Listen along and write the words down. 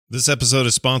This episode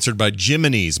is sponsored by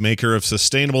Jiminy's, maker of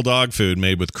sustainable dog food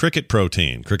made with cricket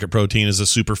protein. Cricket protein is a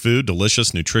superfood,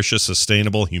 delicious, nutritious,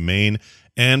 sustainable, humane,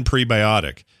 and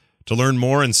prebiotic. To learn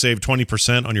more and save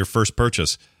 20% on your first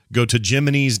purchase, go to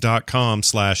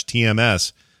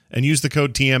jiminys.com/TMS and use the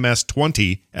code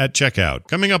TMS20 at checkout.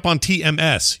 Coming up on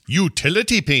TMS,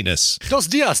 utility penis. Dos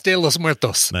dias de los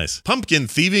muertos. Nice. Pumpkin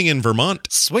thieving in Vermont.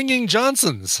 Swinging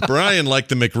Johnsons. Brian, like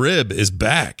the McRib, is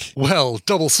back. Well,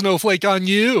 double snowflake on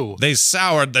you. They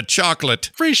soured the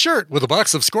chocolate. Free shirt with a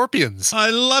box of scorpions. I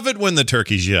love it when the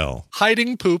turkeys yell.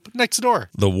 Hiding poop next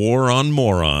door. The war on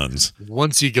morons.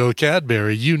 Once you go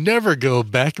Cadbury, you never go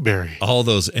Backberry. All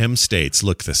those M states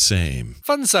look the same.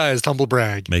 Fun-sized humble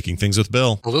brag. Making things with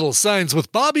Bill. Little signs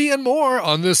with Bobby and more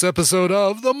on this episode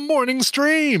of The Morning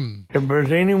Stream. If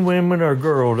there's any women or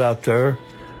girls out there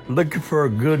looking for a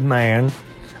good man,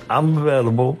 I'm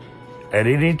available at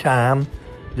any time.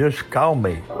 Just call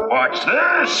me. What's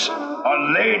this?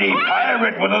 A lady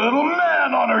pirate with a little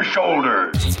man on her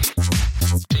shoulders.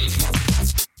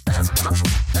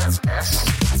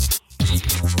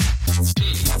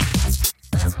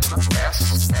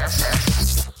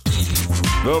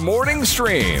 The Morning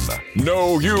Stream.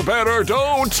 No, you better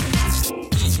don't.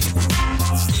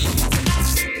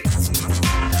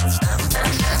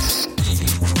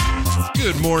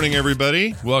 Good morning,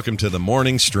 everybody. Welcome to The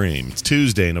Morning Stream. It's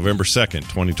Tuesday, November 2nd,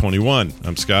 2021.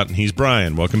 I'm Scott, and he's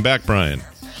Brian. Welcome back, Brian.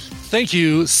 Thank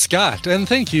you, Scott, and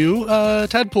thank you,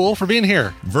 Tadpool, for being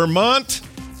here. Vermont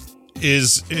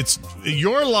it's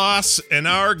your loss and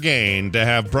our gain to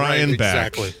have Brian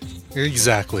back.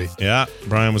 Exactly. Yeah,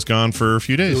 Brian was gone for a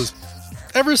few days. It was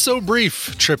ever so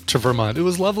brief trip to Vermont. It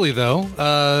was lovely, though.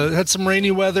 Had some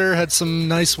rainy weather, had some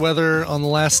nice weather on the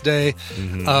last day.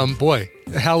 Mm-hmm. Boy,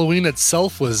 Halloween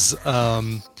itself was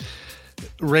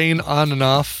rain on and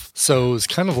off, so it was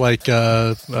kind of like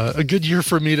a good year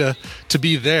for me to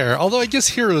be there. Although I guess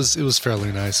here it was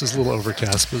fairly nice. It was a little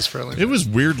overcast, but it was fairly nice. It was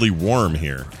weirdly warm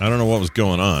here. I don't know what was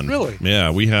going on. Really?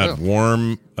 Yeah, we had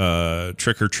warm,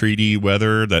 trick-or-treaty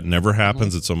weather that never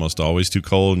happens. It's almost always too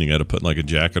cold, and you got to put like a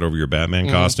jacket over your Batman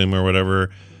costume or whatever.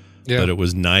 Yeah. But it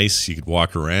was nice. You could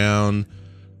walk around.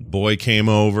 Boy came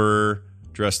over,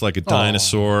 dressed like a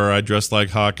dinosaur. I dressed like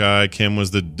Hawkeye. Kim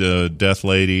was the death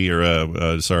lady, or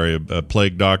a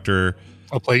plague doctor.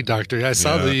 A plague doctor. Yeah, I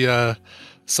saw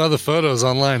the photos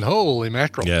online. Holy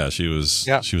mackerel! Yeah, she was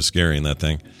scary in that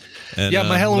thing. And,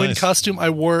 my Halloween costume, I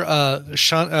wore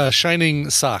shining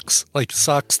socks, like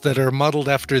socks that are modeled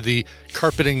after the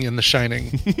carpeting in The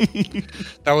Shining.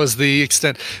 That was the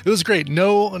extent. It was great.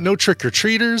 No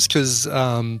trick-or-treaters, because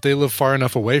they live far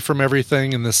enough away from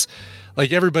everything, and this,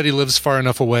 like, everybody lives far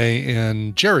enough away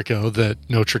in Jericho that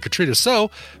no trick-or-treaters. So,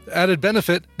 added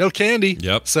benefit, no candy.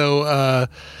 Yep. So,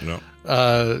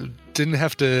 didn't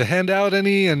have to hand out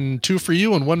any, and 2 for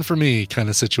you and 1 for me kind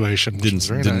of situation. Didn't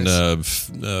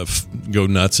go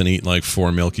nuts and eat like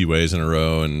 4 Milky Ways in a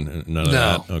row and none of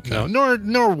that. Okay. No,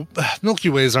 nor Milky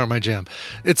Ways aren't my jam.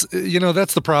 It's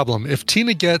that's the problem. If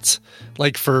Tina gets,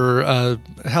 like, for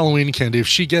Halloween candy, if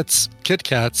she gets Kit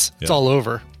Kats, it's all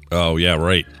over. Oh yeah,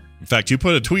 right. In fact, you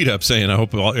put a tweet up saying, "I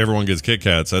hope everyone gets Kit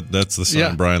Kats." That's the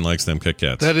sign. Brian likes them Kit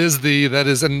Kats. That is,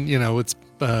 and it's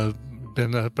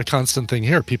been a constant thing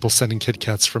here. People sending Kit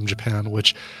Kats from Japan,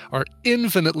 which are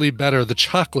infinitely better. The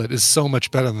chocolate is so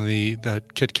much better than the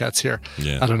Kit Kats here.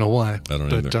 Yeah. I don't know why. I don't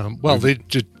know. But they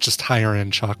just higher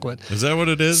end chocolate. Is that what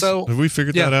it is? So, have we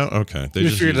figured that out? Okay. We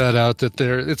figured that out, that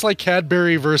it's like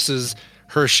Cadbury versus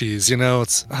Hershey's.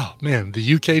 It's, oh man,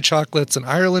 the UK chocolates and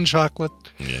Ireland chocolate.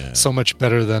 Yeah. So much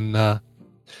better than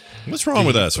what's wrong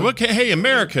with us? Hey,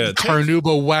 America.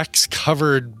 Carnauba wax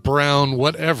covered brown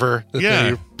whatever.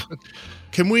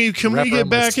 Can we get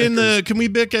back in the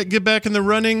get back in the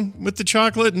running with the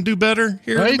chocolate and do better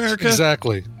here in America?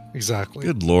 Exactly.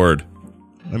 Good Lord.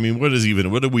 I mean, what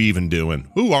are we even doing?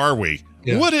 Who are we?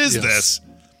 Yeah. What is this?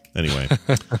 Anyway.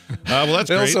 Well, that's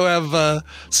they great. also have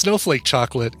snowflake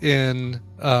chocolate in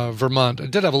Vermont. I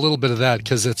did have a little bit of that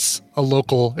because it's a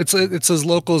local. It's as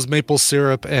local as maple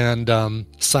syrup and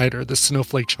cider. The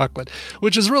snowflake chocolate,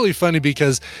 which is really funny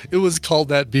because it was called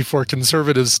that before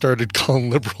conservatives started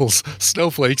calling liberals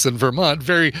snowflakes in Vermont.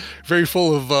 Very, very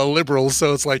full of liberals.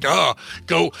 So it's like,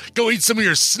 go eat some of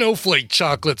your snowflake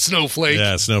chocolate, snowflake.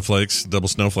 Yeah, snowflakes, double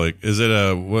snowflake. Is it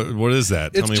what is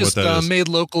that? Tell me just, what that is. Made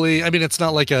locally. I mean, it's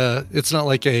not like a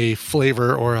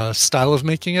flavor or a style of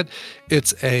making it.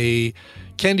 It's a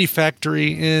candy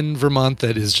factory in Vermont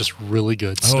that is just really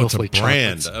good. Snowflake it's a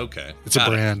brand. Chocolates. Okay, it's a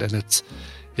brand, and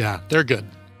they're good.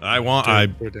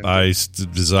 I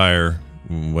desire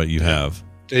what you have.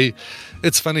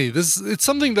 It's funny. It's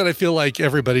something that I feel like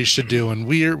everybody should do, and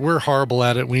we're horrible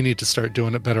at it. We need to start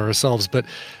doing it better ourselves. But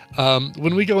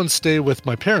when we go and stay with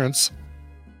my parents,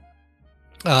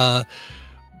 the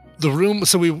room,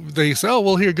 so they say, oh,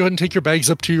 well, here, go ahead and take your bags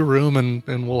up to your room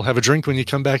and we'll have a drink when you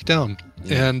come back down.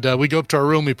 Yeah. And we go up to our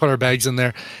room, we put our bags in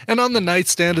there. And on the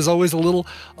nightstand is always a little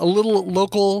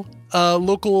local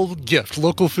gift,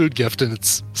 local food gift. And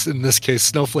it's, in this case,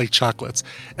 snowflake chocolates.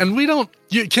 And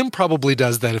Kim probably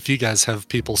does that. If you guys have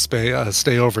people stay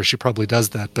over, she probably does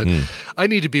that. But I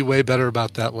need to be way better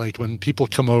about that. Like when people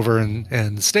come over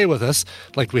and stay with us,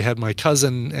 like we had my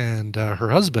cousin and her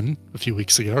husband a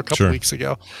couple weeks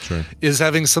ago, is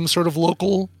having some sort of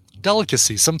local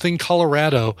delicacy, something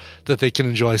Colorado that they can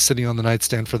enjoy sitting on the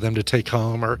nightstand for them to take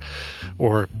home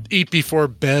or eat before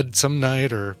bed some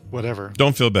night or whatever.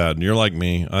 Don't feel bad. You're like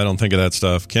me. I don't think of that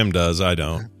stuff. Kim does. I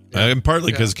don't. And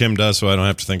partly because Kim does, so I don't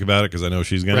have to think about it because I know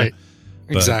she's gonna. Right.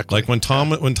 Exactly. Like when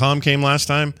Tom came last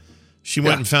time, she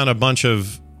went and found a bunch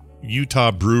of Utah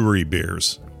brewery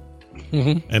beers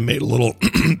and made a little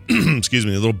a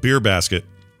little beer basket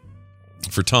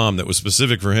for Tom that was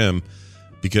specific for him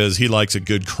because he likes a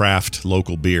good craft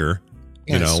local beer,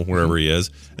 wherever he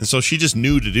is. And so she just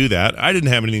knew to do that. I didn't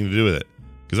have anything to do with it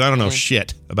because I don't know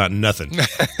shit about nothing.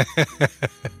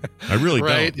 I really don't.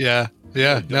 Right? Yeah.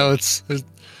 Yeah. No,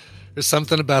 there's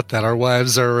something about that. Our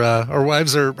wives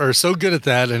are so good at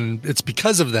that, and it's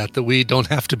because of that we don't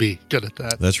have to be good at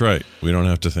that. That's right. We don't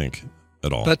have to think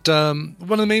at all. But one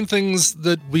of the main things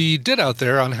that we did out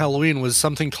there on Halloween was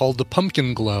something called the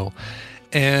pumpkin glow.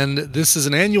 And this is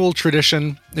an annual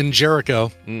tradition in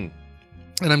Jericho. And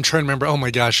I'm trying to remember, oh my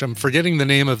gosh, I'm forgetting the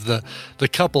name of the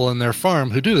couple and their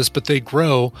farm who do this, but they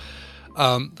grow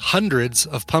hundreds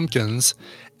of pumpkins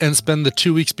and spend the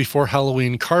 2 weeks before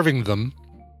Halloween carving them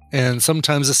and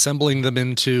sometimes assembling them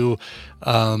into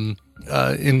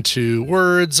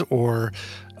words or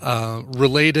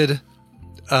related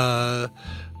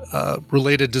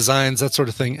designs, that sort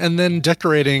of thing, and then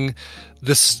decorating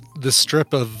this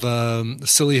strip of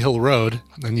Silly Hill Road.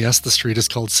 And yes, the street is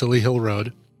called Silly Hill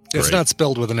Road. It's not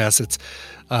spelled with an S. It's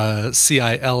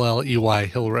Cilley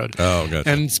Hill Road. Oh, gotcha.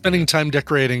 And spending time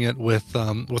decorating it with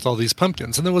all these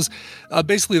pumpkins. And there was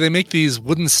basically they make these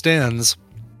wooden stands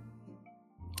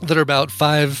that are about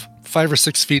 5 or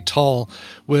 6 feet tall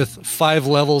with 5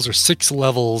 levels or 6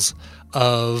 levels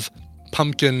of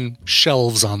pumpkin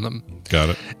shelves on them. Got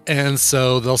it. And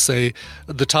so they'll say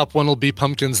the top one will be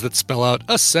pumpkins that spell out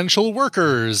essential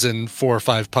workers in 4 or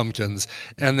 5 pumpkins.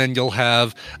 And then you'll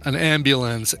have an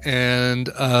ambulance and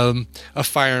a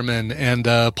fireman and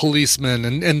a policeman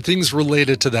and things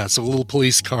related to that. So a little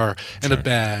police car and a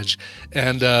badge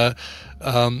and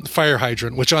fire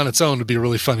hydrant, which on its own would be a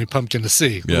really funny pumpkin to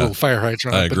see. Yeah. A little fire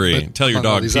hydrant. I agree. Tell your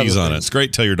dog pees on it. It's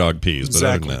great. Tell your dog pees, but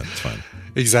other than that, it's fine.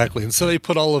 Exactly. And so they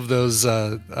put all of those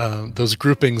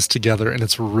groupings together, and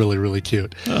it's really, really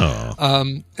cute. Oh.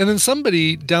 And then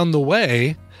somebody down the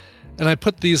way, and I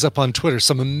put these up on Twitter,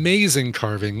 some amazing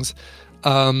carvings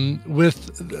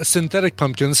with synthetic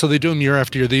pumpkins. So they do them year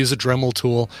after year. They use a Dremel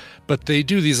tool, but they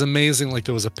do these amazing, like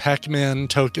there was a Pac-Man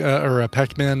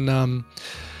Pac-Man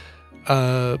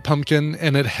pumpkin,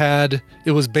 and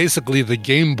it was basically the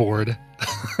game board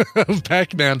of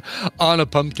Pac-Man on a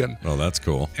pumpkin. Oh, that's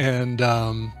cool. And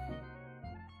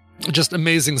just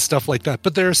amazing stuff like that.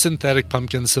 But they're synthetic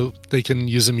pumpkins, so they can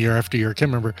use them year after year. I can't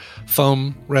remember,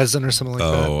 foam resin or something like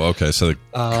that. Oh, okay. So they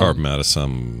carve them out of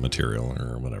some material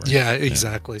or whatever. Yeah,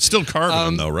 exactly. Still carving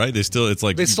them though, right? They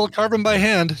still carve them by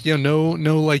hand. No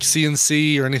like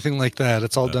CNC or anything like that.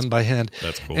 It's all done by hand.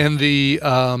 That's cool. And they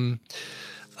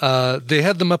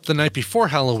had them up the night before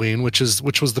Halloween, which was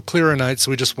the clearer night,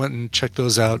 so we just went and checked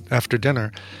those out after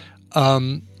dinner.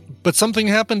 But something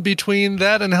happened between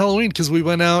that and Halloween, because we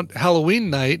went out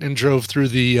Halloween night and drove through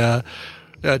the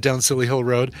down Silly Hill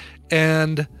Road,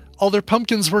 and all their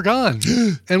pumpkins were gone,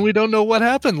 and we don't know what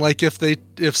happened. Like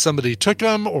if somebody took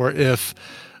them, or if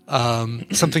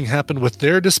something happened with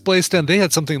their display stand. They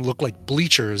had something that looked like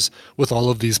bleachers with all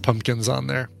of these pumpkins on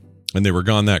there, and they were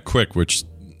gone that quick, which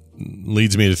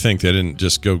leads me to think they didn't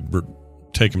just go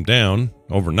take them down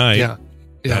overnight. Yeah.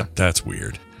 That's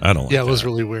weird. I don't like that. Yeah, it was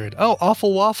really weird. Oh,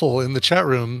 Awful Waffle in the chat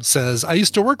room says, I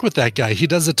used to work with that guy. He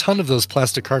does a ton of those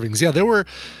plastic carvings. Yeah, there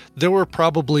were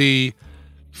probably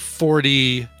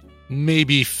 40,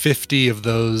 maybe 50 of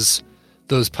those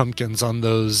those pumpkins on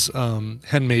those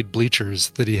handmade bleachers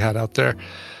that he had out there.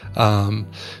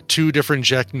 2 different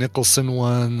Jack Nicholson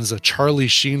ones, a Charlie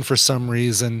Sheen for some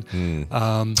reason,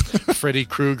 Freddy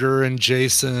Krueger and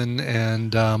Jason,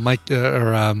 and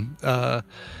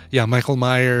Michael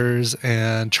Myers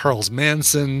and Charles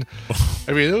Manson.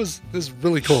 I mean, it was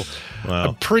really cool. Wow.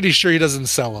 I'm pretty sure he doesn't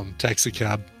sell them,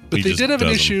 Taxicab. But they did have an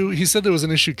issue. He said there was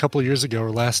an issue a couple of years ago or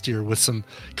last year with some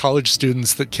college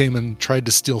students that came and tried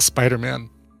to steal Spider-Man.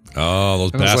 Oh,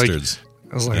 those bastards.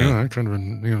 I was like, that could have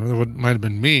been, that might have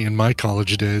been me in my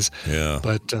college days. Yeah.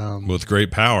 But with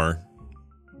great power,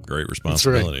 great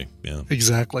responsibility. Right. Yeah.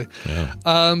 Exactly. Yeah.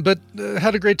 But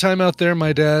had a great time out there.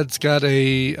 My dad's got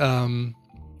a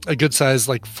good size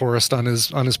forest on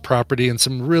his property and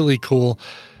some really cool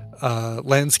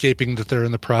landscaping that they're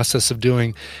in the process of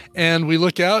doing. And we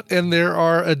look out and there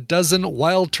are a dozen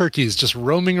wild turkeys just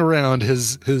roaming around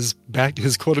his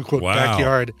quote unquote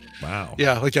backyard. Wow.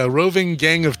 Yeah, like a roving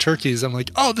gang of turkeys. I'm like,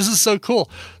 oh, this is so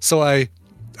cool. So I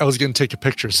was going to take a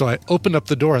picture. So I opened up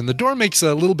the door, and the door makes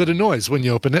a little bit of noise when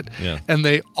you open it. Yeah. And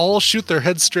they all shoot their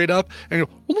heads straight up and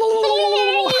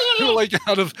go like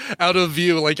out of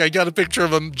view. Like I got a picture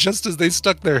of them just as they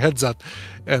stuck their heads up,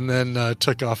 and then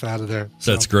took off out of there.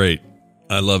 So. That's great.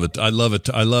 I love it. I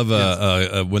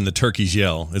love when the turkeys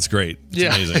yell. It's great. It's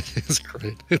amazing. It's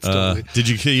great. It's totally.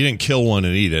 You didn't kill one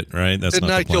and eat it, right? That's did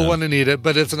not kill one and eat it,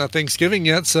 but it's not Thanksgiving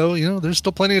yet, so there's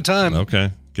still plenty of time.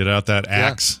 Okay, get out that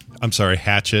axe. Yeah. I'm sorry,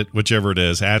 hatchet, whichever it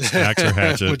is, axe or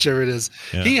hatchet, whichever it is.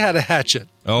 Yeah. He had a hatchet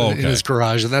in his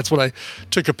garage, and that's what I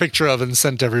took a picture of and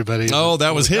sent everybody. Oh,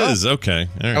 that was his. Okay,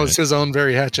 that was his own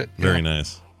very hatchet. Very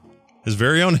nice. His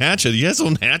very own hatchet. He has his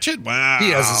own hatchet? Wow.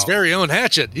 He has his very own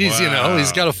hatchet. He's,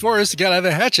 he's got a forest. You got to have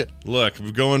a hatchet. Look,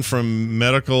 we're going from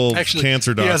medical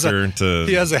cancer doctor to...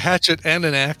 He has a hatchet and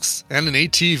an axe and an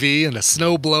ATV and a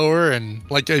snow blower. And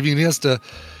he has to...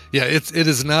 Yeah, it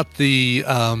is not the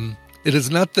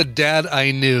dad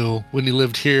I knew when he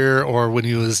lived here or when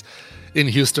he was in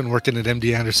Houston working at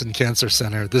MD Anderson Cancer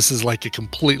Center. This is like a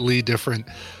completely different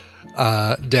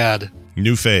dad.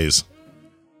 New phase.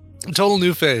 Total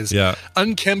new phase. Yeah.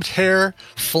 Unkempt hair,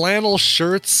 flannel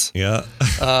shirts. Yeah.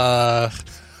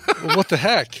 What the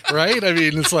heck, right? I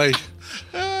mean, it's like,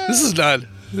 this is not...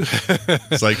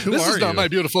 It's like, who this are you? This is not my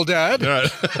beautiful dad.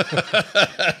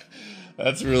 Right.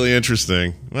 That's really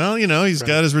interesting. Well, he's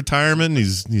got his retirement.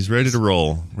 He's ready to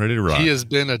roll, ready to rock. He has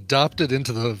been adopted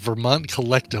into the Vermont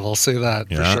collective. I'll say that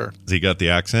for sure. Has he got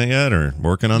the accent yet, or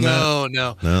working on that?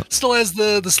 No. Still has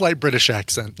the slight British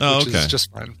accent, which is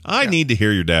just fine. I need to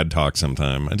hear your dad talk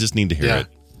sometime. I just need to hear it,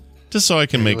 just so I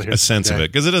can make a sense of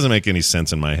it, because it doesn't make any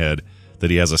sense in my head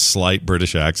that he has a slight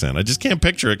British accent. I just can't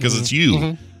picture it because it's you,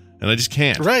 and I just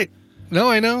can't. Right. No,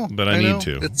 I know. But I need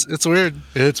to. It's weird.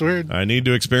 It's weird. I need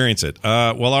to experience it.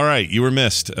 Well, all right. You were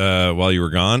missed while you were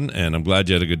gone, and I'm glad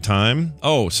you had a good time.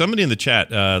 Oh, somebody in the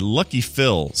chat, Lucky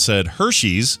Phil, said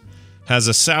Hershey's has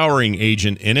a souring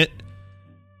agent in it,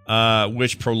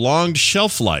 which prolonged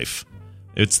shelf life.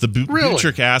 It's the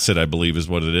butyric acid, I believe, is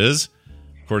what it is,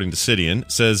 according to Sidian.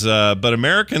 It says, but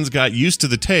Americans got used to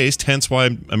the taste, hence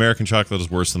why American chocolate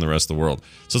is worse than the rest of the world.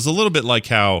 So it's a little bit like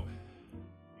how...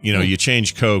 you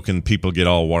change Coke and people get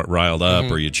all riled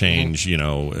up, or you change,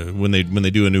 when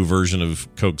they do a new version of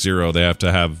Coke Zero, they have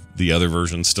to have the other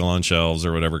version still on shelves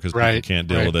or whatever because people can't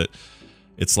deal with it.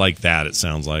 It's like that, it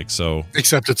sounds like. So,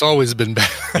 except it's always been bad.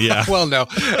 Yeah. Well, no.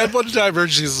 At one time,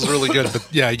 Hershey's was really good, but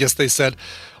yeah, I guess they said,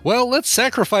 well, let's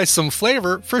sacrifice some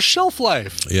flavor for shelf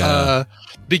life. Yeah.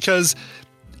 Because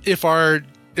if our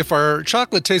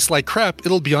chocolate tastes like crap,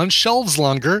 it'll be on shelves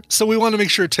longer. So we want to make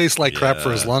sure it tastes like crap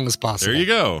for as long as possible. There you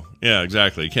go. Yeah,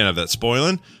 exactly. You can't have that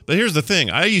spoiling. But here's the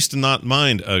thing. I used to not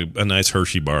mind a nice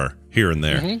Hershey bar here and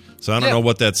there. So I don't know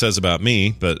what that says about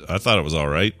me, but I thought it was all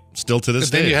right. Still to this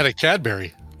day. Then you had a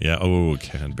Cadbury. Yeah. Oh,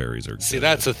 Cadburys are good. See,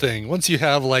 that's the thing. Once you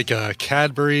have like a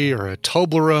Cadbury or a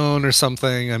Toblerone or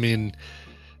something, I mean,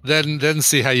 then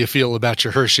see how you feel about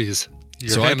your Hershey's.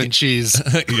 Your ham and cheese.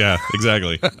 Yeah,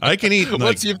 exactly. I can eat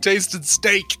once you've tasted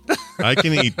steak. I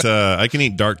can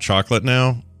eat dark chocolate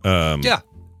now.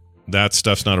 That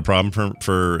stuff's not a problem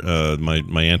for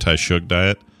my anti-sugar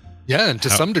diet. Yeah, and to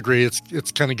some degree,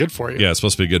 it's kind of good for you. Yeah, it's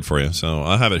supposed to be good for you. So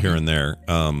I'll have it here and there.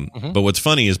 But what's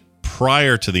funny is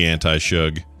prior to the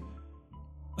anti-sugar,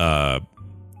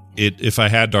 if I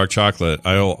had dark chocolate,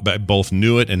 I both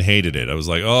knew it and hated it. I was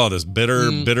like, oh, this bitter,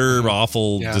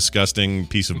 awful, disgusting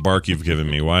piece of bark you've given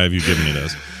me. Why have you given me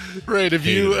this? Right. If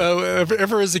you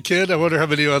ever as a kid, I wonder how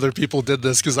many other people did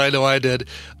this, because I know I did,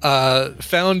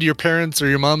 found your parents' or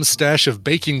your mom's stash of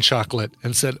baking chocolate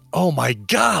and said, oh my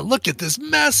God, look at this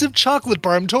massive chocolate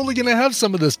bar. I'm totally going to have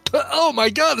some of this. Oh my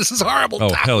God, this is horrible.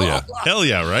 Oh, hell yeah. Hell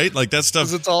yeah, right? Like that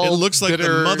stuff, it looks like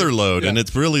bitter, the mother lode, and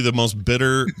it's really the most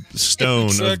bitter stone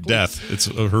of death. It's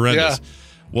horrendous. Yeah.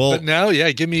 Well, but now,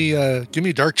 give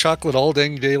me dark chocolate all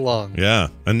dang day long. Yeah,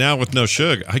 and now with no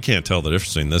sugar, I can't tell the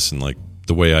difference between this and like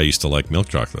the way I used to like milk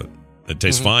chocolate. It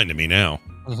tastes fine to me now.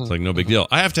 It's like no big deal.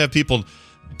 I have to have people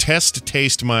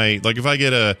taste my, like if I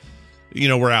get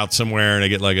we're out somewhere and I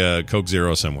get like a Coke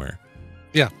Zero somewhere.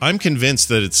 Yeah, I'm convinced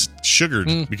that it's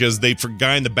sugared because the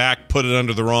guy in the back put it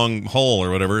under the wrong hole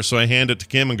or whatever. So I hand it to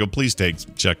Kim and go, please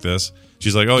check this.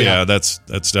 She's like, oh yeah, that's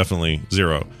definitely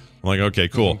zero. I'm like, okay,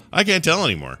 cool. I can't tell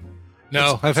anymore.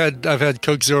 No, I've had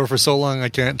Coke Zero for so long I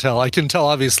can't tell. I can tell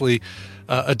obviously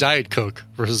a Diet Coke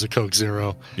versus a Coke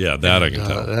Zero. Yeah, that I can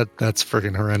tell. That's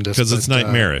freaking horrendous. Because it's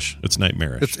nightmarish. It's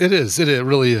nightmarish. It is. It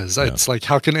really is. Yeah. It's like,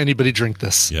 how can anybody drink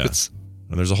this? Yeah.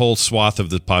 And there's a whole swath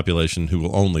of the population who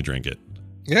will only drink it.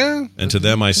 Yeah. And to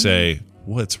them I say,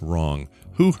 what's wrong?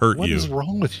 Who hurt you? What is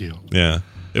wrong with you? Yeah.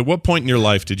 At what point in your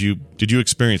life did you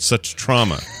experience such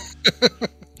trauma?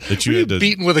 That you had to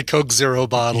beaten with a Coke Zero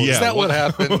bottle. Yeah, is that what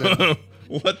happened?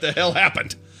 What the hell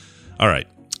happened? All right.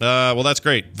 Well, that's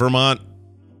great. Vermont,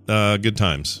 good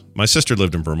times. My sister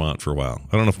lived in Vermont for a while.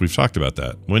 I don't know if we've talked about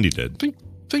that. Wendy did.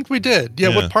 Think we did.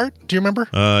 Yeah, what part? Do you remember?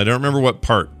 I don't remember what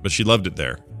part, but she loved it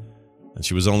there. And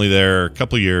she was only there a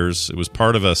couple years. It was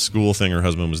part of a school thing her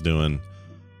husband was doing.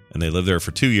 And they lived there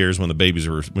for 2 years when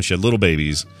she had little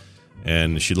babies.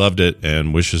 And she loved it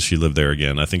and wishes she lived there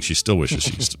again. I think she still wishes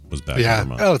she was back in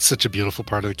Vermont. Oh, it's such a beautiful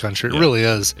part of the country. It really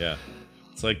is. Yeah.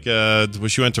 It's like, when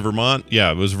she went to Vermont. Yeah,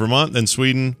 it was Vermont, then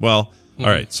Sweden. Well, all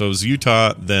right. So it was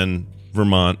Utah, then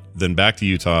Vermont, then back to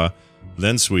Utah,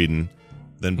 then Sweden,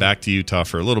 then back to Utah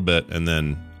for a little bit, and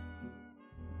then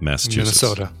Massachusetts.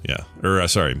 Minnesota. Yeah. Or,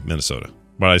 sorry, Minnesota.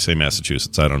 Why did I say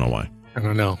Massachusetts? I don't know why. I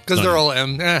don't know. Because they're all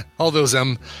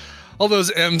all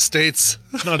those M states.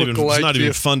 It's not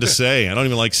even fun to say. I don't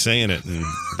even like saying it. And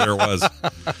there it was.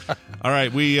 All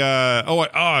right.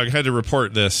 I had to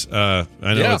report this. I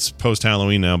know it's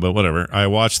post-Halloween now, but whatever. I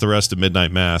watched the rest of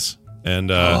Midnight Mass and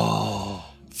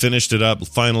finished it up.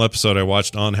 Final episode I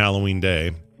watched on Halloween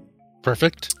Day.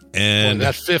 Perfect. And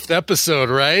that 5th episode,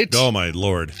 right? Oh, my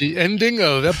Lord. The ending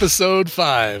of episode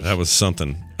 5. That was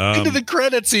something. Into the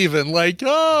credits even. Like,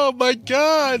 oh, my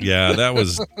God. Yeah, that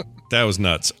was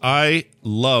nuts. I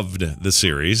loved the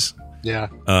series. Yeah.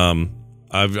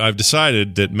 I've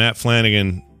decided that Matt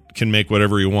Flanagan can make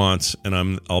whatever he wants,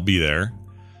 and I'll be there.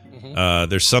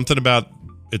 There's something about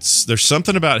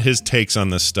his takes on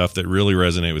this stuff that really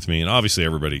resonate with me, and obviously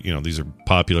everybody, these are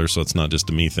popular, so it's not just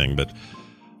a me thing, but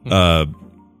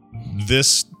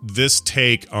this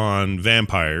take on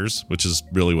vampires, which is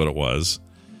really what it was.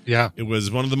 Yeah. It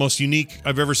was one of the most unique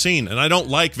I've ever seen. And I don't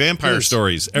like vampire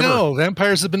stories ever. No,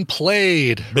 vampires have been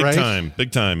played. Big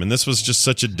time. And this was just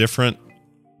such a different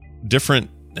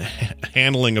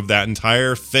handling of that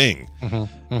entire thing.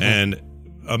 And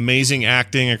amazing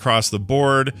acting across the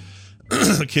board.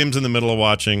 Kim's in the middle of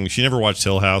watching. She never watched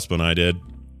Hill House, but I did.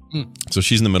 So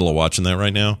she's in the middle of watching that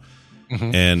right now.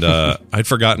 And I'd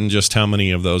forgotten just how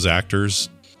many of those actors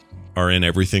are in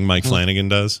everything Mike Flanagan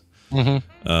does.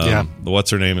 What's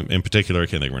her name in particular? I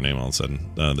can't think of her name all of a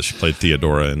sudden. She played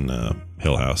Theodora in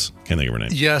Hill House. Can't think of her name.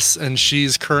 Yes, and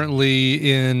she's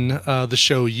currently in the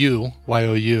show You.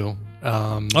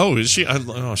 Is she?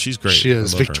 She's great. She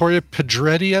is. Victoria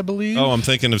Pedretti, I believe. Oh, I'm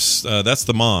thinking of that's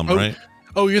the mom, right?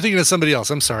 Oh, you're thinking of somebody else.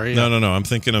 I'm sorry. No. I'm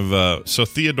thinking of so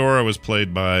Theodora was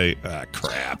played by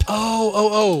crap.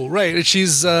 Right.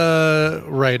 She's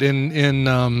right in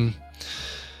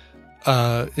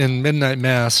Midnight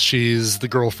Mass, she's the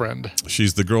girlfriend.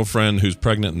 She's the girlfriend who's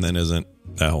pregnant and then isn't.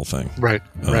 That whole thing. Right.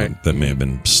 That may have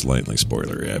been slightly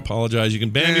spoilery. I apologize. You can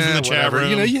ban me from the chat room.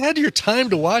 You had your time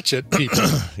to watch it, people.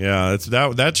 Yeah,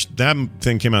 that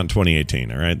thing came out in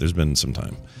 2018, all right? There's been some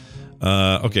time.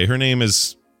 Okay, her name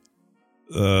is,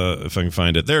 if I can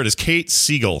find it. There it is, Kate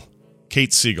Siegel.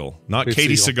 Not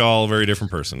Katie Seagal, very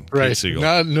different person. Right. Kate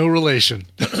Siegel. No relation.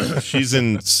 She's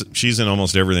in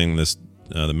almost everything that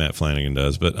Matt Flanagan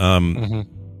does, but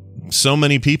so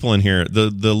many people in here.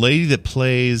 The lady that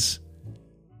plays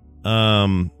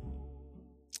the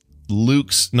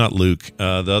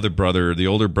other brother, the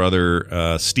older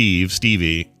brother,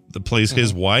 Stevie, that plays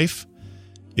his wife,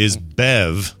 is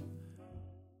Bev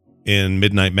in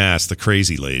Midnight Mass, the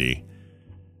crazy lady.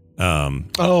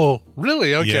 Oh,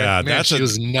 really? Okay. Yeah, Man, she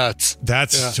was nuts.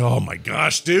 Oh my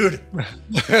gosh, dude.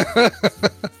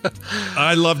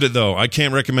 I loved it though. I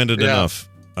can't recommend it enough.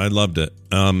 I loved it.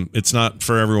 It's not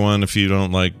for everyone if you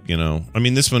don't like, I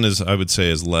mean, this one is, I would say,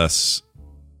 is less.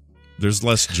 There's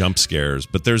less jump scares,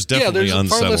 but there's definitely there's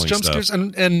unsettling far less jump stuff.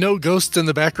 scares and no ghosts in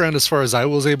the background as far as I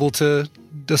was able to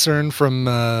discern from.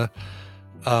 I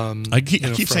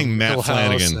keep saying Matt Hill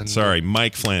Flanagan. House Sorry,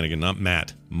 Mike Flanagan, not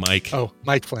Matt. Mike. Oh,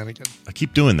 Mike Flanagan. I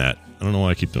keep doing that. I don't know why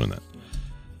I keep doing that.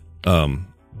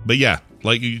 But yeah,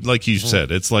 like you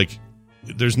said, it's like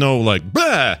there's no like,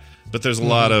 bah! But there's a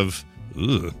lot of.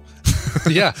 Ugh.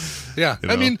 Yeah.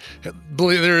 I mean,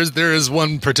 believe there is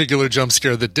one particular jump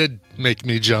scare that did make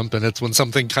me jump, and it's when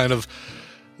something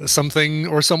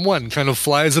or someone kind of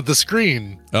flies at the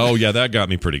screen. Oh yeah, that got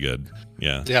me pretty good.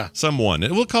 Yeah. Someone.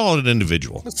 We'll call it an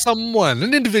individual.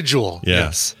 An individual. Yeah.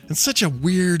 Yes. It's such a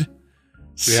weird.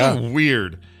 So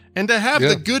weird. And to have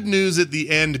the good news at the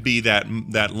end be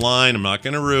that line, I'm not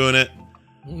going to ruin it,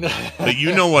 but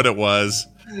you know what it was.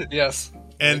 Yes.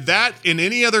 And that, in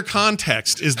any other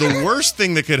context, is the worst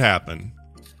thing that could happen.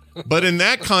 But in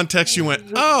that context, you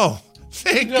went, oh,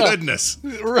 thank goodness.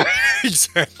 Right,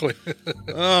 exactly.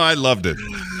 Oh, I loved it.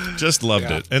 Just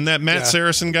loved it. And that Matt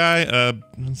Saracen guy,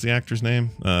 what's the actor's name?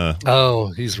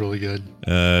 He's really good.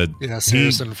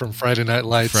 Saracen from Friday Night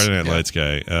Lights. Friday Night Lights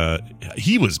guy.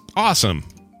 He was awesome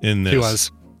in this. He was.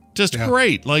 Just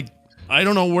great. Like, I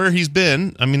don't know where he's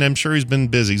been. I mean, I'm sure he's been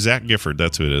busy. Zach Gifford,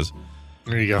 that's who it is.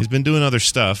 There you go. He's been doing other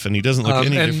stuff, and he doesn't look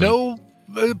any different.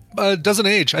 And doesn't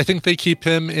age. I think they keep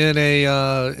him in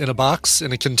a box,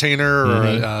 in a container, or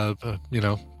a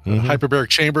hyperbaric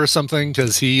chamber or something,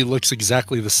 because he looks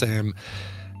exactly the same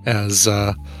as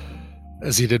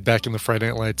he did back in the Friday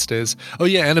Night Lights days. Oh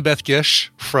yeah, Annabeth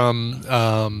Gish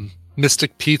from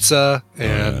Mystic Pizza,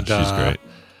 and she's great.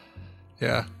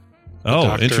 Yeah. Oh,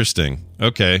 Doctor. Interesting.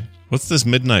 Okay. What's this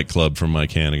Midnight Club from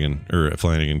Mike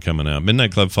Flanagan coming out?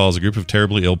 Midnight Club follows a group of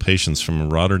terribly ill patients from a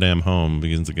Rotterdam home.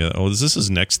 Begins to get. Oh, is this his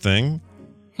next thing?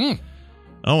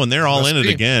 Oh, and they're all in it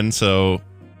again. So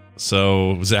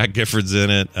Zach Gifford's in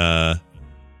it. The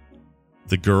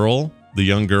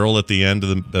young girl at the end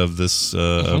of this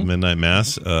of Midnight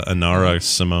Mass, Anara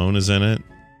Simone is in it.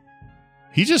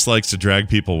 He just likes to drag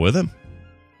people with him.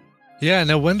 Yeah,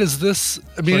 now when does this...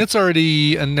 I mean, it's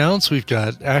already announced. We've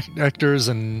got actors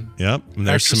and... Yep, and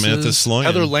there's Samantha Sloyan.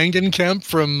 Heather Langenkamp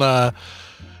from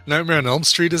Nightmare on Elm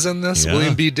Street is in this. Yeah.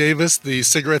 William B. Davis, the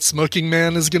cigarette smoking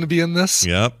man, is going to be in this.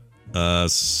 Yep.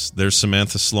 There's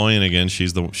Samantha Sloyan again.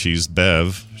 She's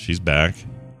Bev. She's back.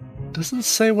 Doesn't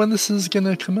say when this is going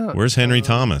to come out. Where's Henry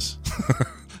Thomas?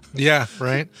 Yeah,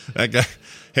 right. That guy.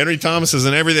 Henry Thomas is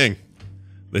in everything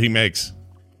that he makes.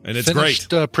 And it's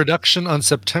finished, great. Production on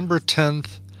September 10th,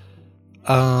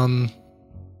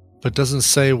 but doesn't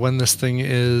say when this thing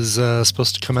is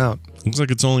supposed to come out. Looks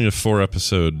like it's only a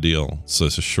 4-episode deal, so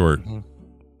it's a short.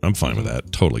 I'm fine with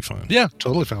that. Totally fine. Yeah,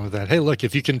 totally fine with that. Hey, look,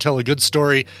 if you can tell a good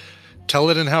story,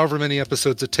 tell it in however many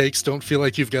episodes it takes. Don't feel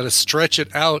like you've got to stretch it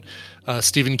out.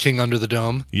 Stephen King, Under the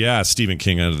Dome. Yeah, Stephen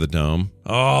King, Under the Dome.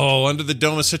 Oh, Under the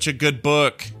Dome is such a good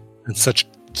book. It's such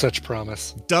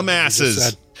promise.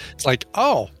 Dumbasses. It's like,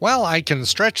 oh, well, I can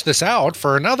stretch this out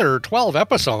for another 12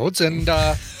 episodes, and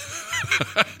I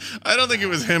don't think it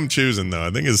was him choosing, though. I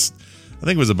think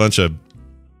it was a bunch of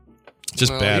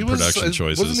just bad production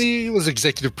choices. Wasn't he was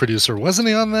executive producer? Wasn't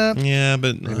he on that? Yeah,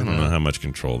 but I don't know how much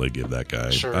control they give that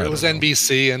guy. Sure, it was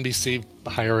NBC. NBC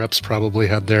higher ups probably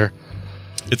had their.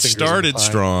 It started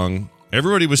strong.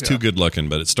 Everybody was too good looking,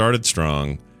 but it started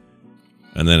strong.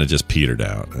 And then it just petered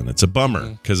out, and it's a bummer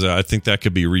because I think that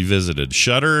could be revisited.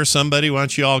 Shudder or somebody, why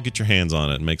don't you all get your hands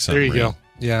on it and make something? There you go.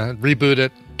 Yeah, reboot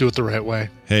it. Do it the right way.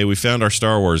 Hey, we found our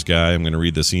Star Wars guy. I'm going to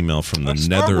read this email from the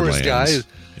Netherlands. Star Wars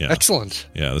guy, excellent.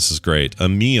 Yeah, this is great.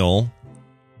 Emil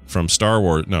from Star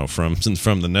Wars, from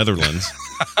the Netherlands,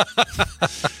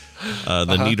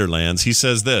 the Nederlands. He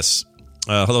says this.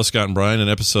 Hello, Scott and Brian. In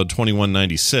episode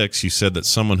 2196, you said that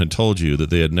someone had told you that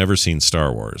they had never seen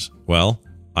Star Wars. Well,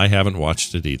 I haven't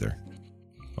watched it either.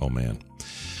 Oh, man.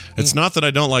 It's not that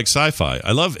I don't like sci-fi.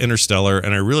 I love Interstellar,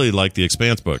 and I really like the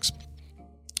Expanse books.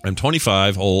 I'm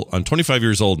 25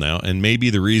 years old now, and maybe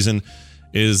the reason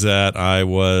is that I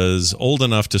was old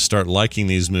enough to start liking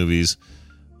these movies.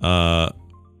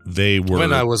 They were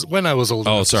when I was old.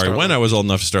 Oh, sorry. When I was old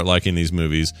enough to start liking these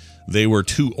movies, they were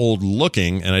too old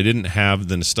looking, and I didn't have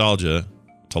the nostalgia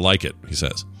to like it. He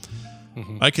says,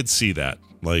 I could see that.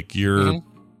 Like you're.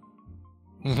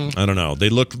 I don't know.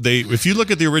 If you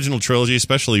look at the original trilogy,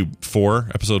 especially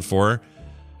episode 4,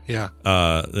 yeah,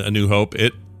 A New Hope,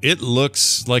 it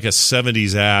looks like a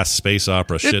 70s ass space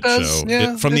opera shit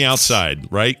show from the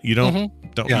outside, right? You don't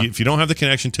if you don't have the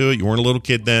connection to it, you weren't a little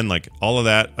kid then, like all of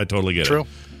that, I totally get it.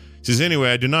 He says,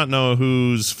 anyway, I do not know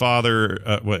whose father.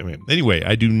 Anyway,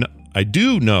 I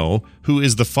do know who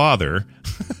is the father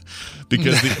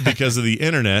because of the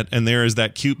internet, and there is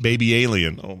that cute baby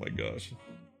alien. Oh my gosh,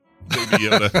 Baby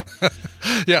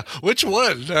Yoda. Yeah, which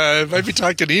one? Might be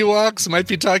talking Ewoks, might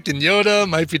be talking Yoda,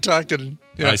 might be talking.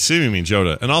 Yeah. I assume you mean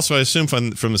Yoda, and also I assume from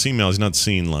this email he's not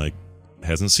seen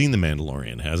hasn't seen The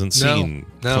Mandalorian, hasn't seen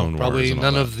Clone Wars, probably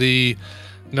none of the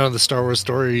Star Wars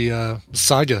story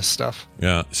saga stuff.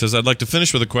 Yeah. It says, I'd like to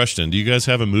finish with a question. Do you guys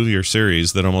have a movie or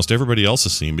series that almost everybody else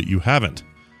has seen, but you haven't?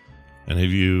 And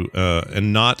have you,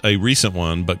 and not a recent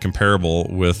one, but comparable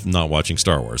with not watching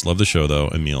Star Wars? Love the show, though.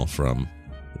 Emil from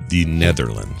the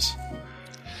Netherlands.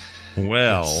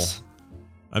 Well, yes.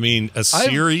 I mean, a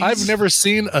series? I've never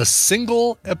seen a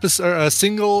single episode, a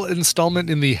single installment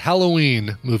in the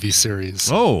Halloween movie series.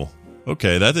 Oh,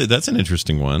 okay, that's an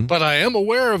interesting one. But I am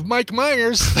aware of Mike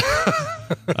Myers.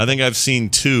 I think I've seen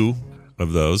 2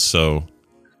 of those, so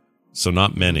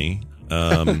not many.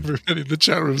 Everybody in the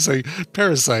chat room saying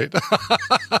Parasite.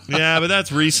 Yeah, but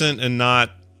that's recent and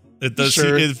not. It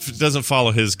doesn't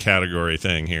follow his category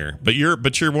thing here. But your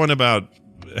one about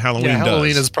Halloween. Yeah,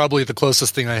 Halloween is probably the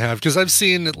closest thing I have because I've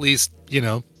seen at least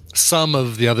some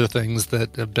of the other things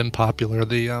that have been popular.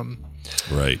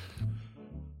 Right.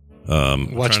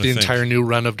 Watched the entire new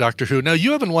run of Doctor Who. Now,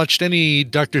 you haven't watched any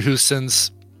Doctor Who since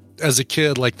as a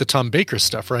kid, like the Tom Baker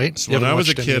stuff, right? So when I was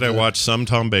a kid, I watched some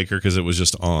Tom Baker because it was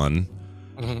just on.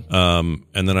 Mm-hmm.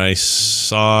 And then I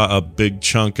saw a big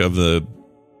chunk of the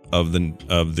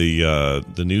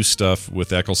new stuff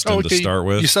with Eccleston to start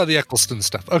with. You saw the Eccleston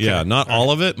stuff. Okay. Yeah, not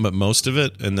all of it, but most of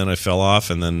it, and then I fell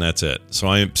off, and then that's it.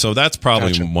 So that's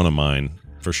probably one of mine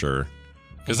for sure.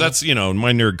 Because that's,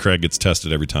 my nerd Craig gets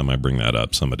tested every time I bring that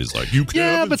up. Somebody's like, you can't.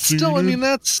 Yeah, but still, I mean,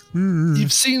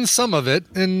 you've seen some of it,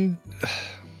 and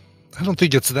I don't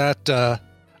think it's that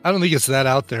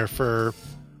out there for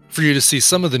you to see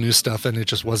some of the new stuff, and it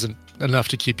just wasn't enough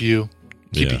to keep you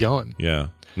going. Yeah.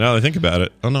 Now that I think about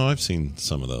it, no, I've seen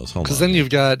some of those. Because then you've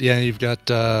got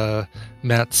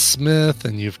Matt Smith,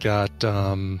 and you've got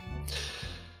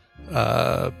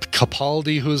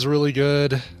Capaldi, who's really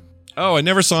good. Oh, I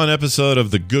never saw an episode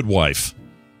of The Good Wife.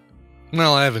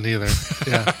 No, I haven't either.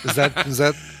 Yeah, is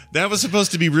that? That was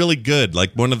supposed to be really good,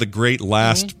 like one of the great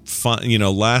last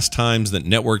times that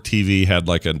network TV had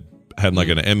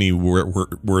an Emmy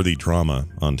worthy drama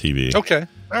on TV. Okay,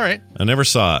 all right. I never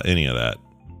saw any of that.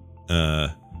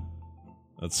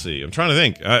 Let's see. I'm trying to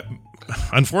think.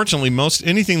 Unfortunately,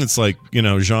 anything that's like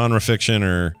genre fiction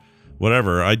or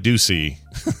whatever, I do see.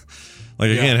 I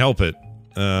can't help it.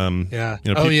 Yeah.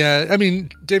 I mean,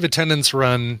 David Tennant's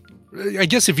run. I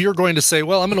guess if you're going to say,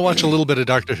 well, I'm going to watch a little bit of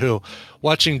Doctor Who,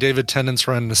 watching David Tennant's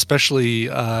run, especially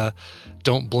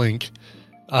Don't Blink,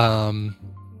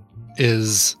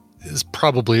 is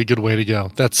probably a good way to go.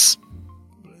 That's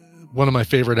one of my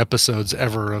favorite episodes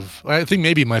ever I think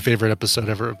maybe my favorite episode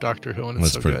ever of Doctor Who, and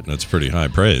it's good. That's pretty high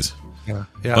praise.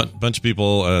 Yeah. Bunch of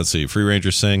people, let's see, Free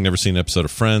Ranger saying, never seen an episode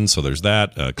of Friends, so there's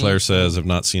that. Claire says, I've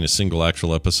not seen a single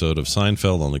actual episode of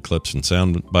Seinfeld, only clips and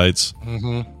sound bites.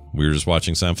 Mm-hmm. We were just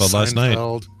watching Seinfeld last night.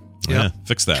 Yeah,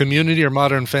 fix that. Community or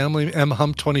Modern Family, M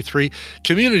Hump 23.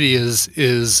 Community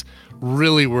is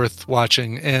really worth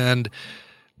watching, and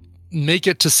make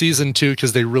it to season 2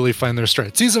 because they really find their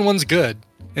stride. Season 1's good,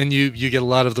 and you get a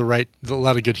lot of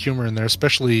good humor in there,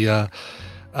 especially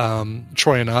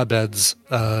Troy and Abed's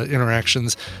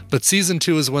interactions. But season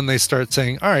 2 is when they start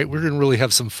saying, all right, we're going to really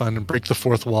have some fun and break the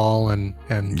fourth wall. And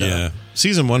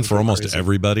season 1 for almost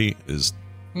everybody is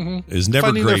never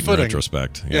finding great in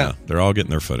retrospect. Yeah, they're all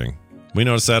getting their footing. We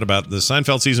noticed that about the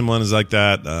Seinfeld season 1 is like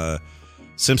that.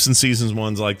 Simpsons season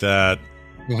 1's like that.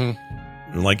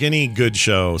 Mm-hmm. Like any good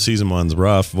show, season 1's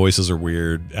rough. Voices are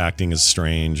weird. Acting is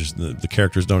strange. The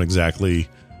characters don't exactly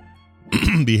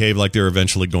behave like they're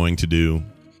eventually going to do.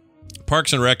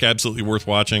 Parks and Rec, absolutely worth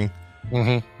watching.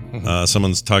 Mm-hmm. Mm-hmm.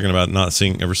 Someone's talking about not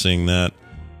ever seeing that.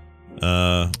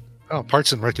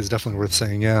 Parks and Rec is definitely worth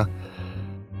saying. Yeah.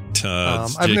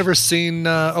 I've never seen.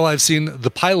 I've seen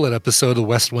the pilot episode of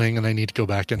West Wing, and I need to go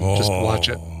back and just watch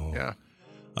it. Yeah.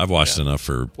 I've watched enough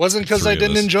for. Wasn't because I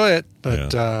didn't enjoy it,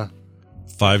 but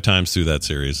 5 times through that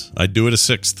series. I'd do it a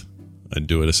 6th.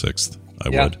 I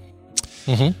would.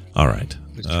 Mm-hmm. All right.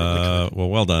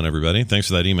 Well done, everybody. Thanks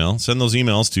for that email. Send those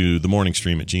emails to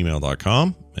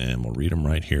themorningstream@gmail.com, and we'll read them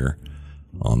right here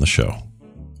on the show.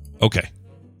 Okay.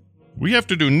 We have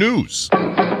to do news.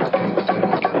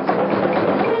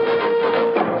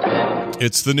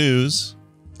 It's the news,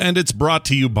 And it's brought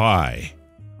to you by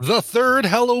the third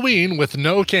Halloween with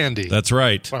no candy. That's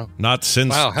right. Wow. Not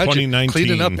since How'd 2019. you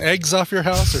cleaning up eggs off your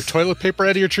house or toilet paper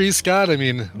out of your trees, Scott? I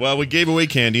mean, well, we gave away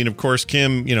candy, and of course,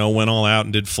 Kim, went all out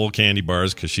and did full candy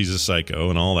bars because she's a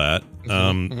psycho and all that.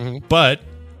 But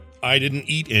I didn't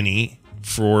eat any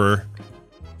for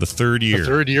the third year. The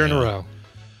third year in a row.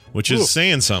 Which is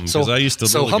saying something, because I used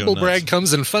to really humble go brag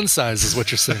comes in fun size, is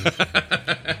what you're saying.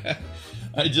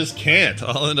 I just can't.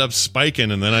 I'll end up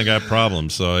spiking, and then I got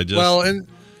problems. So I just... Well, and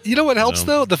you know what helps,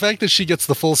 though? The fact that she gets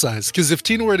the full size. Because if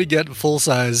Tina were to get full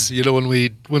size, when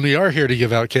we are here to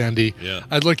give out candy,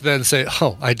 I'd look at that and say,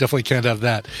 oh, I definitely can't have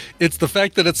that. It's the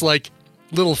fact that it's like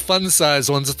little fun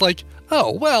size ones. It's like,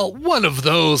 oh, well, one of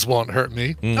those won't hurt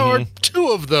me. Or two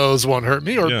of those won't hurt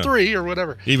me. Or three or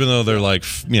whatever. Even though they're like,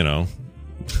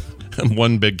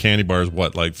 one big candy bar is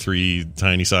what, like 3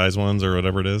 tiny size ones or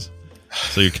whatever it is.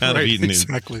 So you're kind of eating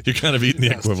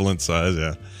the equivalent size,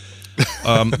 yeah.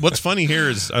 What's funny here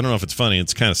is, I don't know if it's funny,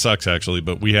 it's kind of sucks actually,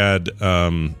 but we had 2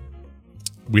 Halloweens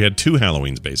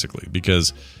basically,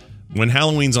 because when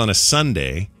Halloween's on a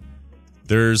Sunday,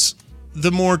 there's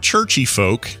the more churchy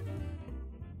folk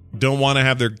don't want to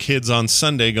have their kids on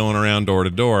Sunday going around door to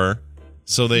door,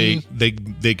 so they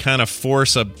kind of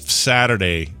force a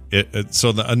Saturday.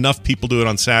 Enough people do it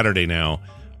on Saturday now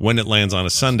when it lands on a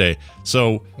Sunday.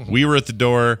 So we were at the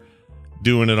door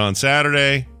doing it on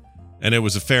Saturday, and it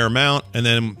was a fair amount, and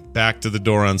then back to the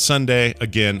door on Sunday,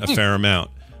 again, a fair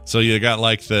amount. So you got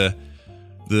like the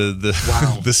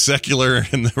the secular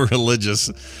and the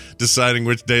religious deciding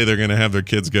which day they're going to have their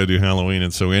kids go do Halloween,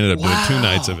 and so we ended up doing 2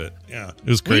 nights of it. Yeah, it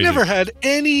was crazy. We never had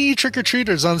any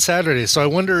trick-or-treaters on Saturday, so I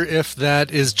wonder if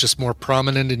that is just more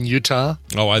prominent in Utah.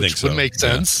 Oh, I think so. Would make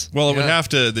sense. Yeah. Well, it would have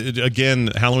to, again,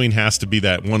 Halloween has to be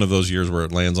that one of those years where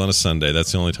it lands on a Sunday.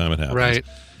 That's the only time it happens.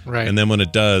 Right. And then when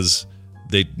it does,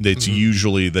 it's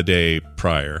usually the day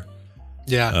prior.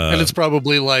 Yeah, and it's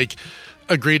probably like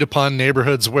agreed upon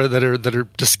neighborhoods that are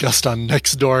discussed on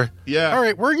Nextdoor. Yeah. All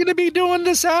right, we're going to be doing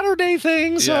the Saturday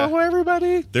thing, so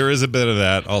everybody. There is a bit of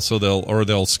that. Also,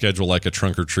 they'll schedule like a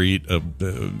trunk or treat a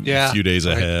few days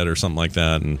ahead or something like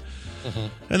that, and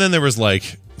then there was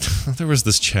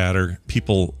this chatter.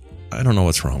 People, I don't know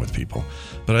what's wrong with people,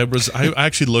 but I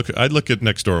actually look at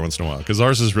Nextdoor once in a while because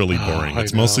ours is really boring.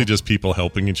 It's mostly just people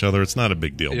helping each other. It's not a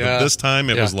big deal. Yeah. But this time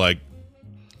it was like,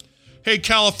 hey,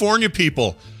 California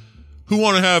people who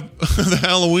want to have the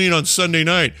Halloween on Sunday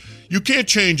night, you can't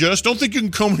change us. Don't think you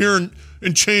can come here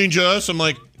and change us. I'm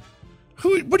like,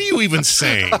 what are you even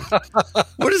saying?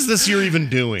 What is this you're even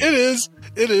doing?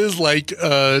 It is like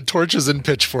torches and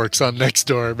pitchforks on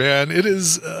Nextdoor, man. It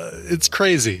is, it's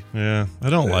crazy. Yeah, I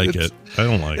don't like it. I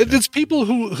don't like it. It's people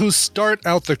who start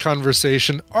out the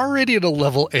conversation already at a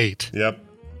level 8. Yep.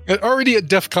 Already at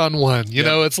DEFCON 1. You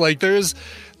know, it's like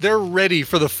they're ready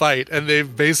for the fight, and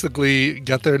they've basically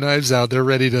got their knives out. They're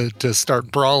ready to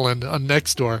start brawling on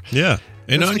Nextdoor. Yeah.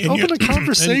 And open a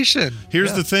conversation.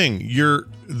 Here's the thing.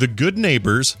 The good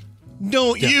neighbors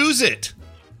don't use it.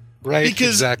 Right,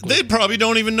 because they probably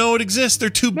don't even know it exists. They're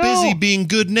too busy being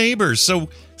good neighbors. So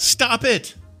stop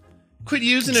it. Quit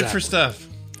using it for stuff.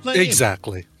 Lame.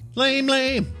 Exactly.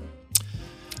 Lame.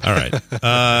 All right.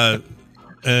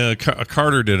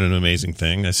 Carter did an amazing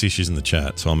thing. I see she's in the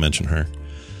chat, so I'll mention her.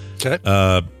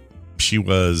 Okay. She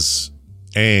was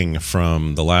Aang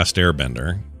from The Last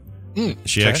Airbender.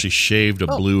 She actually shaved a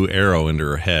blue arrow into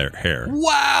her hair.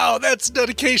 Wow, that's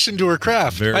dedication to her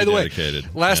craft. Very By the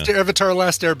dedicated. Way, Avatar: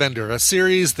 Last Airbender, a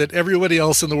series that everybody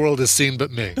else in the world has seen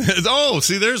but me. Oh,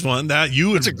 see, there's one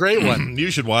it's a great one.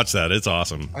 You should watch that. It's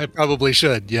awesome. I probably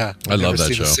should. Yeah, I love that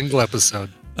seen show. A single episode.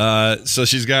 So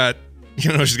she's got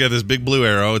this big blue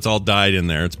arrow. It's all dyed in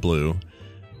there. It's blue,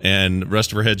 and the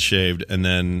rest of her head's shaved, and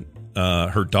then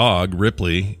her dog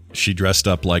Ripley, she dressed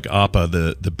up like Appa,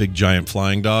 the big giant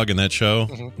flying dog in that show,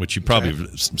 which you probably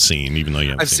have seen, even though you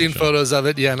haven't. I've seen photos of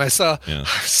it, and I saw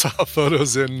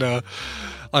photos in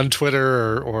on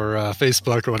Twitter or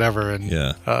Facebook or whatever, and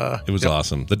it was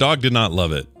awesome. The dog did not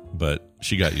love it, but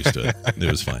she got used to it.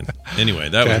 It was fine. Anyway,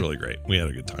 that was really great. We had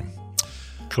a good time.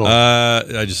 Cool.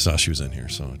 I just saw she was in here,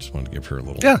 so I just wanted to give her a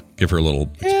little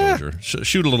exposure.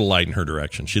 Shoot a little light in her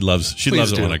direction. She loves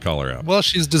it when I call her out. Well,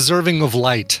 she's deserving of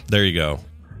light. There you go.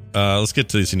 Let's get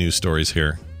to these news stories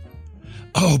here.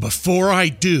 Oh, before I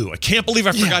do, I can't believe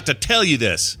I forgot to tell you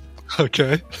this.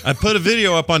 Okay. I put a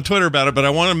video up on Twitter about it, but I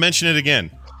want to mention it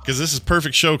again because this is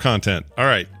perfect show content. All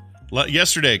right.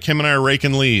 Yesterday, Kim and I are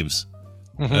raking leaves.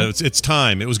 It's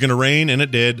time. It was going to rain, and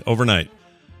it did overnight.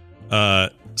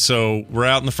 So we're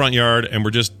out in the front yard, and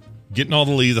we're just getting all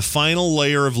the leaves, the final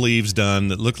layer of leaves done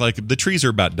that look like the trees are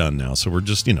about done now. So we're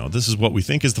just, this is what we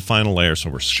think is the final layer. So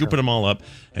we're scooping them all up.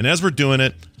 And as we're doing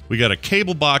it, we got a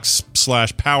cable box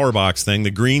 / power box thing,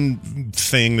 the green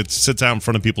thing that sits out in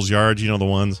front of people's yards, the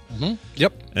ones. Mm-hmm.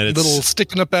 Yep. And it's little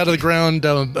sticking up out of the ground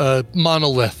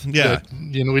monolith. Yeah.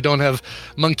 That, we don't have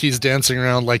monkeys dancing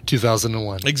around like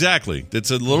 2001. Exactly. It's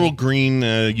a little green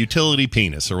utility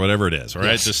penis or whatever it is, right?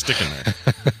 Yes. Just sticking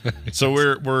there. So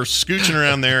we're scooching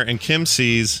around there, and Kim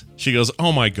sees, she goes,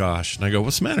 "Oh my gosh." And I go,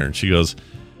 "What's the matter?" And she goes,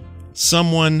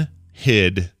 "Someone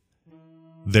hid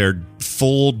their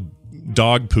full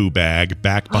dog poo bag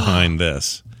back behind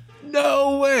this."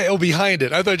 No way. Oh, behind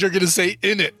it. I thought you were going to say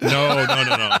in it.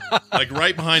 No. Like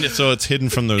right behind it, so it's hidden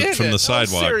from the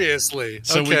sidewalk. Oh, seriously.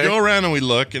 So we go around and we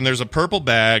look, and there's a purple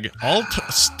bag, all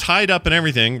tied up and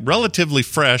everything, relatively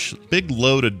fresh, big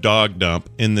loaded dog dump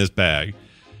in this bag.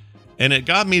 And it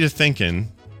got me to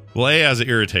thinking, well, A, I was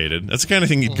irritated. That's the kind of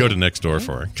thing you'd go to Nextdoor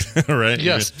for, right?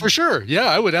 Yes, for sure. Yeah,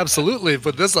 I would absolutely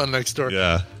put this on Nextdoor.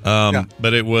 Yeah.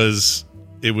 But it was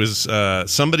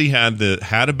somebody had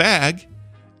a bag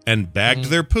and bagged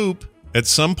their poop at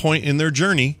some point in their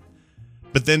journey,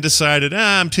 but then decided,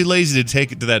 I'm too lazy to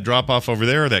take it to that drop off over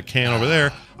there or that can over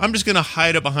there. I'm just going to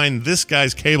hide it behind this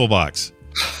guy's cable box.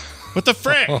 What the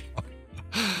frick?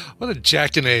 What a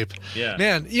jackanape. Yeah.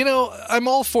 Man, I'm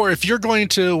all for if you're going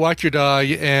to walk your dog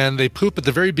and they poop at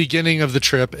the very beginning of the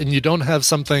trip and you don't have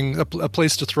a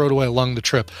place to throw it away along the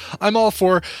trip. I'm all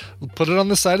for put it on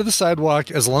the side of the sidewalk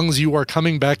as long as you are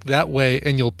coming back that way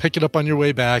and you'll pick it up on your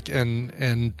way back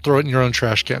and throw it in your own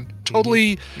trash can.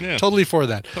 Totally for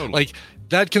that. Totally. Like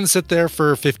that can sit there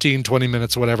for 15, 20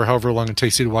 minutes, whatever, however long it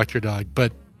takes you to walk your dog.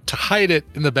 But to hide it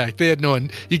in the back, they had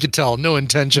you could tell, no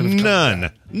intention of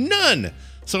None.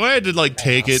 So I had to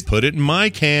take it, put it in my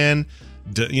can,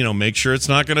 make sure it's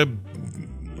not going to,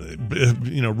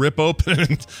 rip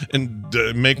open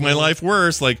and make my life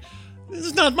worse. Like, this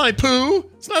is not my poo.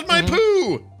 It's not my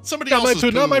poo. Somebody else's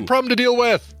poo. Not my problem to deal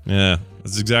with. Yeah,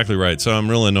 that's exactly right. So I'm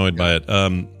real annoyed by it.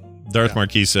 Darth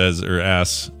Marquis says,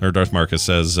 Darth Marcus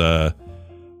says,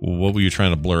 what were you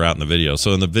trying to blur out in the video?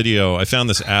 So in the video, I found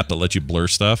this app that lets you blur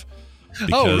stuff.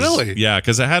 Oh, really? Yeah,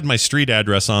 because I had my street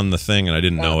address on the thing and I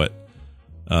didn't know it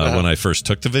when I first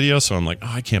took the video. So I'm like,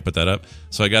 I can't put that up.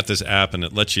 So I got this app and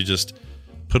it lets you just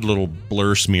put a little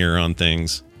blur smear on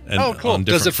things. And cool. On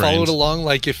Does it frames. follow it along?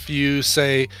 Like if you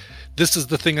say, this is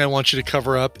the thing I want you to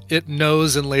cover up, it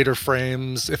knows in later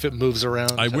frames if it moves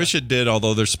around. I wish it did,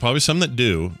 although there's probably some that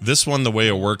do. This one, the way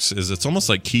it works is it's almost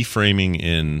like keyframing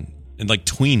in like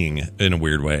tweening in a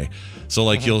weird way.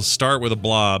 So you'll start with a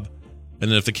blob,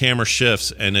 and then if the camera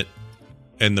shifts and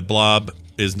the blob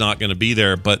is not going to be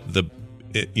there, but the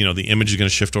image is going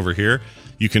to shift over here,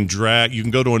 you can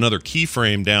go to another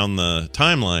keyframe down the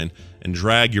timeline and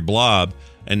drag your blob,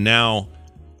 and now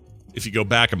if you go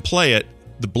back and play it,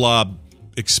 the blob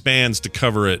expands to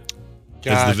cover it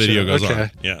as the video goes on.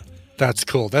 Yeah. That's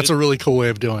cool. That's a really cool way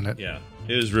of doing it. Yeah.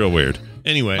 It is real weird.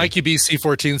 Anyway. Mikey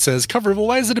BC14 says, well,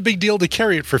 why is it a big deal to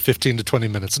carry it for 15 to 20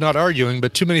 minutes? Not arguing,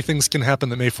 but too many things can happen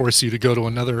that may force you to go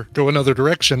another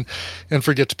direction and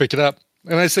forget to pick it up.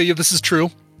 And I say, this is true.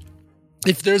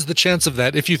 If there's the chance of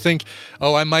that, if you think,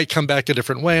 I might come back a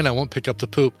different way and I won't pick up the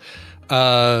poop,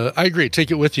 I agree.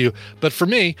 Take it with you. But for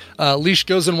me, leash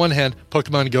goes in one hand,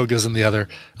 Pokemon Go goes in the other,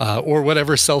 or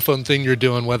whatever cell phone thing you're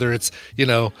doing, whether it's,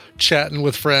 chatting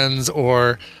with friends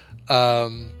or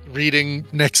reading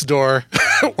Nextdoor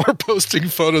or posting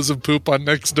photos of poop on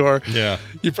Nextdoor. Yeah.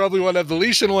 You probably want to have the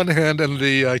leash in one hand and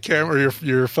the camera or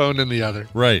your phone in the other.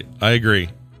 Right. I agree.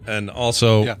 And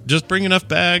also, just bring enough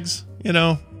bags,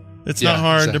 It's not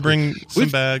hard to bring some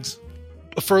bags.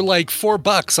 For like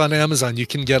 $4 on Amazon, you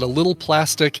can get a little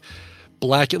plastic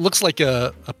black. It looks like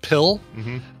a pill,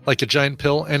 like a giant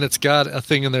pill, and it's got a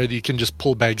thing in there that you can just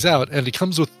pull bags out. And it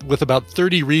comes with about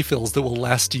 30 refills that will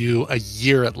last you a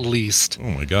year at least. Oh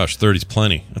my gosh, 30's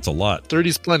plenty. That's a lot.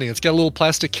 30's plenty. It's got a little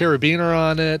plastic carabiner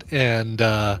on it, and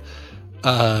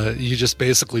you just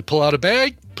basically pull out a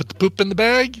bag, put the poop in the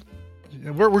bag.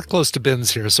 We're close to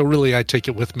bins here, so really I take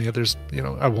it with me. There's,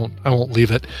 I won't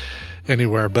leave it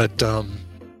anywhere, but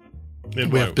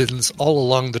we have bins all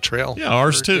along the trail. Yeah,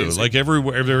 ours too. Easy. Like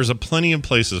everywhere, there's a plenty of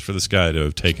places for this guy to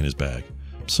have taken his bag.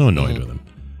 I'm so annoyed with him.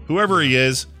 Whoever he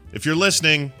is, if you're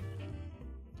listening,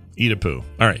 eat a poo.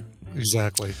 All right.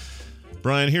 Exactly.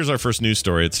 Brian, here's our first news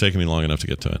story. It's taken me long enough to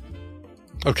get to it.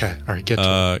 Okay. All right. Get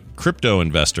to it. Crypto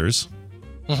investors,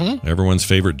 everyone's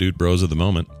favorite dude bros of the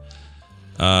moment,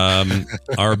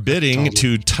 are bidding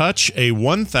to touch a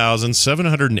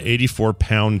 1,784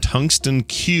 pound tungsten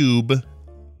cube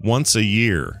once a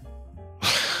year.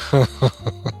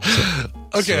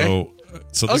 Okay.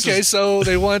 So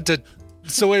they want to.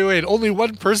 So wait. Only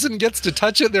one person gets to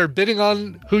touch it. They're bidding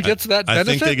on who gets that benefit. I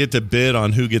think they get to bid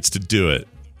on who gets to do it.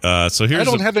 So here's. I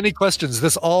don't have any questions.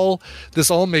 This all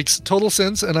makes total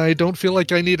sense, and I don't feel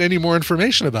like I need any more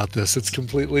information about this. It's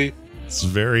completely. It's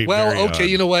very well. very okay, odd.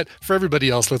 You know what? For everybody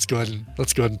else, let's go ahead and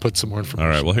put some more information. All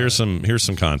right. Well, here's some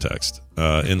context.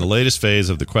 In the latest phase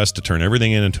of the quest to turn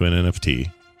everything into an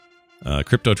NFT,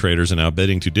 crypto traders are now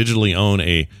bidding to digitally own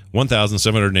a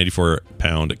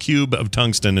 1,784-pound cube of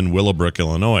tungsten in Willowbrook,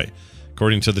 Illinois.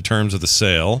 According to the terms of the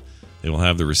sale, they will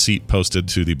have the receipt posted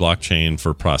to the blockchain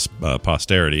for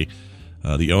posterity.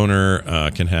 The owner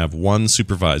can have one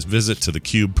supervised visit to the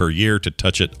cube per year to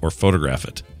touch it or photograph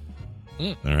it.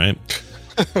 All right.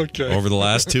 Okay. Over the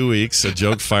last 2 weeks, a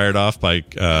joke fired off by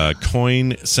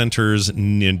Coin Center's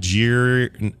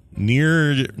Niraj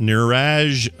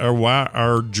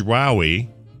Arjwawi.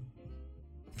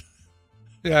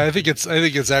 Yeah, I think it's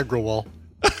Agrawal.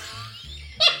 I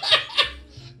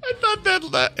thought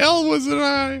that L was an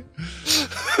I.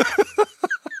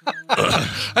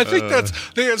 I think it's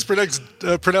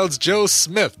pronounced Joe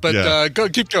Smith, but Yeah.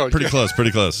 keep going.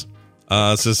 Pretty close.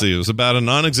 So see, it was about a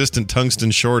non-existent tungsten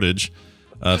shortage.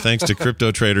 Thanks to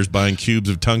crypto traders buying cubes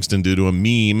of tungsten due to a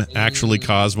meme actually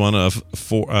caused one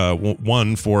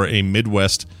for a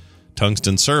Midwest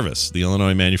tungsten service. The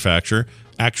Illinois manufacturer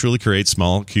actually creates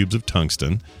small cubes of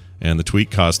tungsten, and the tweet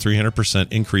caused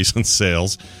 300% increase in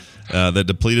sales that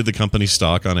depleted the company's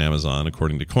stock on Amazon,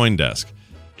 according to CoinDesk.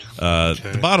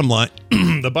 The bottom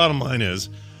line is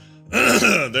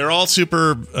they're all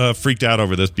super freaked out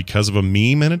over this because of a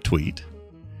meme and a tweet.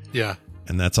 Yeah,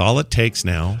 and that's all it takes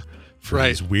now. For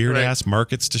these weird ass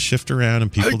markets to shift around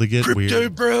and people to get crypto weird. Crypto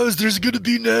bros, there's going to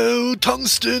be no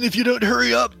tungsten if you don't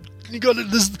hurry up. You got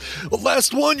this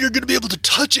last one. You're going to be able to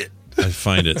touch it. I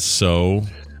find it so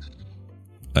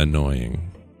annoying.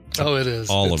 Oh, it is.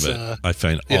 All of it. I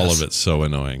find all of it so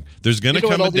annoying. There's going to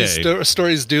come what a day. These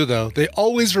stories do, though. They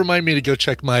always remind me to go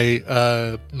check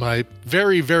my my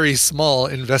very, very small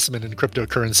investment in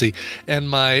cryptocurrency and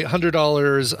my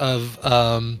 $100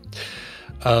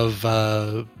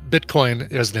 of Bitcoin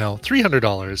is now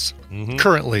 $300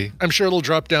 currently. I'm sure it'll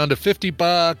drop down to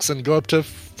 $50 and go up to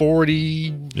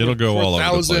 40. It'll go all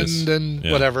over the place and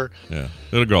whatever. Yeah,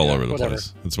 it'll go all over the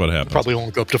place. That's what happens. Probably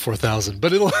won't go up to 4,000,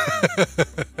 but it'll.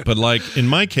 But like in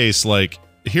my case, like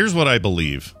here's what I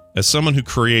believe as someone who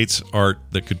creates art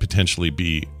that could potentially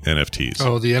be NFTs.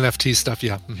 Oh, the NFT stuff,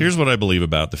 yeah. Mm-hmm. Here's what I believe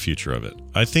about the future of it.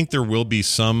 I think there will be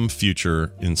some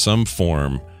future in some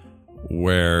form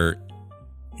where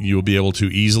you'll be able to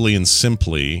easily and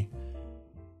simply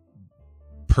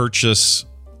purchase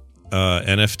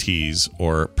NFTs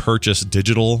or purchase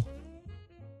digital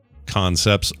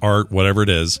concepts, art, whatever it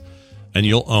is, and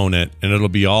you'll own it, and it'll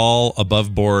be all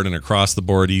above board and across the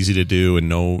board, easy to do, and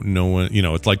no one,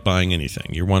 it's like buying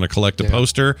anything. You want to collect a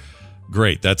poster?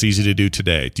 Great, that's easy to do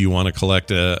today. Do you want to collect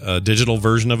a digital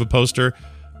version of a poster?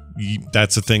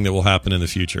 That's a thing that will happen in the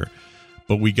future.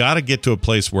 But we got to get to a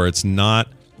place where it's not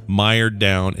mired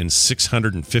down in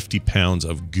 650 pounds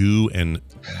of goo and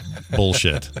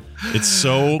bullshit. It's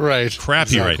so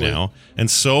crappy right now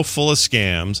and so full of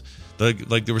scams.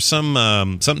 Like there was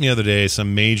something the other day,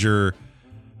 some major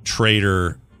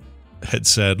trader had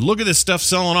said, look at this stuff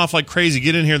selling off like crazy.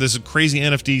 Get in here. There's a crazy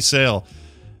NFT sale.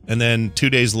 And then 2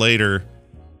 days later,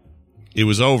 it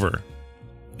was over.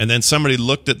 And then somebody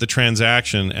looked at the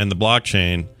transaction and the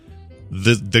blockchain.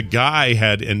 The guy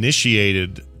had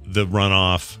initiated the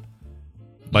runoff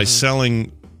by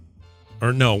selling,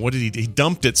 or no, what did he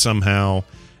dumped it somehow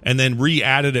and then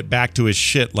re-added it back to his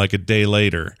shit like a day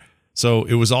later. So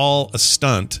it was all a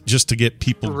stunt just to get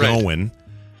people going.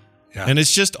 Yeah. And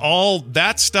it's just all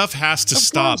that stuff has to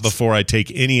stop before I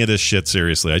take any of this shit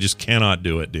seriously. I just cannot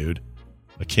do it, dude.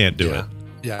 I can't do it.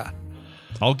 Yeah.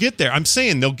 I'll get there. I'm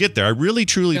saying they'll get there. I really,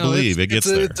 truly believe it gets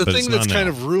there. It's a thing that's kind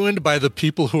of ruined by the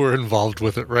people who are involved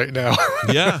with it right now.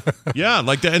 Yeah,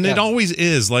 like that. And it always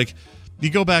is. Like,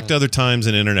 you go back to other times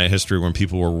in internet history when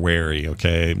people were wary,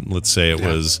 okay? Let's say it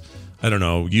was, I don't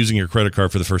know, using your credit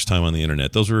card for the first time on the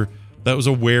internet. That was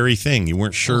a wary thing. You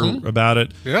weren't sure about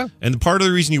it. Yeah. And part of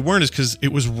the reason you weren't is because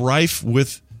it was rife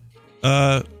with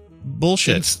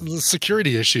bullshit, and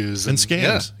security issues and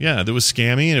scams. Yeah, there was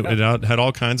scammy, and it had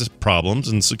all kinds of problems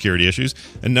and security issues,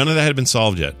 and none of that had been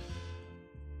solved yet.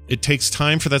 It takes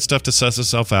time for that stuff to suss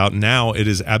itself out. Now it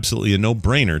is absolutely a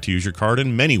no-brainer to use your card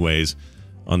in many ways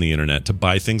on the internet to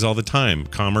buy things all the time.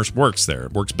 Commerce works there.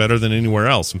 It works better than anywhere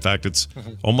else. In fact, it's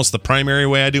almost the primary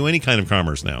way I do any kind of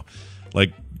commerce now.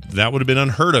 Like, that would have been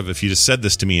unheard of if you just said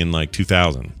this to me in like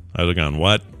 2000. I would have gone,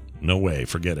 what? No way,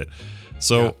 forget it.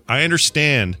 So I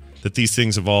understand that these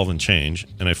things evolve and change,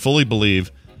 and I fully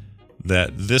believe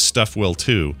that this stuff will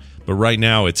too. But right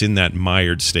now, it's in that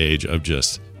mired stage of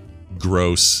just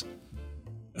gross,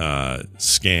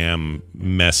 scam,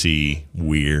 messy,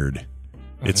 weird.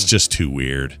 It's just too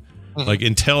weird. Like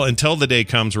until the day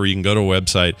comes where you can go to a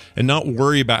website and not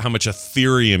worry about how much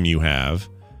Ethereum you have.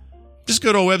 Just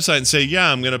go to a website and say,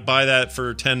 yeah, I'm going to buy that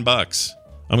for $10.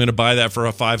 I'm going to buy that for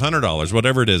 $500,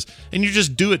 whatever it is. And you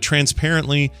just do it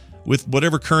transparently with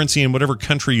whatever currency in whatever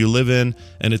country you live in,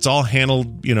 and it's all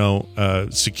handled,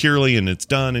 securely, and it's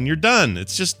done, and you're done.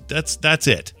 It's just that's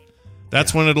it.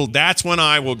 That's when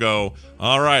I will go,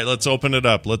 all right, let's open it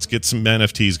up. Let's get some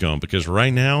NFTs going, because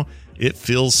right now it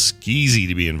feels skeezy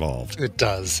to be involved. It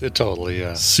does. It totally,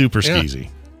 yeah. Super skeezy.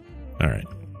 All right.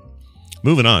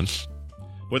 Moving on.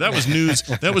 Well, that was news.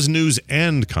 That was news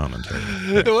and commentary.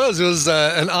 It was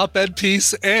an op-ed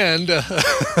piece, and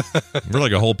we're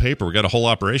like a whole paper. We got a whole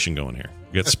operation going here.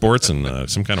 We got sports and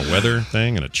some kind of weather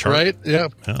thing and a chart. Right? Yeah.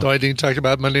 Do I need to talk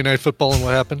about Monday Night Football and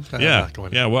what happened?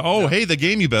 Yeah. Well, hey, the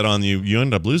game you bet on, you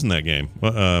ended up losing that game.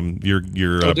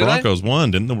 Your Broncos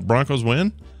won. Didn't the Broncos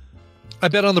win? I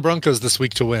bet on the Broncos this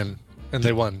week to win, and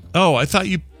they won. Oh, I thought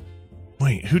you.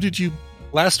 Wait, who did you?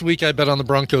 Last week I bet on the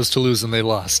Broncos to lose, and they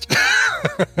lost.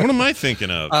 What am I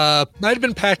thinking of? Might have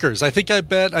been Packers. I think I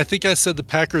said the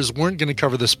Packers weren't going to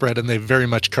cover the spread, and they very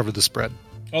much covered the spread.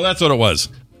 Oh, that's what it was.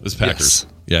 It was Packers.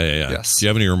 Yes. Yeah. Yes. Do you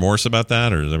have any remorse about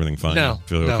that, or is everything fine? No,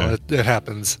 it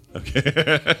happens.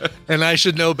 Okay. And I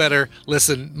should know better.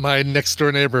 Listen, my next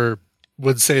door neighbor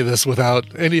would say this without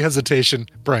any hesitation.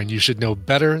 Brian, you should know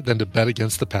better than to bet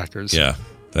against the Packers. Yeah,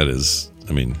 that is.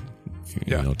 I mean,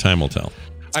 time will tell.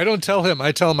 I don't tell him.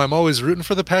 I tell him I'm always rooting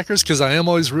for the Packers, because I am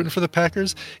always rooting for the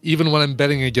Packers, even when I'm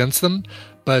betting against them.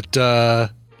 But I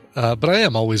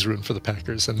am always rooting for the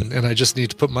Packers, and I just need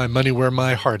to put my money where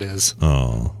my heart is.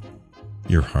 Oh,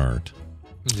 your heart.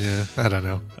 Yeah, I don't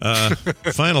know.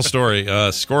 Final story.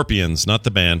 Scorpions, not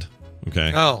the band.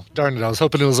 Okay. Oh, darn it. I was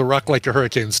hoping it was a Rock Like a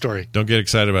Hurricane story. Don't get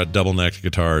excited about double-necked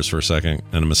guitars for a second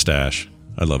and a mustache.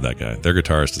 I love that guy. Their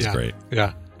guitarist is great.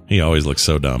 Yeah. He always looks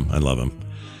so dumb. I love him.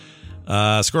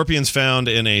 Scorpions found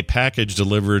in a package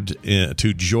delivered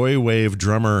to Joywave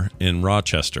drummer in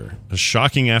Rochester. A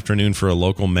shocking afternoon for a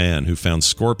local man who found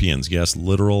scorpions. Yes,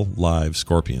 literal live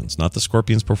scorpions. Not the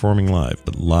scorpions performing live,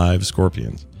 but live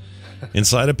scorpions.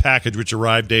 Inside a package which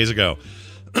arrived days ago.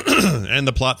 And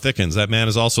the plot thickens. That man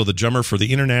is also the drummer for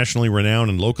the internationally renowned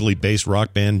and locally based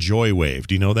rock band Joywave.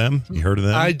 Do you know them? You heard of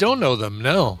them? I don't know them,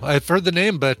 no. I've heard the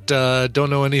name, but don't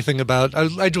know anything about.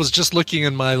 I was just looking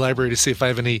in my library to see if I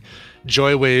have any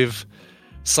Joywave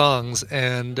songs,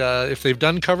 and if they've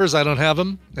done covers, I don't have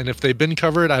them, and if they've been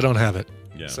covered, I don't have it.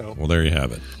 Yeah. So, well, there you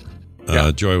have it.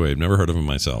 Joywave. Never heard of them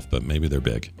myself, but maybe they're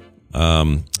big.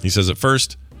 He says, at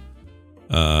first,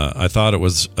 I thought it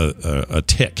was a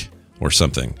tick or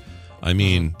something. I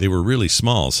mean, they were really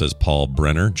small, says Paul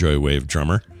Brenner, Joywave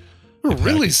drummer.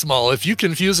 Really small. If you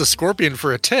confuse a scorpion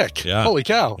for a tick, holy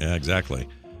cow. Yeah, exactly.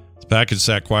 The package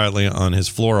sat quietly on his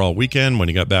floor all weekend. When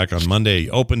he got back on Monday, he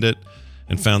opened it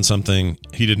and found something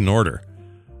he didn't order.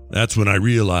 That's when I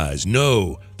realized,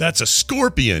 no, that's a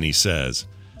scorpion, he says.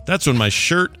 That's when my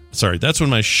shirt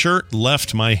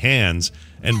left my hands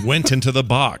and went into the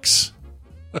box.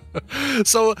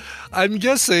 So I'm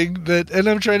guessing that, and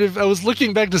I was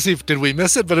looking back to see did we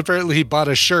miss it, but apparently he bought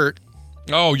a shirt.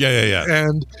 Oh, yeah.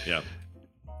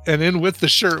 And in with the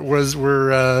shirt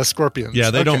were scorpions.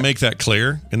 Yeah, they don't make that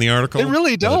clear in the article. They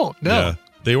really don't, no. Yeah.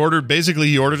 He ordered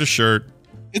a shirt.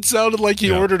 It sounded like he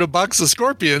ordered a box of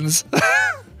scorpions.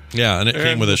 Yeah, and it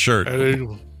came with a shirt.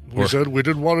 We said we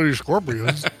didn't want any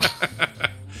scorpions.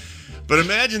 But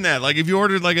imagine that, like if you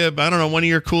ordered like one of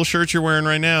your cool shirts you're wearing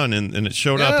right now, and it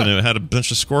showed up and it had a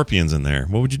bunch of scorpions in there.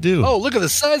 What would you do? Oh, look at the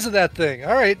size of that thing.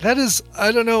 All right, that is,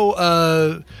 I don't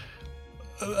know,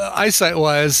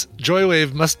 eyesight-wise,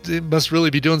 Joywave must really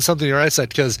be doing something to your eyesight,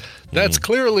 because that's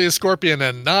clearly a scorpion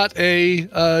and not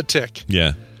a tick.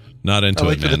 Yeah, not into I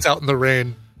like it, man. That it's out in the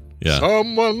rain. Yeah.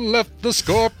 Someone left the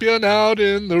scorpion out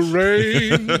in the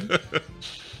rain.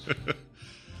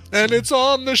 And it's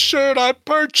on the shirt I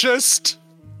purchased.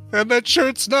 And that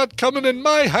shirt's not coming in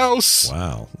my house.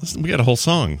 Wow. Listen, we got a whole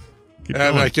song.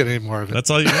 I'm not getting any more of it. That's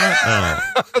all you got?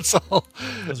 Oh. That's all.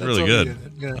 That's really good.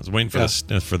 Yeah. I was waiting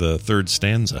for the third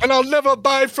stanza. And I'll never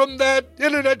buy from that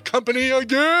internet company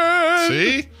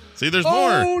again. See, there's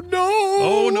more.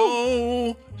 Oh,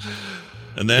 no.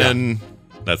 And then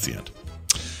that's the end.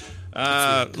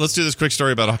 Let's do this quick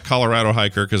story about a Colorado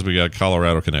hiker, because we got a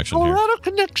Colorado connection here.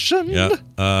 Connection.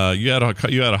 Yeah. You had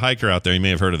a hiker out there. You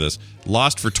may have heard of this.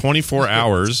 Lost for 24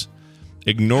 hours.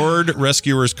 Ignored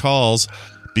rescuers' calls.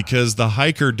 because the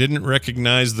hiker didn't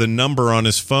recognize the number on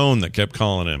his phone that kept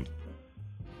calling him.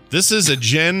 This is a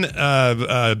Gen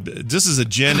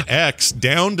X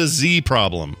down to Z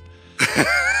problem.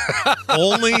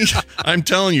 I'm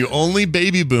telling you, only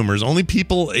baby boomers, only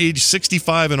people age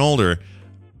 65 and older,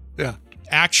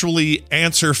 actually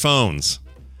answer phones.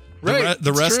 Right.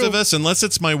 The rest of us, unless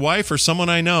it's my wife or someone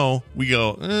I know, we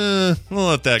go, we'll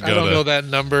let that go. I don't know that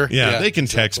number. Yeah, they can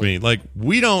text me. Like,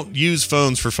 we don't use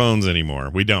phones for phones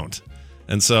anymore. We don't.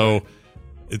 And so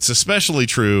it's especially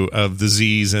true of the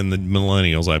Zs and the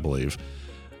millennials, I believe.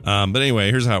 But anyway,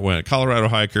 here's how it went. Colorado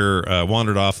hiker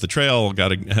wandered off the trail,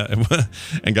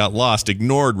 and got lost,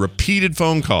 ignored repeated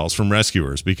phone calls from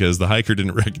rescuers because the hiker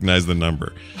didn't recognize the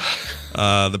number.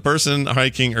 The person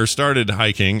started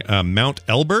hiking Mount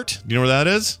Elbert. Do you know where that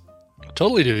is?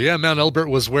 Totally do. Yeah, Mount Elbert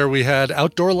was where we had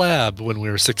outdoor lab when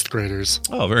we were 6th graders.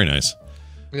 Oh, very nice.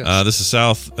 Yes. This is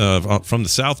from the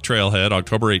South Trailhead,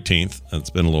 October 18th.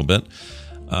 It's been a little bit.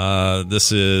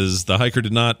 The hiker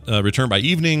did not return by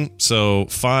evening, so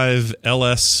 5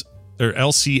 LCSAR,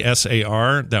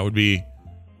 that would be,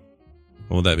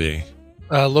 what would that be?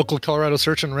 Local Colorado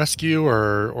Search and Rescue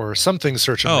or something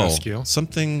Search and Rescue.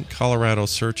 Something Colorado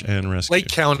Search and Rescue. Lake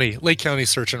County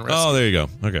Search and Rescue. Oh, there you go.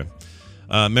 Okay.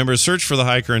 Members searched for the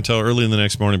hiker until early in the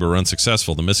next morning, but were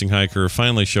unsuccessful. The missing hiker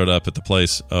finally showed up at the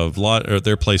place of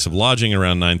their place of lodging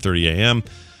around 9:30 a.m.,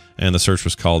 and the search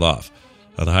was called off.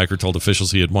 The hiker told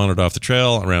officials he had wandered off the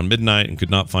trail around midnight and could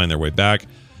not find their way back.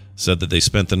 Said that they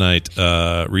spent the night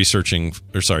searching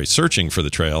for the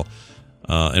trail,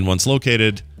 and once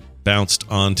located, bounced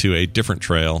around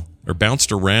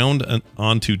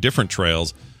onto different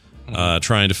trails,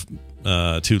 trying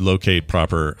to locate a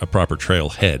proper trail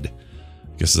head.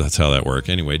 I guess that's how that worked.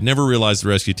 Anyway, never realized the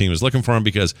rescue team was looking for him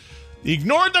because he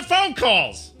ignored the phone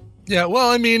calls. Yeah,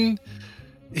 well, I mean,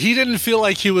 he didn't feel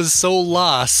like he was so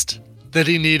lost that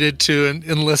he needed to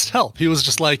enlist help. He was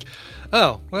just like,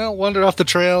 oh, well, wandered off the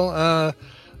trail.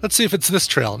 Let's see if it's this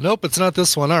trail. Nope, it's not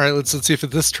this one. All right, let's see if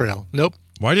it's this trail. Nope.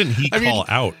 Why didn't he call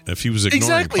out if he was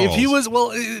ignoring calls? If he was,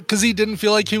 because he didn't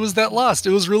feel like he was that lost.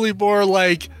 It was really more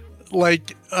like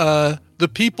the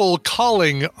people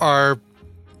calling are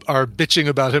bitching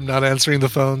about him not answering the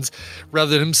phones,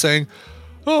 rather than him saying,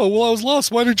 oh, well, I was lost.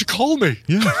 Why didn't you call me?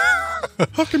 Yeah.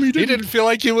 How come he didn't? He didn't feel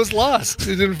like he was lost.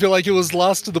 He didn't feel like he was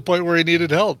lost to the point where he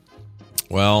needed help.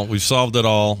 Well, we've solved it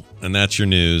all, and that's your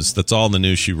news. That's all the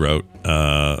news she wrote.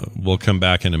 We'll come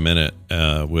back in a minute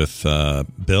with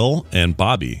Bill and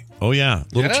Bobby. Oh, yeah.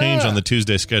 Little change on the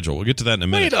Tuesday schedule. We'll get to that in a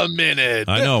minute. Wait a minute.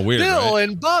 I know, weird, Bill right?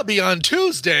 and Bobby on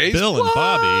Tuesdays? Bill what? and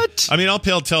Bobby. I mean, I'll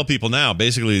tell people now.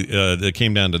 Basically, it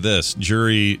came down to this.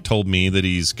 Jury told me that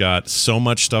he's got so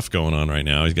much stuff going on right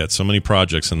now. He's got so many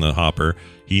projects in the hopper.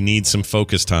 He needs some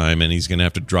focus time, and he's going to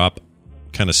have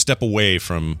to step away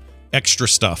from extra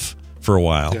stuff for a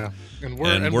while. Yeah. And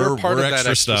we're part of that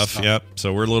extra stuff. Yep.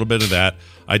 So we're a little bit of that.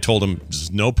 I told him,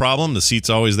 no problem. The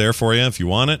seat's always there for you if you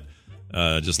want it.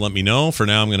 Just let me know. For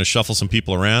now, I'm going to shuffle some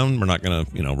people around. We're not going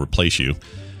to, replace you.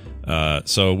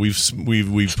 So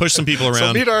we've pushed some people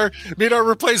around. So meet our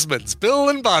replacements, Bill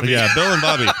and Bobby. Yeah, Bill and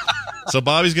Bobby. So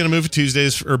Bobby's going to move to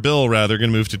Tuesdays, or Bill rather,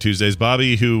 going to move to Tuesdays.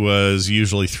 Bobby, who was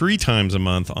usually 3 times a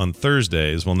month on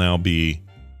Thursdays, will now be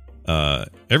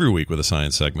every week with a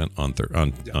science segment on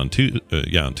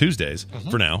Tuesdays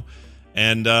for now,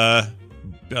 and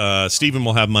Stephen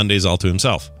will have Mondays all to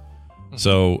himself.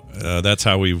 So that's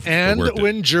how we've worked it.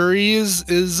 When Jury is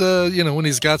when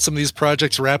he's got some of these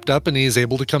projects wrapped up and he's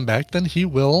able to come back, then he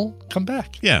will come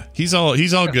back. Yeah, he's all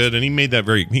good, and he made that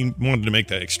he wanted to make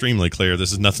that extremely clear.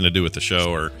 This has nothing to do with the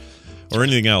show or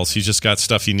anything else. He's just got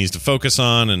stuff he needs to focus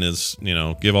on and is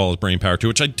give all his brain power to,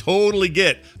 which I totally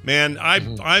get, man. I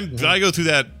go through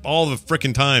that all the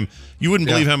freaking time. You wouldn't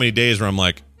believe how many days where I'm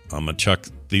like, I'm gonna chuck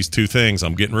these 2 things.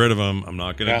 I'm getting rid of them. I'm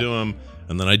not gonna do them,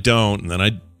 and then I don't, and then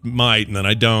I might, and then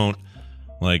I don't.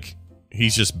 Like,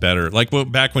 he's just better. Like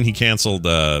back when he canceled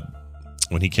Unfriend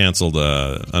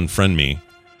Me.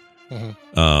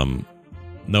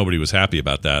 Nobody was happy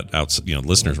about that.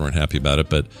 Listeners weren't happy about it,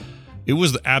 but it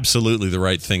was absolutely the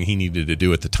right thing he needed to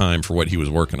do at the time for what he was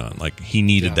working on. Like, he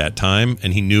needed that time,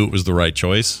 and he knew it was the right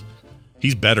choice.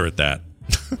 He's better at that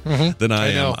than I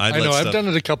am. I know. I've done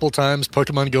it a couple times.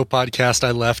 Pokemon Go podcast,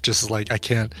 I left just like, I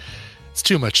can't. It's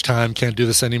too much time. Can't do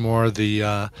this anymore.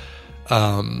 The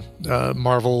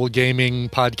Marvel gaming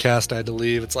podcast, I had to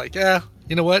leave. It's like,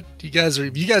 you know what? You guys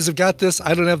have got this.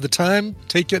 I don't have the time.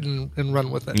 Take it and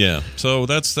run with it. Yeah. So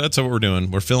that's what we're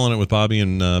doing. We're filling it with Bobby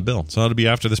and Bill. So it'll be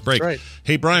after this break. That's right.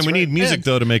 Hey, Brian, we need music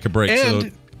though to make a break.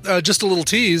 And just a little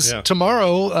tease. Yeah.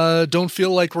 Tomorrow, don't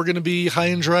feel like we're going to be high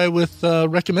and dry with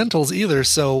recommendals either.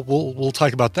 So we'll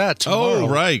talk about that tomorrow. Oh,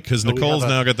 right, because Nicole's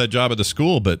now got that job at the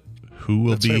school, but who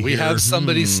will be right. here? We have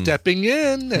somebody stepping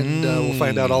in, and we'll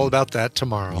find out all about that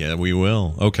tomorrow. Yeah, we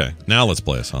will. Okay, now let's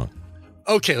play a song.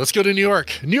 Okay, let's go to New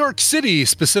York City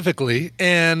specifically,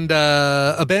 and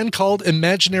a band called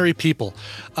Imaginary People.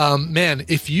 Man,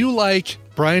 if you like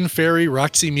Brian Ferry,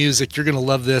 Roxy music, you're going to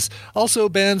love this. Also,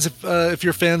 bands, if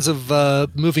you're fans of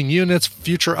Moving Units,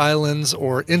 Future Islands,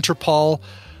 or Interpol,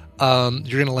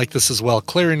 you're going to like this as well.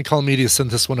 Clarion Call Media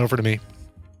sent this one over to me.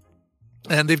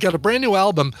 And they've got a brand new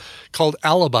album called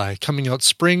Alibi coming out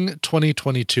spring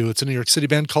 2022. It's a New York City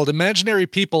band called Imaginary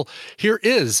People. Here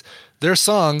is their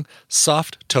song,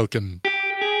 Soft Token.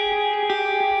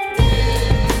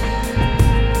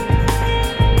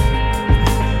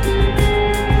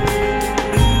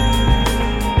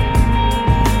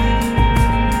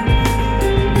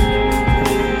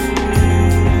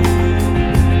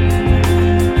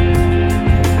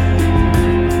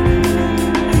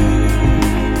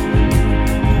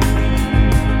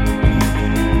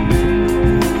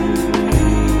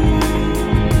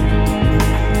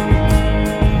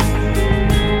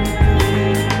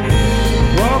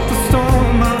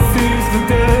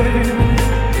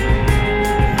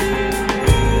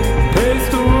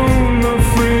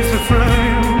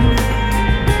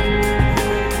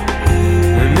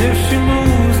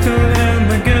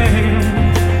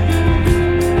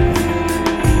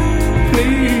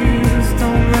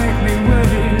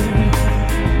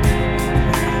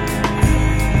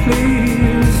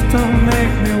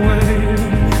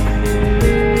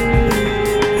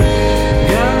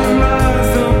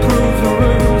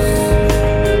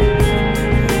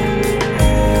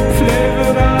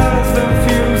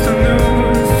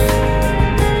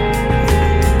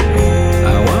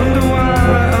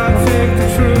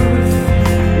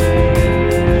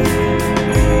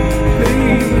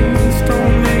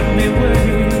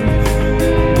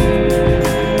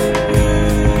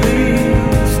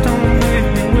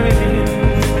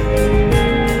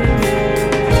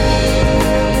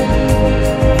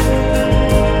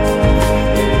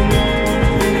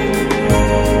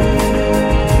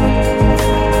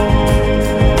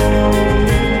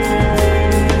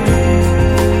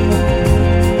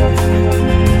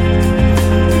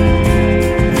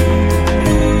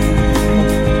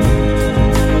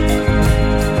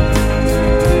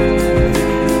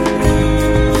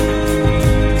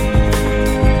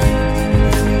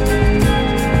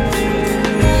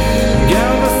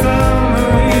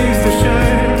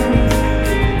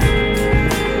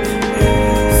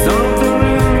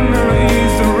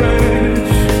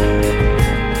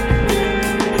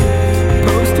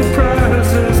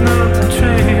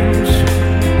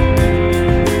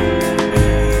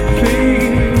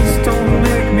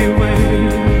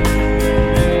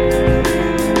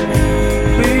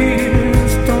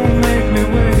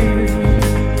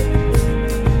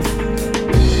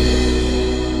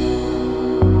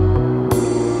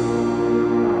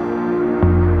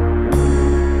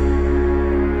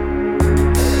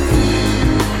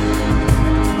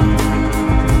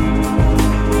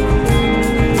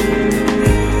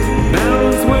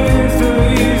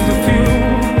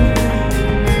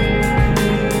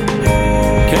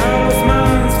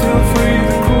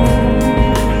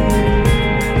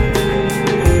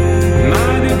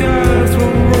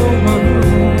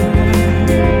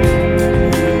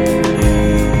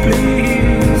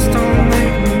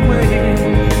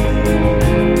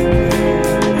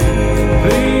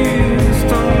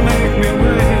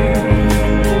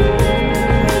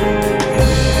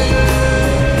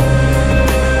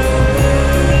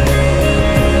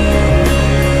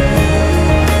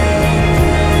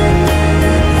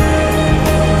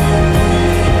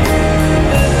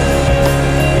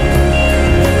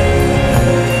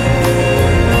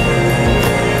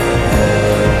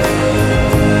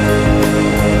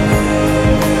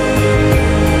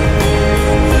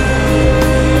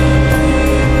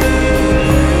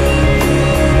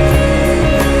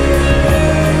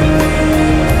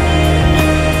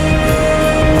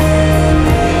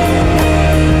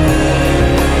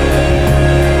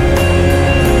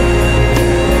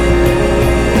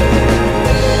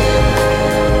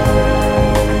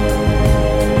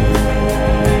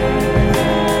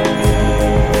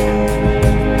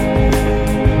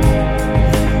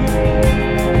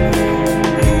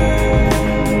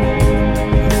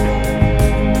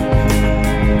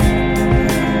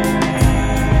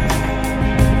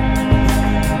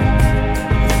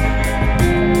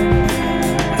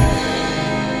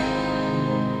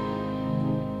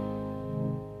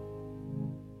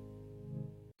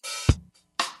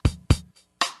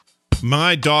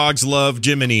 My dogs love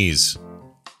Jiminy's.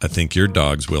 I think your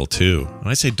dogs will too. When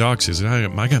I say dogs,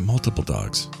 I got multiple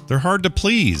dogs. They're hard to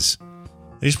please.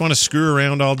 They just want to screw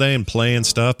around all day and play and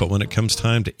stuff, but when it comes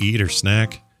time to eat or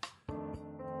snack,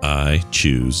 I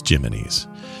choose Jiminy's.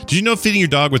 Did you know feeding your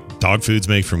dog with dog foods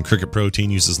made from cricket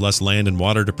protein uses less land and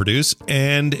water to produce,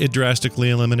 and it drastically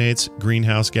eliminates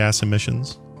greenhouse gas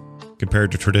emissions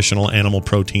compared to traditional animal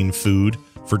protein food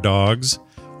for dogs?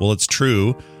 Well, it's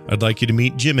true. I'd like you to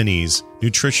meet Jiminy's,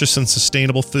 nutritious and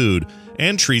sustainable food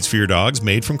and treats for your dogs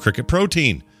made from cricket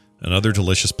protein and other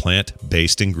delicious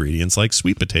plant-based ingredients like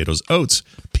sweet potatoes, oats,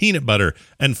 peanut butter,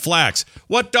 and flax.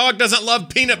 What dog doesn't love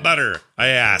peanut butter, I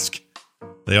ask?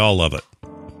 They all love it.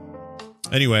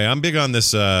 Anyway, I'm big on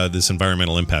this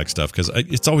environmental impact stuff because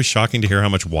it's always shocking to hear how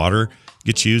much water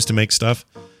gets used to make stuff.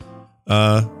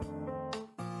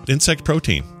 Insect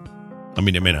protein. I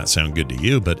mean, it may not sound good to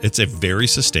you, but it's a very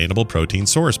sustainable protein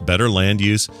source. Better land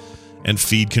use and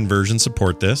feed conversion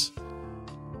support this.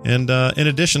 And in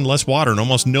addition, less water and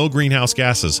almost no greenhouse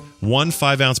gases. One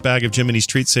 5-ounce bag of Jiminy's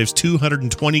treats saves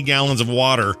 220 gallons of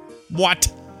water.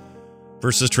 What?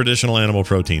 Versus traditional animal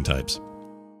protein types.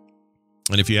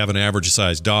 And if you have an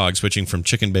average-sized dog switching from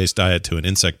chicken-based diet to an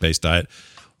insect-based diet,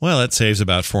 well, that saves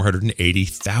about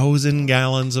 480,000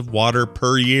 gallons of water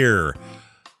per year.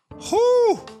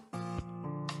 Whew!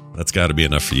 That's got to be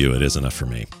enough for you. It is enough for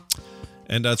me.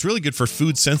 And it's really good for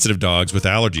food-sensitive dogs with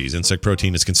allergies. Insect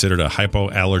protein is considered a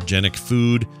hypoallergenic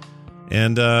food.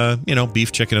 And,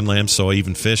 beef, chicken, and lamb, soy,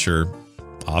 even fish are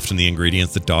often the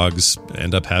ingredients that dogs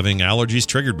end up having allergies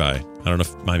triggered by. I don't know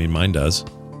if, mine does.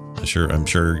 I'm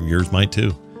sure yours might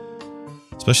too.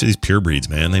 Especially these pure breeds,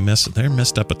 man. They're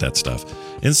messed up with that stuff.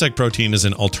 Insect protein is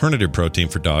an alternative protein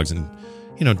for dogs, and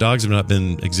dogs have not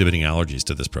been exhibiting allergies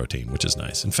to this protein, which is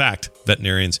nice. In fact,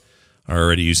 veterinarians are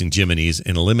already using Jiminy's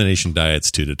in elimination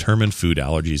diets to determine food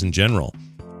allergies in general.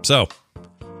 So,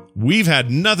 we've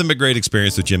had nothing but great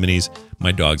experience with Jiminy's.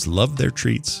 My dogs love their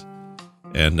treats,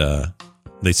 and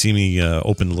they see me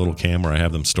open the little can where I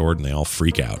have them stored, and they all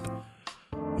freak out.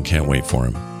 I can't wait for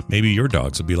them. Maybe your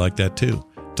dogs will be like that too.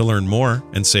 To learn more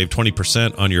and save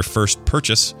 20% on your first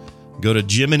purchase, go to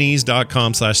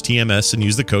Jiminy's.com/TMS and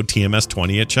use the code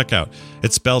TMS20 at checkout.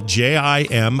 It's spelled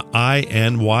JIMINYS.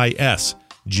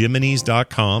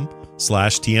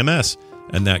 Jiminy's.com/TMS.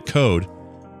 And that code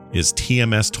is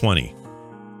TMS20.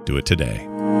 Do it today.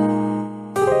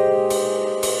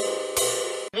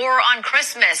 War on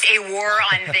Christmas, a war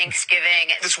on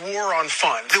Thanksgiving. This war on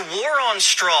fun. The war on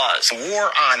straws. The war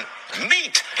on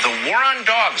meat. The war on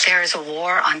dogs. There is a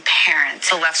war on parents.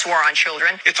 The left's war on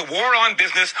children. It's a war on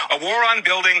business, a war on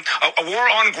building, a war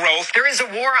on growth. There is a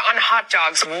war on hot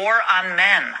dogs. War on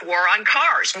men. War on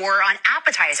cars. War on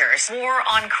appetizers. War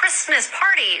on Christmas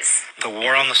parties. The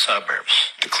war on the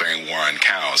suburbs. Declaring war on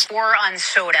cows. War on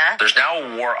soda. There's now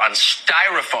a war on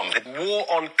styrofoam. The war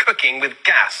on cooking with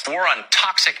gas. War on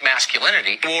toxic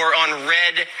masculinity. War on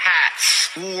red hats.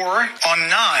 War on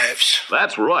knives.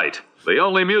 That's right. The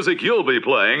only music you'll be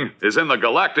playing is in the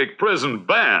Galactic Prison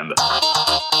Band.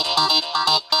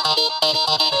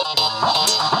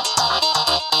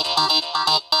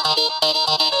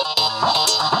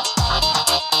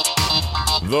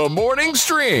 The morning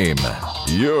stream.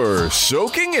 You're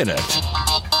soaking in it.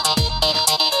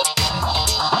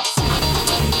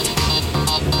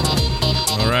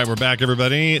 All right, we're back,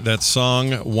 everybody. That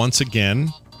song, once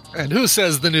again. And who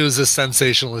says the news is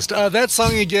sensationalist? That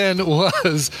song again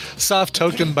was Soft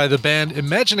Token by the band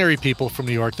Imaginary People from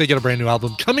New York. They get a brand new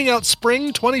album coming out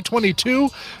spring 2022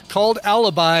 called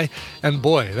Alibi. And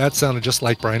boy, that sounded just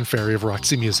like Brian Ferry of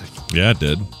Roxy Music. Yeah, it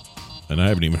did. And I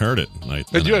haven't even heard it.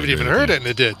 And you haven't even heard it, and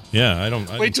it did. Yeah, I don't.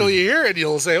 Wait till you hear it,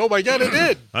 you'll say, oh my God, it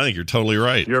did. I think you're totally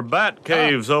right. Your bat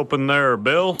cave's open there,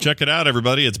 Bill. Check it out,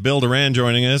 everybody. It's Bill Duran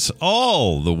joining us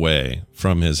all the way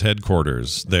from his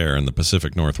headquarters there in the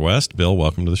Pacific Northwest. Bill,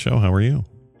 welcome to the show. How are you?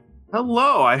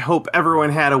 Hello. I hope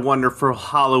everyone had a wonderful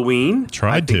Halloween.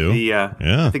 I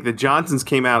think the Johnsons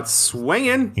came out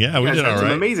swinging. Yeah, we did all right.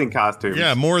 Some amazing costumes.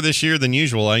 Yeah, more this year than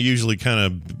usual. I usually kind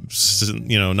of,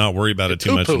 not worry about it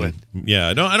too much. Yeah,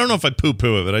 I don't know if I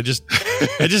poo-poo it, but I just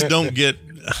don't get.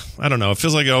 I don't know. It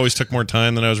feels like it always took more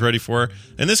time than I was ready for.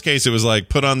 In this case, it was like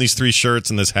put on these 3 shirts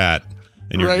and this hat.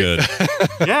 And you're good.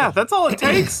 Yeah, that's all it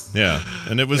takes. Yeah,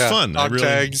 and it was fun. Dog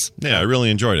tags. Yeah, I really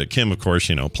enjoyed it. Kim, of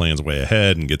course, plans way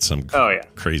ahead and gets some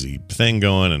crazy thing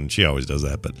going, and she always does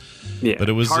that. But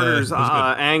it was Carter's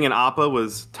Aang and Appa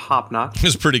was top notch. It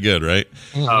was pretty good, right?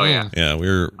 Oh yeah, yeah.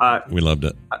 We loved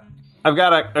it. I've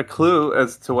got a clue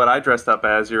as to what I dressed up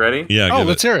as. You ready? Yeah.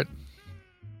 Let's hear it.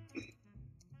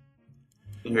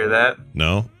 You hear that?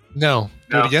 No. Do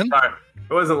it again. Sorry.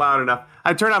 It wasn't loud enough.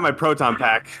 I turned on my proton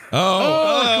pack.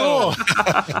 Oh,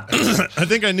 cool. I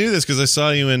think I knew this because I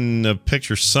saw you in a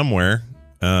picture somewhere.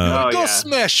 Ghost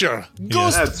Smasher.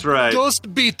 Ghost, that's right.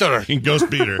 Ghost Beater. Ghost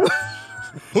Beater.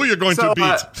 Who you're going to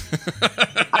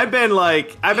beat? I've been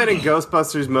in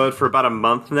Ghostbusters mode for about a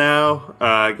month now.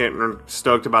 Getting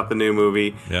stoked about the new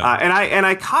movie. Yeah. And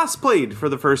I cosplayed for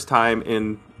the first time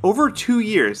in over 2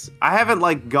 years. I haven't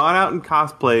gone out and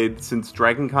cosplayed since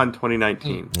DragonCon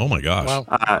 2019. Oh my gosh!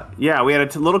 Wow. Yeah, we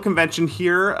had a little convention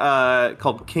here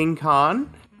called King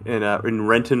Con in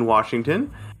Renton,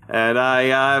 Washington, and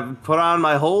I put on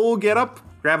my whole getup,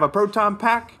 grabbed a proton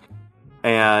pack,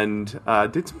 and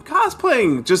did some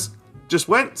cosplaying. Just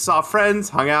went, saw friends,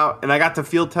 hung out, and I got to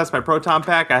field test my proton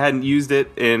pack. I hadn't used it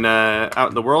out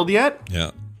in the world yet. Yeah.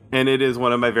 And it is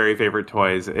one of my very favorite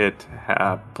toys. It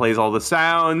plays all the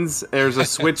sounds. There's a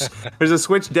switch. There's a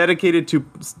switch dedicated to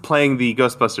playing the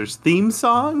Ghostbusters theme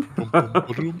song.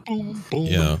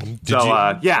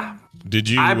 Yeah. Did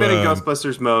you? I've been in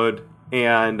Ghostbusters mode,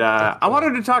 and I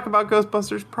wanted to talk about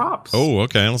Ghostbusters props. Oh,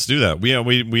 okay. Let's do that.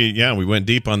 We went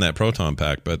deep on that proton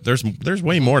pack, but there's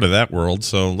way more to that world.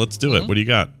 So let's do it. What do you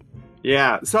got?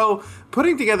 Yeah, so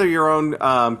putting together your own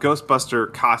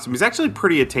Ghostbuster costume is actually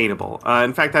pretty attainable.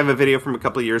 In fact, I have a video from a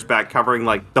couple of years back covering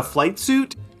the flight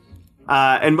suit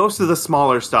and most of the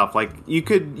smaller stuff. You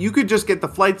could just get the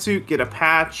flight suit, get a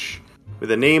patch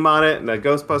with a name on it, and a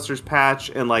Ghostbusters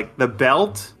patch, and the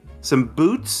belt, some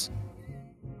boots,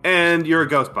 and you're a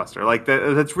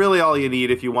Ghostbuster. That's really all you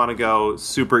need if you want to go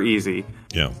super easy.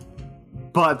 Yeah.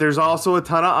 But there's also a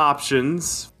ton of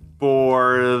options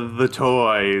for the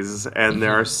toys, and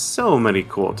there are so many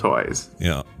cool toys.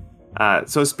 Yeah.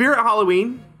 So Spirit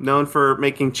Halloween, known for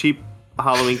making cheap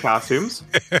Halloween costumes.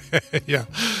 Yeah.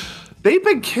 They've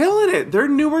been killing it. Their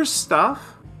newer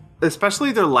stuff,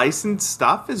 especially their licensed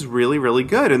stuff, is really, really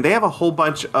good. And they have a whole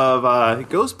bunch of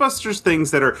Ghostbusters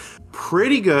things that are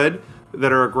pretty good,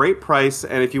 that are a great price,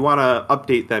 and if you want to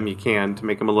update them, you can to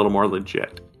make them a little more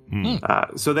legit.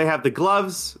 So they have the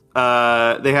gloves. They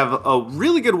have a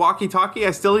really good walkie-talkie.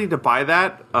 I still need to buy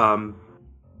that.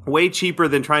 Way cheaper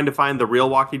than trying to find the real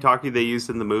walkie-talkie they used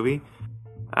in the movie.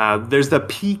 There's the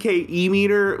PKE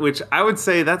meter, which I would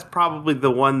say that's probably the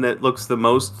one that looks the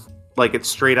most like it's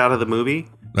straight out of the movie.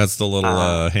 That's the little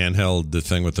handheld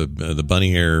thing with the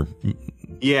bunny hair.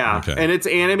 Yeah, okay. And it's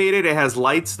animated. It has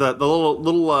lights. The little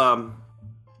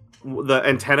the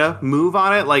antenna move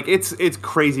on it. It's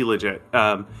crazy legit.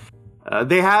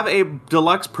 They have a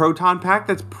deluxe proton pack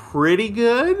that's pretty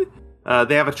good.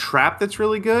 They have a trap that's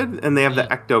really good, and they have the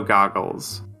ecto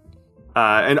goggles.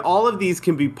 And all of these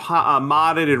can be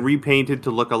modded and repainted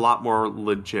to look a lot more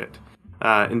legit.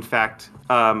 In fact,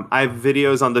 I have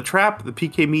videos on the trap, the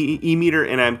PKE meter,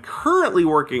 and I'm currently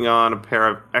working on a pair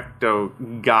of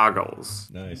ecto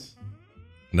goggles. Nice.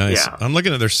 Yeah. I'm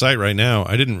looking at their site right now.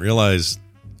 I didn't realize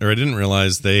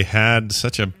they had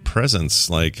such a presence.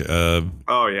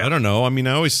 Oh yeah. I don't know. I mean,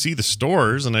 I always see the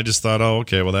stores, and I just thought, oh,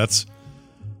 okay, well that's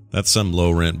some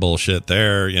low rent bullshit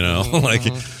there, yeah.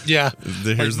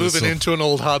 Here's moving into an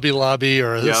old Hobby Lobby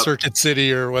or a Circuit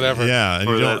City or whatever. Yeah, and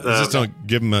you just don't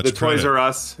give them much the credit. Toys R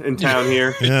Us in town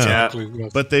here. Yeah. Exactly.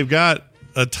 But they've got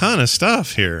a ton of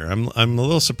stuff here. I'm a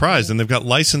little surprised, and they've got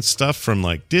licensed stuff from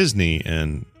Disney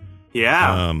and.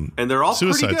 Yeah, and they're all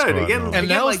Suicide pretty good. Squad and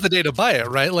now is the day to buy it,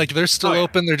 right? They're still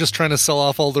open. They're just trying to sell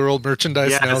off all their old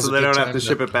merchandise. Yeah, so they don't have to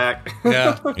ship it back.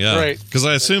 Yeah, right. Because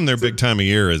I assume their big time of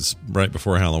year is right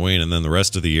before Halloween, and then the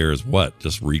rest of the year is what?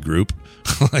 Just regroup?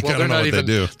 I don't know what they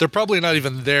do. They're probably not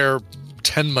even there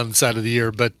 10 months out of the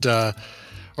year, but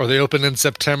or they open in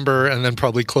September and then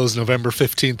probably close November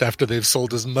 15th after they've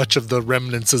sold as much of the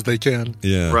remnants as they can.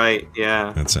 Yeah. Right,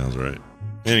 yeah. That sounds right.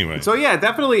 Anyway. So yeah,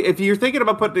 definitely, if you're thinking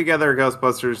about putting together a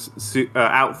Ghostbusters suit,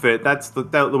 outfit, that's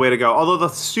the way to go. Although the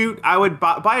suit, I would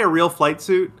buy a real flight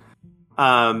suit.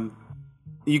 You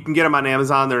can get them on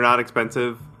Amazon. They're not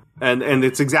expensive. And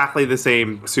it's exactly the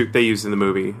same suit they used in the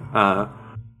movie.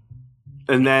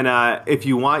 And then if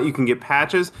you want, you can get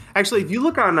patches. Actually, if you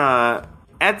look on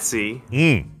Etsy,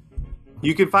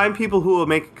 you can find people who will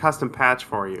make a custom patch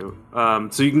for you.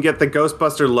 So you can get the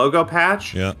Ghostbuster logo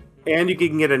patch. Yeah. And you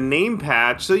can get a name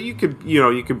patch, so you could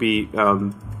be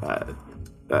Venkman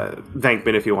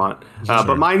if you want. Sure.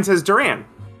 But mine says Duran.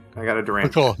 I got a Duran. Oh,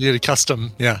 cool. You had a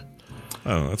custom, yeah.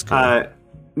 Oh, that's cool.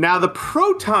 Now the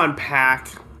Proton Pack,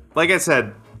 like I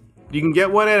said, you can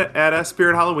get one at a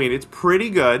Spirit Halloween. It's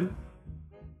pretty good.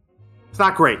 It's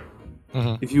not great.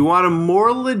 Mm-hmm. If you want a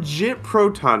more legit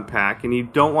Proton Pack and you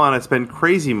don't want to spend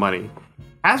crazy money,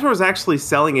 Hasbro is actually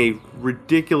selling a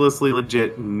ridiculously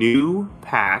legit new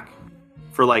pack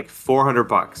for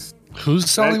 $400. Who's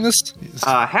selling this?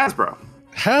 Hasbro.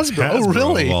 Hasbro. Oh,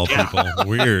 really? Of all people.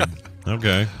 Weird.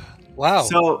 Okay. Wow.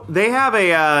 So they have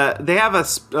a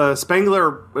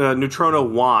Spengler Neutrino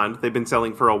wand they've been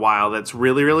selling for a while. That's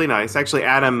really, really nice. Actually,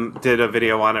 Adam did a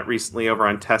video on it recently over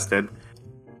on Tested.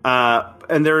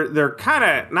 And they're kind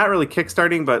of not really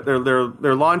kickstarting, but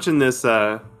they're launching this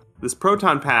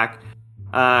proton pack.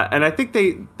 And I think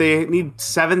they need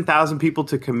 7,000 people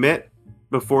to commit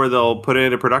before they'll put it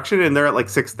into production, and they're at like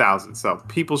 6,000. So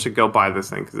people should go buy this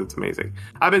thing because it's amazing.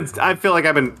 I feel like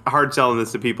I've been hard selling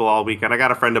this to people all weekend. I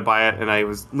got a friend to buy it, and I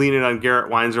was leaning on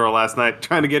Garrett Weinzierl last night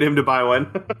trying to get him to buy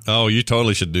one. Oh, you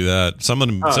totally should do that.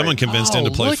 Someone convinced him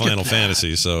to play Final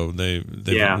Fantasy, so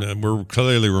we're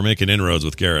clearly making inroads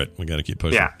with Garrett. We got to keep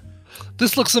pushing. Yeah.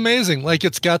 This looks amazing. Like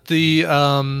it's got the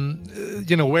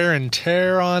wear and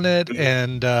tear on it,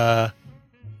 and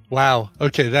wow.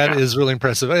 Okay, that is really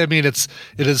impressive. I mean, it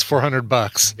is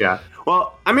 $400. Yeah.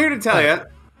 Well, I'm here to tell you,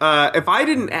 if I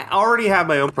didn't already have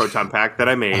my own proton pack that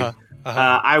I made,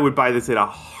 I would buy this in a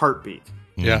heartbeat.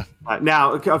 Yeah.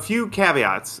 Now, a few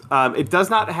caveats. It does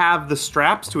not have the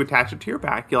straps to attach it to your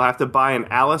back. You'll have to buy an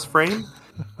Alice frame.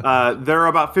 They're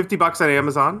about $50 on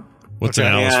Amazon. What's an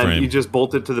Alice frame? You just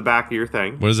bolt it to the back of your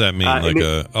thing. What does that mean?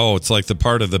 It's like the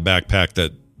part of the backpack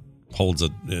that holds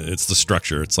it's the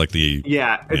structure. It's like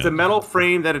it's a metal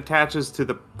frame that attaches to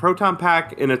the proton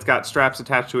pack, and it's got straps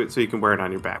attached to it so you can wear it on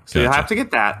your back. So you'll have to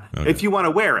get that if you want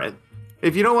to wear it.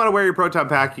 If you don't want to wear your proton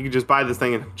pack, you can just buy this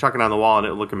thing and chuck it on the wall, and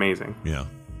it'll look amazing. Yeah.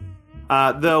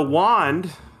 The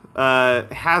wand,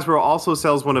 Hasbro also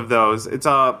sells one of those. It's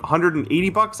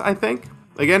 $180, I think.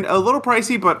 Again, a little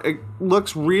pricey, but it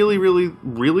looks really, really,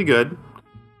 really good.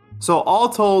 So all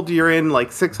told, you're in like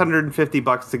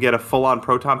 $650 to get a full-on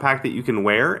proton pack that you can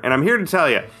wear. And I'm here to tell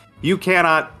you, you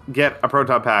cannot get a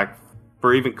proton pack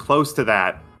for even close to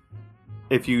that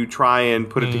if you try and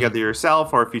put it together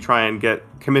yourself, or if you try and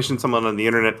commission someone on the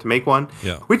internet to make one,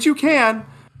 which you can,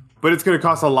 but it's going to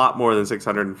cost a lot more than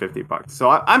 $650. So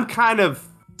I'm kind of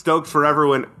stoked for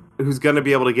everyone who's going to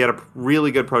be able to get a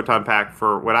really good proton pack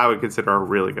for what I would consider a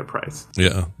really good price.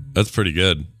 Yeah, that's pretty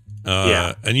good.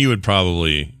 And you would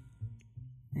probably,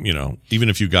 even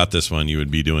if you got this one, you would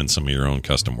be doing some of your own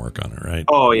custom work on it, right?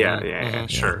 Oh, yeah,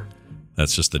 sure.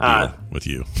 That's just the deal with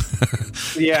you.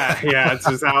 yeah, it's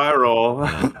just how I roll.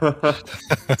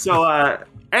 So,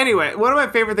 anyway, one of my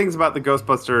favorite things about the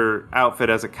Ghostbuster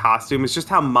outfit as a costume is just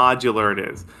how modular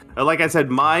it is. Like I said,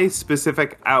 my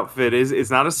specific outfit is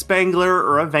not a Spengler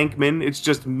or a Venkman. It's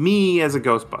just me as a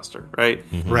Ghostbuster, right?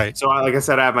 Mm-hmm. Right. So, like I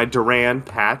said, I have my Duran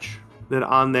patch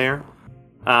on there.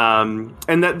 And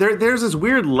that there's this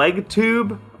weird leg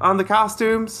tube on the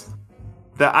costumes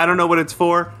that I don't know what it's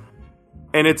for.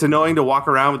 And it's annoying to walk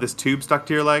around with this tube stuck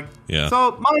to your leg. Yeah.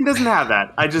 So mine doesn't have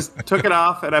that. I just took it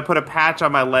off and I put a patch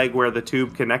on my leg where the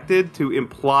tube connected to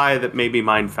imply that maybe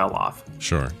mine fell off.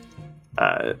 Sure.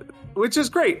 Which is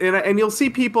great. And you'll see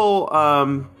people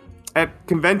at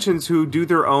conventions who do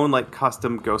their own like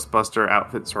custom Ghostbuster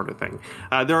outfit sort of thing.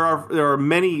 There are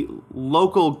many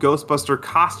local Ghostbuster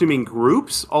costuming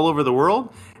groups all over the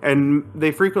world, and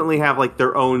they frequently have like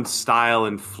their own style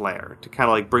and flair to kind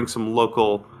of like bring some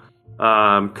local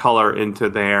color into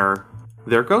their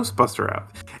Ghostbuster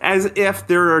outfit. As if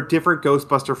there are different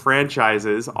Ghostbuster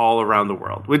franchises all around the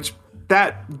world, which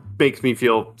that makes me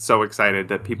feel so excited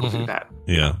that people do that.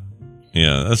 Yeah.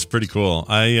 Yeah, that's pretty cool.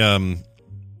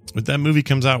 That movie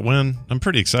comes out when? I'm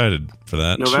pretty excited for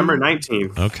that. November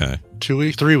 19th. Okay.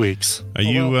 3 weeks. Are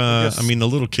you, the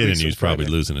little kid in you is probably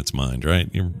losing its mind, right?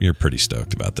 You're pretty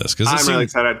stoked about this. I'm really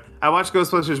excited. I watched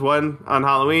Ghostbusters 1 on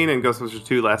Halloween and Ghostbusters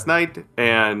 2 last night,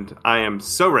 and I am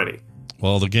so ready.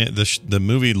 Well, the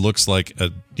movie looks like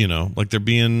like they're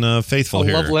being faithful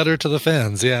here. A love letter to the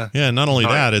fans, yeah. Yeah, not only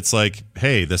that, it's like,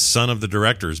 hey, the son of the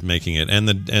director's making it, and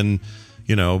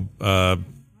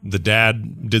the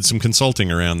dad did some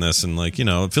consulting around this, and it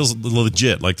feels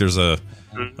legit, like there's a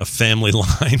family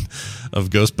line of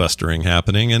Ghostbustering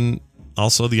happening. And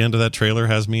also the end of that trailer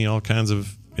has me all kinds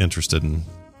of interested in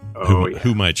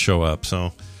who might show up.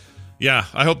 So yeah,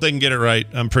 I hope they can get it right.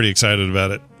 I'm pretty excited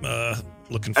about it.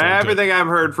 Looking forward everything to it. I've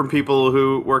heard from people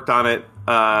who worked on it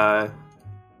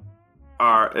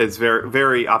is very,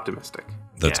 very optimistic.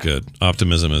 That's good.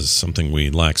 Optimism is something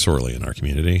we lack sorely in our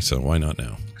community, so why not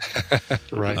now?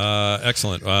 Right.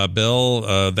 Excellent. Bill,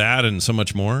 that and so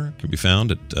much more can be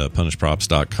found at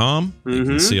punishprops.com. Mm-hmm. You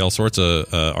can see all sorts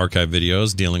of archive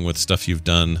videos dealing with stuff you've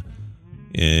done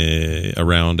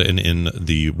around and in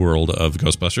the world of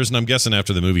Ghostbusters. And I'm guessing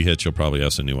after the movie hits, you'll probably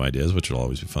have some new ideas, which will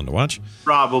always be fun to watch.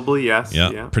 Probably, yes.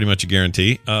 Yeah. Pretty much a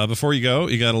guarantee. Before you go,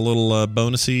 you got a little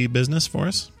bonusy business for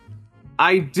us?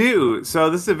 I do.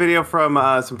 So this is a video from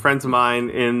some friends of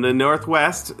mine in the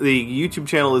Northwest. The YouTube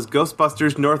channel is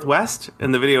Ghostbusters Northwest,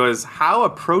 and the video is how a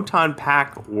proton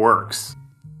pack works.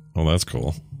 Oh, that's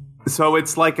cool. So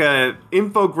it's like a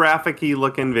infographic-y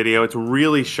looking video. It's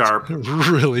really sharp.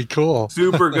 Really cool.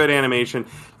 Super good animation.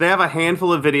 They have a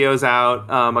handful of videos out,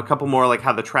 a couple more like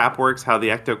how the trap works, how the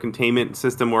ecto-containment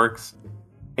system works.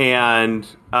 And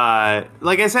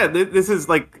like I said, this is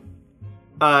like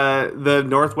the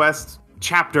Northwest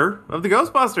chapter of the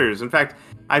Ghostbusters. In fact,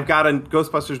 I've got a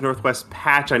Ghostbusters Northwest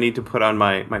patch I need to put on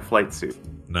my flight suit.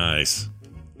 Nice.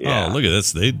 Yeah. Oh, look at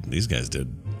this. These guys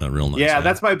did a real nice. Yeah, one.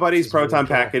 that's my buddy's proton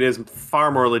pack. It is far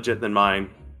more legit than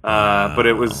mine. But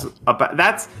it was about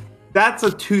that's a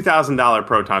 $2,000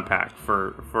 proton pack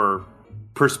for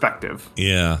perspective.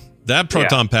 Yeah, that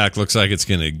proton pack looks like it's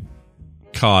going to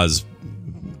cause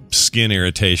skin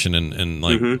irritation and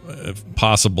like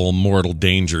possible mortal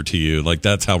danger to you. Like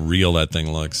that's how real that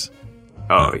thing looks.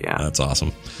 Oh yeah, that's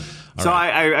awesome. So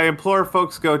I implore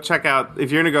folks, go check out, if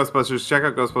you're into Ghostbusters, check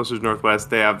out Ghostbusters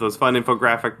Northwest. They have those fun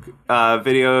infographic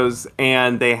videos,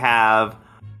 and they have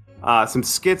some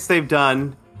skits they've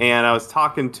done. And I was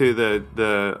talking to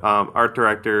the art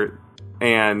director,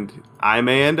 and I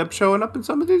may end up showing up in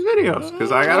some of these videos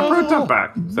because I got a proton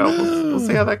pack. So we'll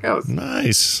see how that goes.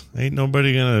 Nice. Ain't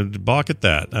nobody going to balk at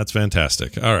that. That's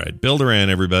fantastic. All right. Bill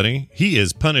Duran, everybody. He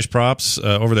is Punish Props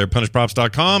over there at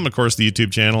punishprops.com. Of course, the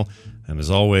YouTube channel. And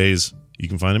as always, you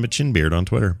can find him at Chinbeard on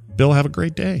Twitter. Bill, have a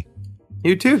great day.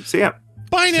 You too. See ya.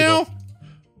 Bye now.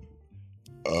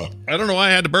 I don't know why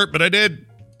I had to burp, but I did.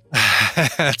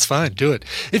 That's fine. Do it.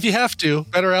 If you have to,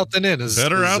 better out than in.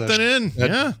 Better out than in.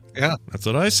 Yeah. That's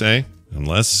what I say.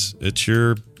 Unless it's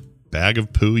your bag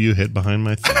of poo you hid behind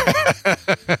my thumb.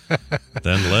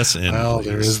 Then less in. Well, please.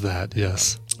 there is that.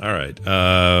 Yes. All right.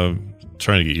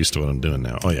 Trying to get used to what I'm doing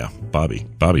now. Oh, yeah. Bobby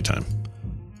time.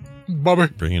 Bobby.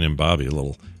 Bringing in Bobby, a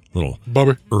little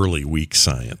Bobby. Early week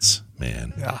science,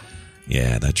 man. Yeah.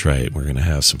 Yeah, that's right. We're going to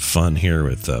have some fun here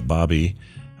with Bobby.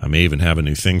 I may even have a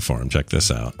new thing for him. Check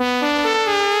this out.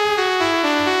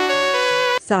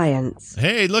 Science.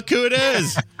 Hey, look who it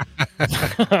is.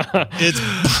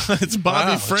 It's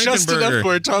Bobby Frankenberger. Just enough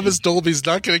where Thomas Dolby's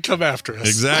not going to come after us.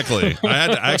 Exactly.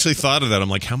 I actually thought of that. I'm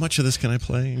like, how much of this can I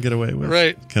play and get away with?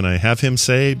 Right. Can I have him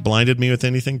say blinded me with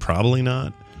anything? Probably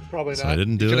not. Probably not. So I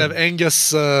didn't do you it. You can have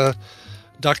Angus,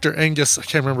 Dr. Angus, I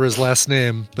can't remember his last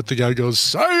name, but the guy goes,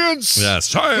 Science! Yeah,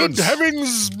 science! Good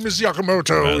heavens, Miss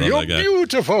Yakamoto, you're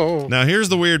beautiful. Now, here's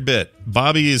the weird bit.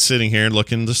 Bobby is sitting here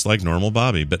looking just like normal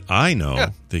Bobby, but I know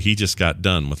that he just got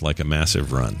done with like a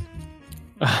massive run.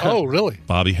 Oh, really?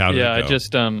 Bobby, how did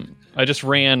it go? I just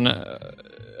ran...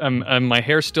 my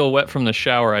hair's still wet from the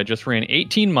shower. I just ran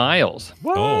 18 miles.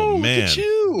 Whoa, oh man!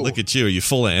 Look at you! Are you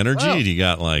full of energy? Wow. You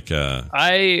got like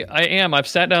I am. I've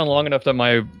sat down long enough that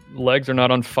my legs are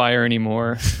not on fire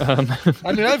anymore. I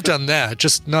mean, I've done that,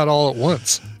 just not all at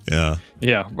once. Yeah.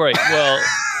 Yeah. Right. Well,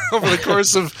 over the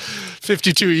course of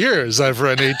 52 years, I've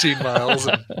run 18 miles.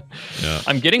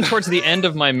 I'm getting towards the end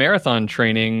of my marathon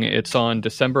training. It's on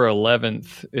December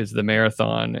 11th is the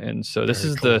marathon, and so this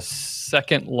is the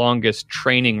second longest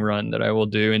training run that I will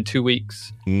do in 2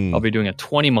 weeks. I'll be doing a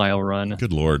 20-mile run.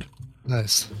 Good Lord.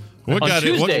 Nice. What on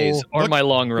Tuesdays are my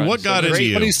long runs. What got into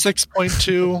you?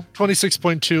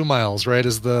 26.2 miles, right?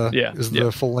 Is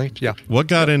the full length? Yeah. What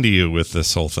got into you with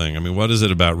this whole thing? I mean, what is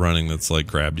it about running that's like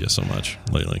grabbed you so much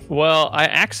lately? Well, I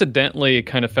accidentally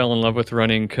kind of fell in love with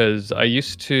running because I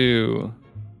used to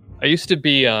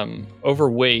be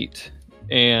overweight,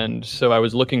 and so I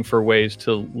was looking for ways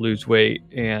to lose weight,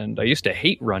 and I used to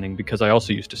hate running because I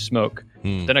also used to smoke.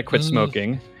 Then I quit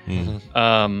smoking. And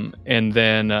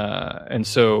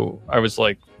so I was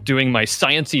like doing my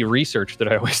sciencey research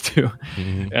that I always do.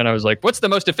 And I was like, what's the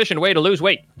most efficient way to lose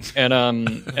weight? And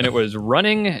it was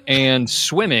running and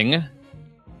swimming,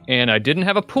 and I didn't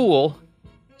have a pool.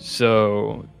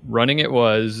 So running it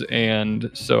was.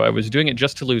 And so I was doing it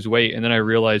just to lose weight. And then I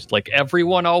realized, like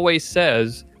everyone always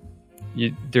says,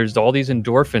 there's all these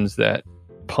endorphins that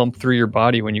pump through your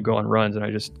body when you go on runs. And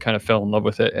I just kind of fell in love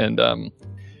with it.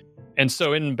 And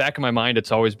so in the back of my mind,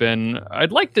 it's always been,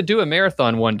 I'd like to do a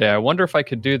marathon one day. I wonder if I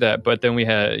could do that. But then we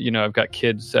had, I've got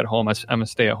kids at home. I'm a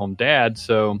stay-at-home dad.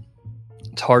 So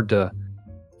it's hard to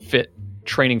fit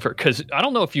training because I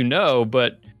don't know if you know,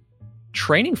 but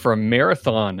training for a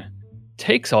marathon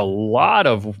takes a lot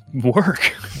of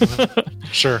work.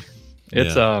 Sure.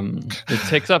 It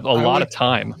takes up a lot of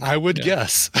time. I would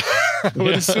guess. I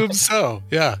would assume so.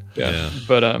 Yeah.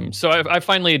 But so I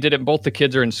finally did it. Both the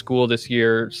kids are in school this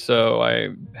year, so I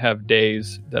have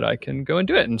days that I can go and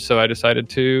do it. And so I decided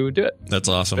to do it. That's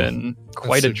awesome. It's been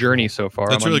quite a journey so far.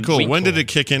 That's really cool. When did it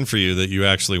kick in for you that you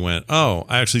actually went, oh,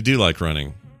 I actually do like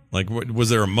running? Like, was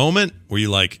there a moment where you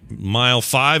like mile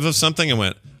 5 of something and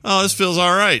went, oh, this feels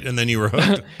all right, and then you were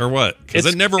hooked, or what? Because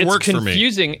it never worked for me. It's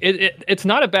confusing. It's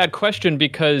not a bad question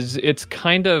because it's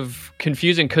kind of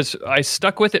confusing because I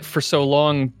stuck with it for so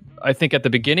long, I think, at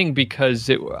the beginning because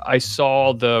I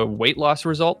saw the weight loss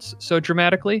results so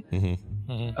dramatically.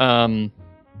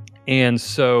 And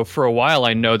so for a while,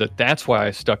 I know that's why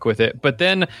I stuck with it. But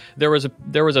then there was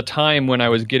a time when I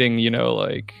was getting,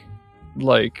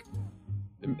 like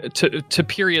to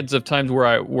periods of times where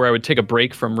I would take a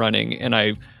break from running, and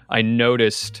I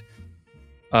noticed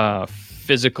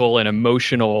physical and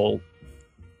emotional,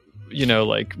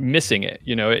 like missing it.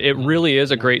 It really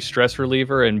is a great stress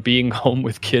reliever, and being home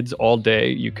with kids all day,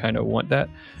 you kind of want that.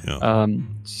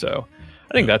 So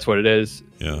I think that's what it is.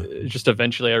 Just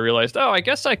eventually I realized, I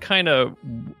guess I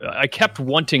kept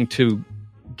wanting to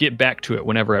get back to it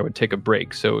whenever I would take a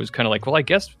break. So it was kind of like, well, I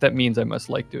guess that means I must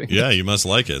like doing it. Yeah, you must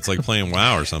like it. It's like playing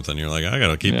WoW or something. You're like, I got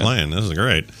to keep playing. This is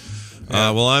great.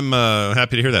 Well, I'm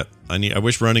happy to hear that. I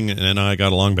wish running and I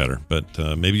got along better, but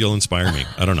maybe you'll inspire me.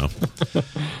 I don't know.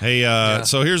 Hey,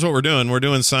 so here's what we're doing. We're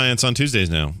doing science on Tuesdays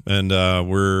now, and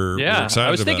we're excited.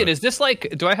 I was thinking, about it. Is this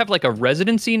like? Do I have like a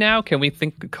residency now? Can we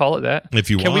call it that? If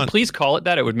you can want, we please call it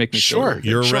that? It would make me sure.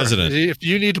 You're a resident. If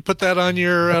you need to put that on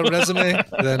your resume,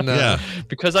 then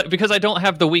because I don't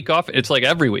have the week off. It's like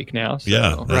every week now. So.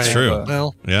 Yeah, that's true.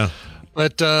 Well, yeah.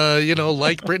 But,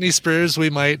 like Britney Spears, we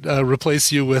might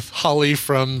replace you with Holly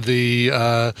from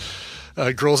the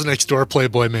Girls Next Door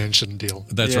Playboy Mansion deal.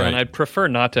 That's right. And I'd prefer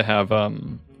not to have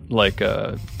like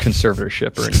a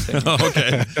conservatorship or anything.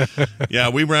 Okay. Yeah,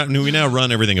 we now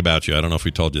run everything about you. I don't know if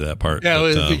we told you that part. Yeah,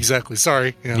 but, exactly.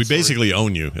 Sorry. Yeah, we basically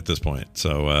own you at this point.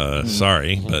 So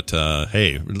sorry, but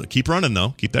hey, keep running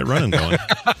though. Keep that running going.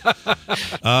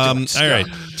 All right.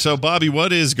 So Bobby,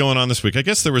 what is going on this week? I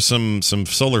guess there was some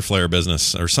solar flare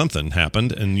business or something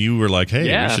happened, and you were like,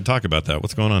 "Hey, we should talk about that.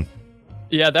 What's going on?"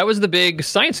 Yeah, that was the big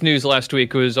science news last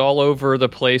week. It was all over the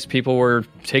place. People were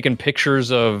taking pictures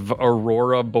of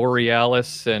Aurora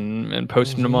Borealis and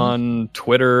posting them on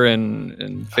Twitter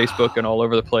and Facebook and all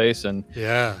over the place. And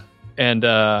so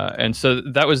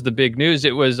that was the big news.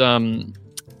 It was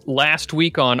last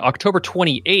week on October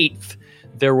 28th,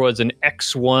 there was an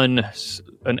X1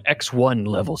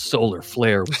 level solar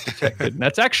flare was detected. And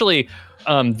that's actually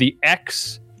the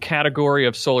X category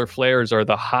of solar flares are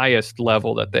the highest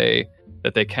level that they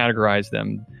categorize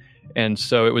them. And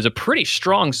so it was a pretty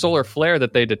strong solar flare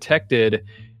that they detected.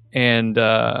 And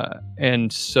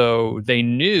so they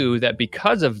knew that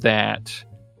because of that,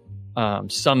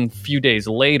 some few days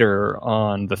later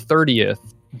on the 30th,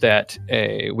 that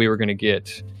we were going to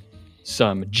get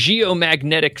some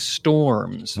geomagnetic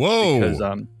storms.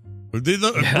 Whoa.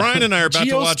 Because, Brian and I are about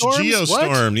to watch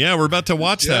Geostorm. What? Yeah, we're about to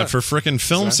watch that for frickin'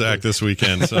 Film Sack this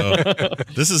weekend. So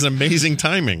this is amazing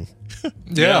timing.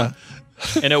 Yeah.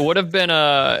 And it would have been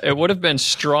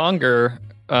stronger,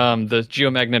 the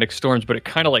geomagnetic storms, but it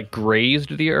kind of like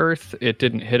grazed the Earth. It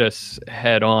didn't hit us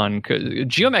head on. 'Cause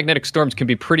geomagnetic storms can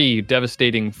be pretty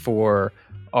devastating for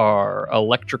our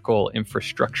electrical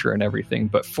infrastructure and everything.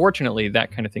 But fortunately,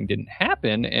 that kind of thing didn't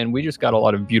happen, and we just got a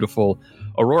lot of beautiful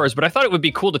auroras. But I thought it would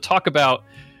be cool to talk about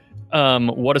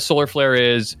what a solar flare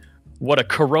is, what a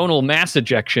coronal mass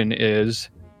ejection is,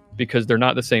 because they're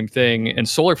not the same thing. And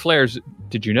solar flares,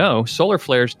 did you know, solar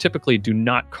flares typically do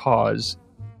not cause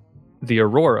the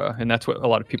aurora, and that's what a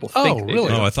lot of people think.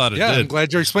 Really? Oh, I thought it did. I'm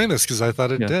glad you explained this because I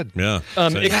thought it did. Yeah.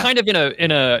 It kind of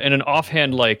in an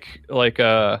offhand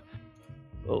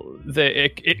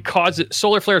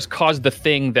solar flares cause the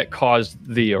thing that caused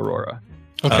the aurora.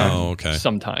 Okay. Okay.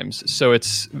 Sometimes, so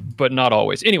but not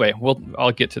always. Anyway,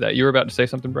 I'll get to that. You were about to say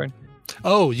something, Brian?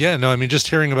 Oh, yeah. No, I mean, just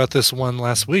hearing about this one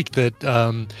last week that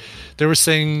they were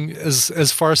saying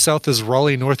as far south as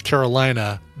Raleigh, North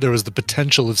Carolina, there was the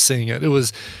potential of seeing it. It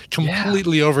was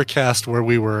completely overcast where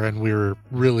we were, and we were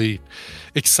really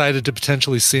excited to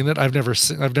potentially see it. I've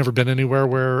never been anywhere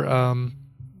where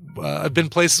I've been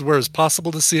places where it was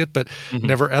possible to see it, but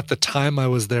never at the time I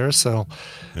was there. So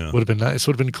it would have been nice.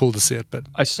 Would have been cool to see it. But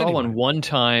I saw one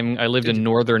time. I lived in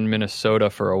northern Minnesota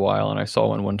for a while, and I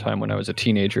saw one time when I was a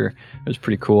teenager. It was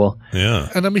pretty cool. Yeah.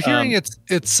 And I'm hearing it's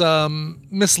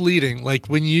misleading. Like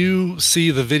when you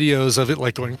see the videos of it,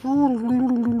 like going,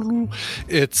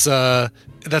 it's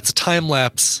that's a time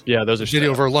lapse. Yeah, those are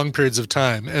video over long periods of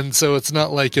time, and so it's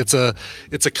not like it's a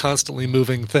constantly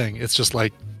moving thing. It's just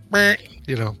like,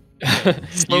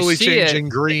 slowly changing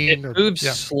green. It moves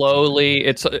slowly.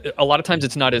 It's a lot of times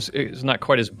it's not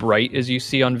quite as bright as you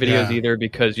see on videos either,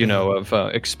 because of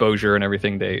exposure and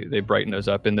everything. They brighten those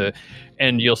up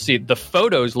and you'll see the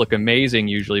photos look amazing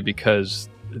usually because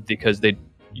they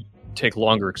take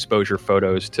longer exposure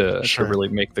photos to really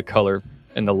make the color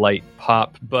and the light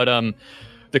pop. But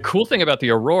the cool thing about the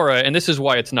aurora, and this is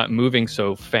why it's not moving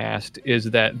so fast,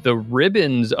 is that the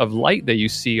ribbons of light that you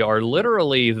see are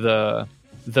literally the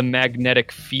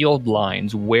magnetic field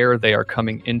lines where they are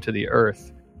coming into the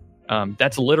Earth.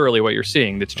 That's literally what you're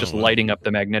seeing. That's just lighting up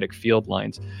the magnetic field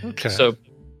lines. Okay. So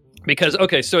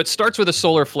it starts with a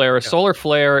solar flare. A solar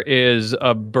flare is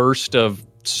a burst of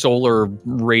solar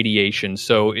radiation.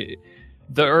 So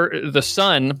the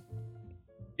sun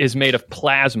is made of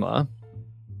plasma.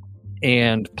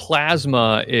 And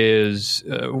plasma is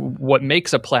what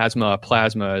makes a plasma. A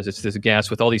plasma is it's this gas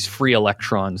with all these free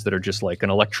electrons that are just like an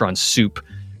electron soup,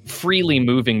 freely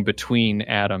moving between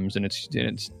atoms. And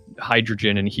it's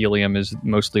hydrogen and helium is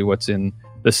mostly what's in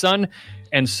the sun.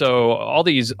 And so all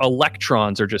these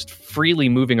electrons are just freely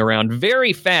moving around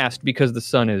very fast because the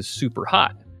sun is super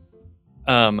hot.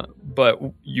 But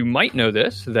you might know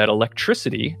that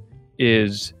electricity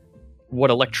is... What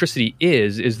electricity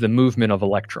is the movement of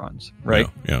electrons, right?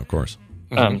 Yeah, of course.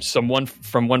 From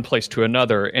one place to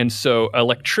another. And so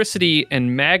electricity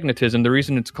and magnetism, the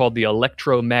reason it's called the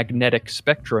electromagnetic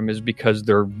spectrum is because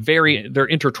they're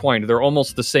intertwined. They're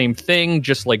almost the same thing,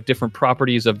 just like different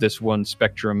properties of this one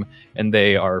spectrum, and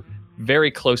they are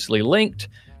very closely linked.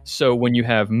 So when you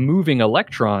have moving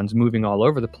electrons moving all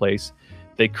over the place,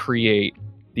 they create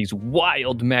these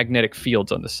wild magnetic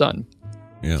fields on the sun.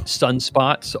 Yeah.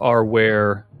 Sunspots are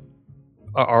where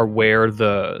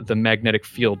the magnetic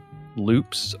field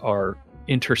loops are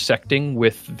intersecting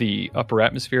with the upper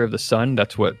atmosphere of the sun.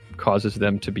 That's what causes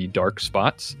them to be dark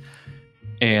spots.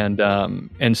 And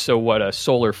so what a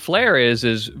solar flare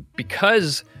is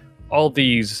because all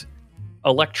these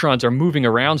electrons are moving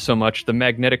around so much, the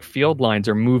magnetic field lines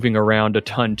are moving around a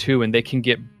ton too, and they can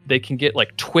get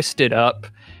like twisted up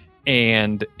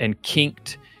and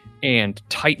kinked and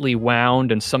tightly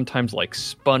wound, and sometimes like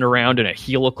spun around in a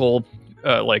helical,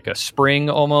 like a spring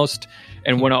almost.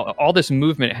 And when all this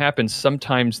movement happens,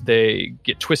 sometimes they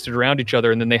get twisted around each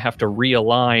other, and then they have to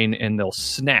realign, and they'll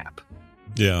snap.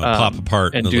 Yeah, pop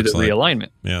apart and do the realignment.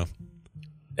 Yeah,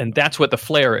 and that's what the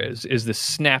flare is the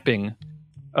snapping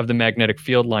of the magnetic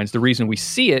field lines. The reason we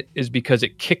see it is because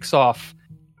it kicks off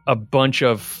a bunch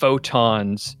of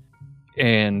photons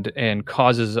and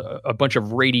causes a bunch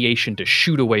of radiation to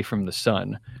shoot away from the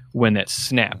sun when it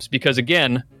snaps. Because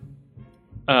again,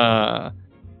 the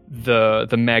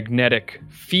magnetic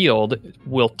field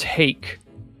will take,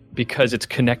 because it's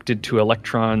connected to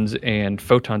electrons and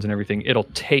photons and everything, it'll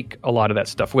take a lot of that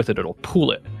stuff with it. It'll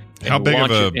pull it and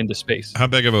launch it into space. How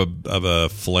big of a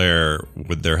flare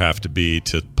would there have to be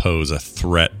to pose a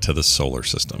threat to the solar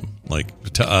system,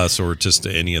 like to us or just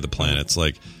to any of the planets?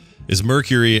 Like, is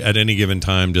Mercury at any given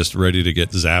time just ready to get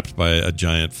zapped by a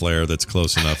giant flare that's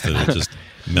close enough that it just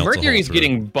melts? Mercury's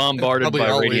getting bombarded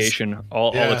by radiation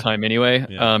all the time anyway,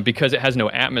 because it has no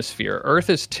atmosphere.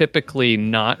 Earth is typically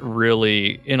not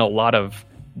really in a lot of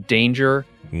danger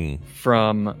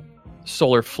from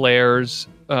solar flares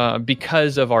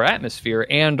because of our atmosphere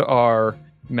and our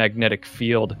magnetic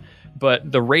field.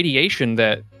 But the radiation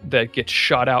that gets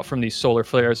shot out from these solar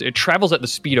flares, it travels at the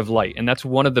speed of light. And that's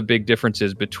one of the big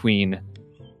differences between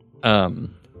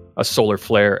a solar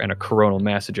flare and a coronal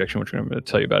mass ejection, which I'm going to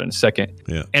tell you about in a second.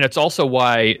 Yeah. And it's also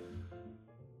why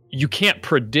you can't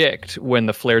predict when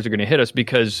the flares are going to hit us,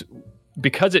 because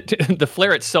the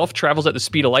flare itself travels at the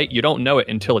speed of light. You don't know it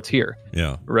until it's here.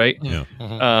 Yeah. Right? Yeah.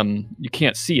 You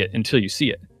can't see it until you see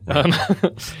it. Right.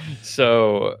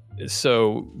 So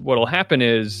what'll happen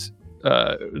is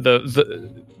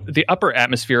the upper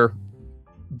atmosphere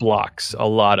blocks a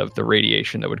lot of the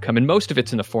radiation that would come, and most of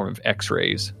it's in the form of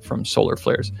X-rays from solar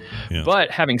flares. Yeah. But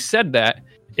having said that,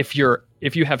 if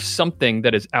you have something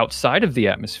that is outside of the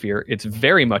atmosphere, it's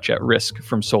very much at risk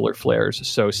from solar flares.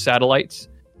 So satellites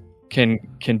can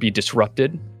be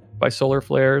disrupted by solar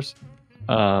flares.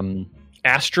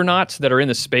 Astronauts that are in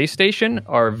the space station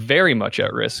are very much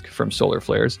at risk from solar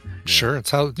flares. Sure,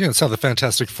 it's how the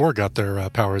Fantastic Four got their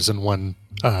powers in one.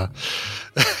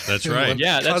 That's right.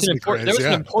 Yeah, that's an important. There was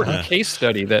an important case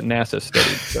study that NASA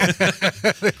studied. So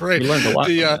right, we learned a lot.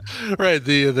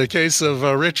 The case of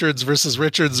Richards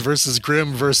versus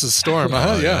Grimm versus Storm.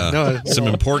 Some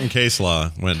important case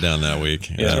law went down that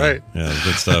week. Yeah, right. Yeah,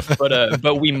 good stuff. But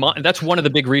that's one of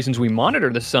the big reasons we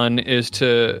monitor the sun is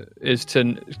to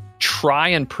try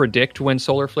and predict when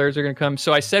solar flares are going to come.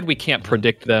 So I said we can't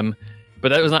predict them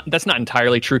But that's not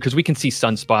entirely true, because we can see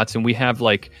sunspots and we have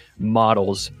like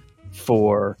models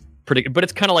for predict. But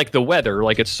it's kind of like the weather,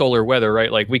 like it's solar weather,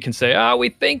 right? Like we can say, we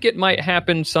think it might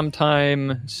happen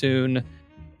sometime soon,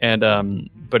 and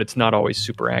but it's not always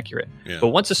super accurate. Yeah. But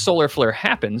once a solar flare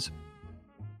happens,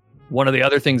 one of the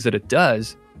other things that it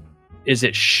does is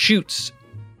it shoots,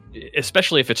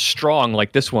 especially if it's strong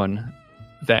like this one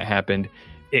that happened,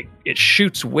 it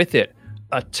shoots with it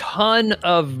a ton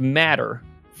of matter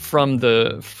from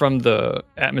the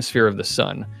atmosphere of the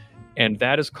sun. And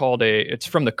that is called it's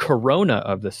from the corona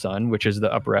of the sun, which is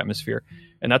the upper atmosphere.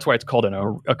 And that's why it's called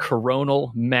a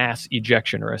coronal mass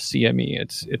ejection, or a CME.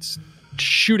 It's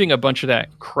shooting a bunch of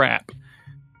that crap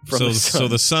from the sun. So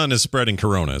the sun is spreading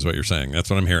corona, is what you're saying. That's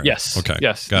what I'm hearing. Yes. Okay.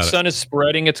 Yes. The sun is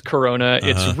spreading its corona.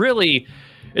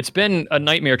 It's been a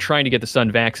nightmare trying to get the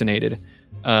sun vaccinated.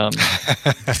 But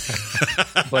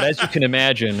as you can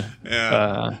imagine,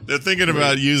 they're thinking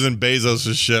about using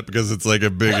Bezos' ship because it's like a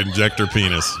big injector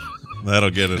penis.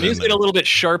 That'll get it. It needs to get a little bit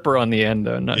sharper on the end,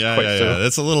 though. Not quite so. Yeah.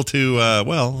 That's a little too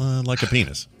like a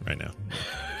penis right now.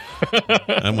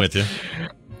 I'm with you.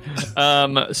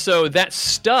 So that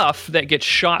stuff that gets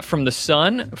shot from the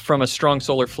sun from a strong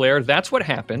solar flare, that's what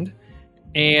happened.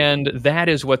 And that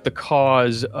is what the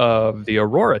cause of the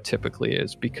aurora typically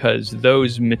is, because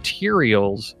that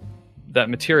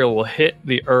material will hit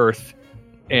the Earth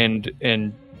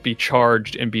and be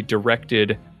charged and be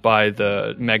directed by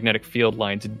the magnetic field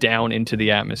lines down into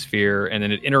the atmosphere, and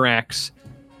then it interacts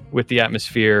with the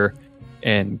atmosphere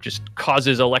and just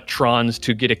causes electrons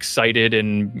to get excited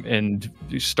and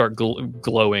start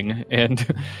glowing and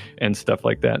stuff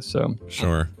like that. So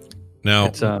sure.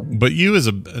 Now, but you as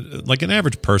like an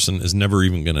average person is never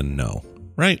even going to know,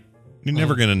 right? You're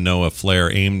never going to know a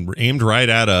flare aimed right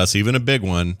at us, even a big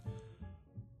one.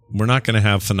 We're not going to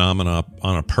have phenomena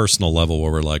on a personal level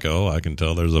where we're like, oh, I can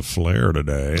tell there's a flare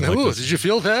today. Like did you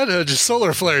feel that? Just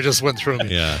solar flare just went through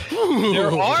me. Yeah.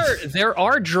 There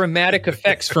are dramatic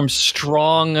effects from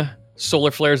strong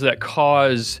solar flares that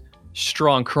cause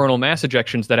strong coronal mass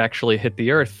ejections that actually hit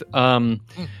the Earth.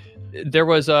 There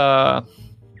was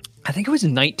I think it was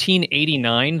in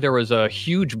 1989. There was a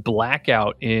huge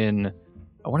blackout in,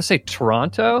 I want to say,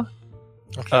 Toronto.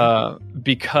 Okay.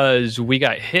 Because we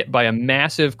got hit by a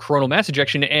massive coronal mass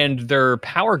ejection, and their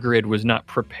power grid was not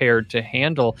prepared to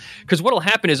handle. Because what'll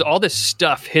happen is all this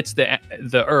stuff hits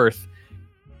the Earth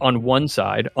on one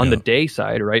side, on the day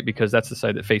side, right? Because that's the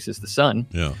side that faces the sun.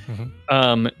 Yeah.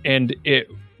 Mm-hmm. And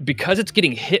because it's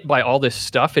getting hit by all this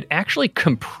stuff, it actually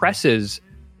compresses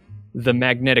the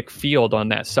magnetic field on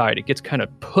that side. It gets kind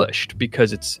of pushed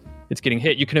because it's getting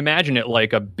hit. You can imagine it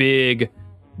like a big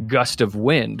gust of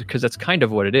wind, because that's kind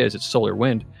of what it is. It's solar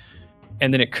wind.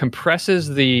 And then it compresses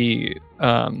the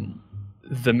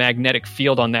magnetic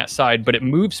field on that side, but it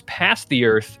moves past the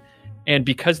Earth. And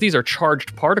because these are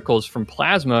charged particles from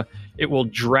plasma, it will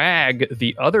drag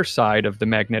the other side of the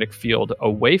magnetic field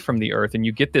away from the Earth. And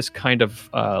you get this kind of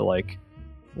like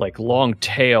long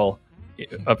tail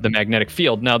of the magnetic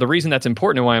field. Now, the reason that's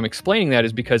important and why I'm explaining that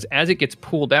is because as it gets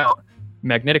pulled out,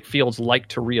 magnetic fields like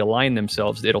to realign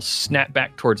themselves. It'll snap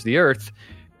back towards the Earth,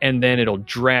 and then it'll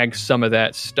drag some of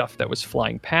that stuff that was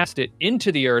flying past it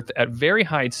into the Earth at very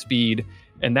high speed,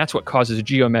 and that's what causes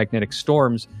geomagnetic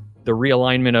storms, the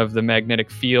realignment of the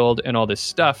magnetic field and all this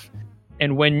stuff.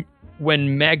 And when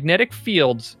magnetic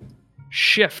fields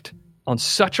shift on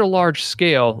such a large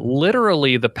scale,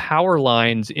 literally the power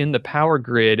lines in the power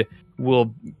grid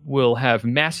will have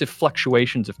massive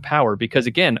fluctuations of power, because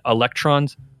again,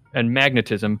 electrons and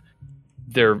magnetism,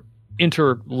 they're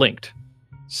interlinked.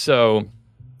 So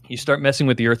you start messing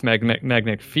with the Earth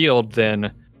magnetic field,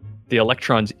 then the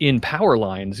electrons in power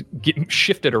lines get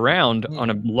shifted around on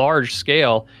a large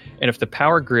scale. And if the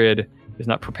power grid is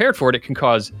not prepared for it, it can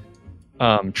cause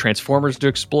transformers to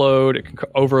explode. It can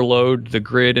overload the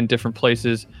grid in different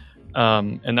places.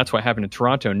 And that's what happened in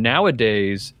Toronto.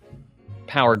 Nowadays,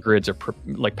 power grids are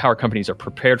power companies are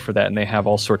prepared for that, and they have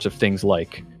all sorts of things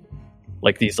like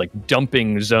these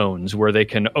dumping zones where they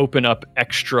can open up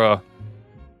extra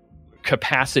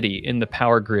capacity in the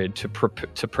power grid to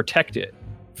protect it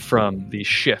from these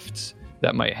shifts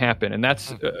that might happen. And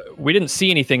that's we didn't see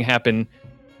anything happen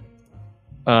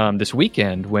this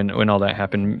weekend when all that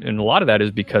happened, and a lot of that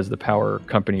is because the power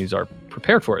companies are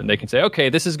prepared for it, and they can say, okay,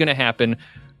 this is going to happen.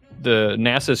 The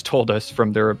NASA's told us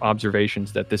from their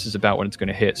observations that this is about when it's going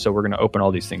to hit, so we're going to open all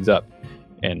these things up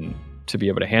and to be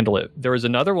able to handle it. There was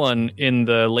another one in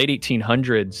the late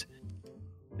 1800s,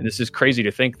 and this is crazy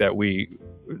to think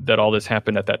that all this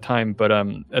happened at that time, but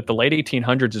at the late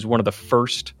 1800s is one of the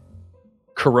first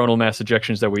coronal mass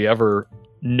ejections that we ever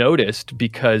noticed,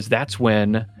 because that's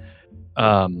when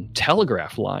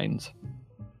telegraph lines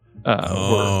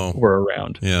were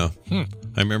around. Yeah.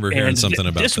 I remember hearing something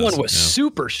about this. This one was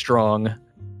super strong.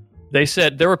 They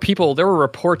said there were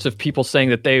reports of people saying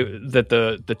that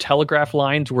the telegraph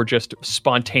lines were just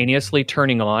spontaneously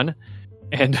turning on,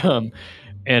 and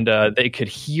they could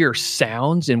hear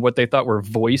sounds and what they thought were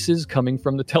voices coming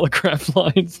from the telegraph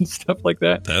lines and stuff like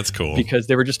that. That's cool. Because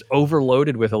they were just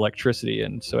overloaded with electricity,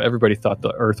 and so everybody thought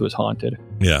the Earth was haunted.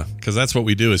 Yeah, because that's what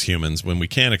we do as humans. When we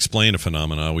can't explain a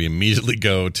phenomena, we immediately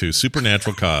go to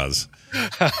supernatural cause.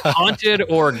 Haunted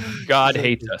or God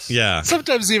hates us. Yeah.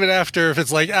 Sometimes even after, if it's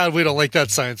like, we don't like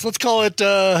that science, let's call it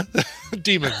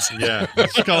demons. Yeah,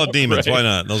 let's call it demons. Right. Why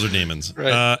not? Those are demons.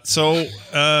 Right.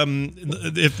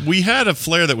 If we had a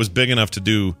flare that was big enough to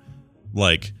do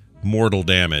like mortal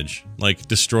damage, like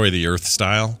destroy the Earth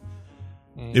style,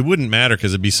 it wouldn't matter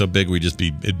because it'd be so big.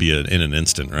 It'd be in an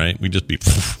instant, right? We'd just be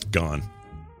gone.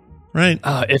 Right.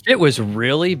 If it was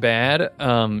really bad,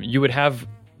 you would have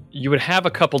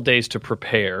a couple days to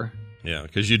prepare. Yeah,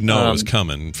 because you'd know it was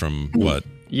coming from what?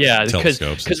 Yeah,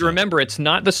 telescopes. Because remember, it's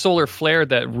not the solar flare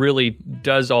that really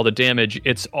does all the damage.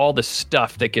 It's all the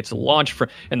stuff that gets launched from.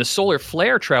 And the solar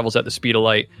flare travels at the speed of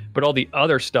light, but all the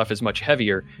other stuff is much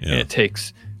heavier, and it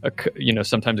takes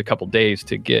sometimes a couple days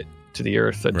to get to the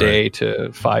Earth, a day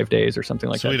to 5 days or something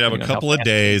like that. So we'd have a couple of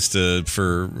days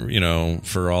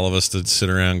for all of us to sit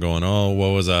around going, "Oh,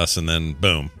 woe is us," and then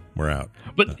boom, we're out.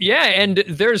 But yeah, and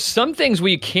there's some things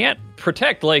we can't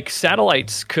protect, like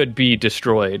satellites could be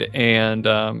destroyed, and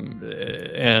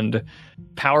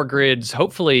power grids.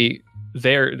 Hopefully,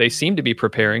 they seem to be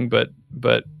preparing, but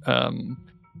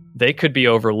they could be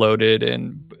overloaded.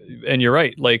 And you're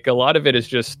right, like a lot of it is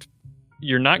just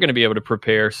you're not going to be able to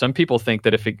prepare. Some people think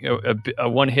that if a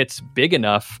one hits big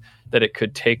enough that it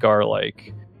could take our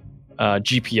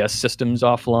GPS systems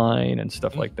offline and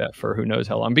stuff like that for who knows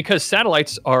how long. Because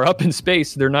satellites are up in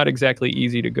space, they're not exactly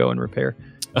easy to go and repair.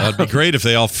 It'd be great if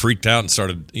they all freaked out and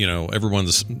started,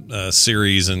 everyone's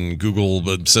Siris and Google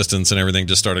assistants and everything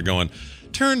just started going,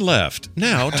 turn left,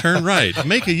 now turn right,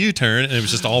 make a U-turn, and it was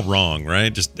just all wrong,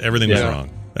 right? Just everything was wrong.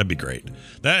 That'd be great.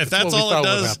 If that's all it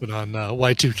does. Would happen on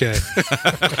Y2K.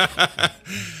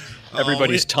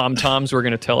 Everybody's tom-toms were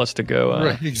going to tell us to go.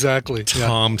 Right, exactly.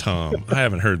 Tom-tom. I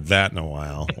haven't heard that in a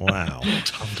while. Wow.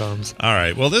 Tom-toms. All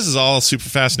right. Well, this is all super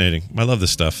fascinating. I love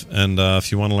this stuff. And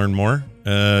if you want to learn more,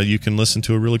 you can listen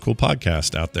to a really cool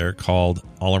podcast out there called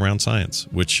All Around Science,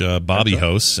 which Bobby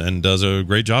hosts and does a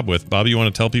great job with. Bobby, you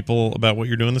want to tell people about what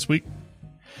you're doing this week?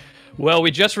 Well,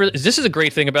 this is a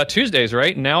great thing about Tuesdays,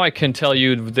 right? Now I can tell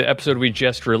you the episode we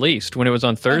just released. When it was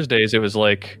on Thursdays, it was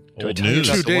like old news.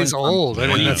 2 days old. I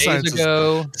mean,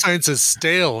 science is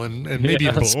stale and maybe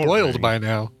even spoiled by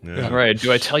now. Yeah. Right.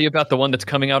 Do I tell you about the one that's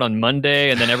coming out on Monday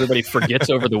and then everybody forgets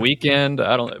over the weekend?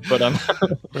 I don't. But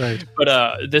right.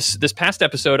 But this past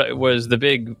episode was the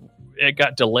big. It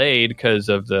got delayed because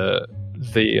of the.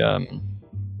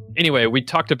 Anyway, I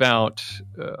talked about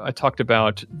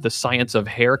the science of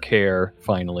hair care.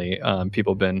 Finally,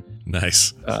 people have been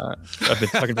nice. I've been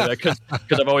talking about that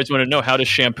because I've always wanted to know, how does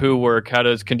shampoo work? How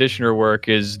does conditioner work?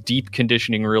 Is deep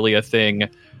conditioning really a thing?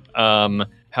 How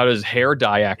does hair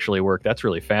dye actually work? That's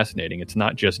really fascinating. It's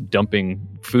not just dumping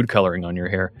food coloring on your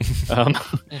hair. It's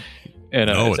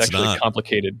actually not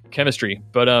complicated chemistry.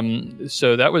 But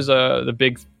so that was the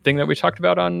big thing that we talked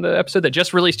about on the episode that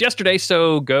just released yesterday.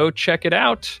 So go check it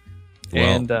out. Well,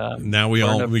 and now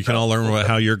we can all learn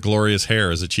how your glorious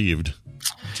hair is achieved,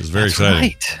 which is very exciting.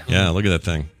 Right. Yeah, look at that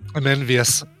thing. I'm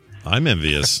envious. I'm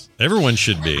envious. Everyone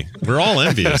should be. We're all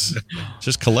envious.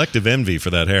 Just collective envy for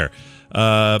that hair.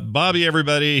 Bobby,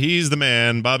 everybody, he's the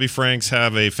man. Bobby Franks,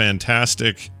 have a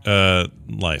fantastic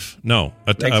life. No,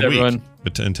 a week. Everyone.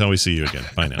 But until we see you again.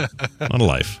 Bye now. Not a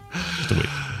life. Just a week.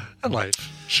 A life.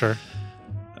 Sure.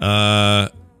 All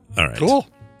right. Cool.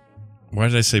 Why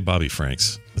did I say Bobby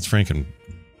Franks? It's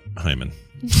Frankenheimen.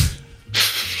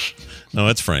 No,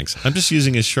 it's Franks. I'm just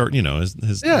using his short,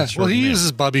 his short well, he name.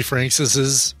 uses Bobby Franks as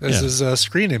his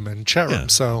screen name and chat room,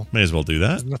 so may as well do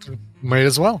that. Might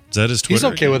as well. Is that his Twitter?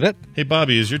 He's okay account? with it. Hey,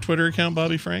 Bobby, is your Twitter account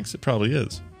Bobby Franks? It probably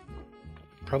is.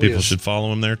 People should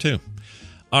follow him there too.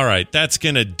 All right, that's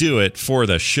going to do it for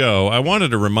the show. I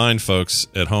wanted to remind folks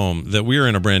at home that we are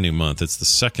in a brand new month. It's the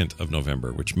 2nd of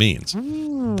November, which means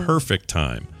perfect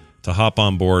time to hop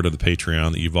on board of the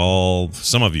Patreon that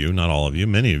some of you, not all of you,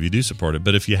 many of you do support it.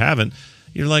 But if you haven't,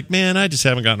 you're like, man, I just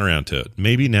haven't gotten around to it.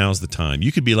 Maybe now's the time.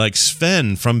 You could be like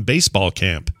Sven from baseball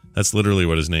camp. That's literally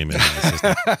what his name is.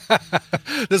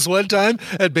 This one time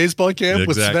at baseball camp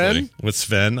with Sven? With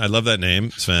Sven. I love that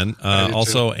name, Sven.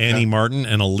 Also, Annie Martin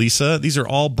and Elisa. These are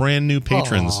all brand new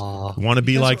patrons. Want to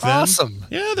be like them? Awesome.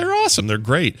 Yeah, they're awesome. They're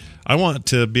great. I want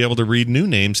to be able to read new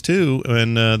names too,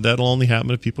 and that'll only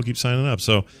happen if people keep signing up.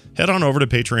 So head on over to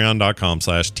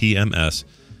patreon.com/TMS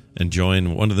and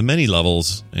join one of the many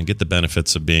levels and get the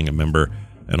benefits of being a member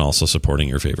and also supporting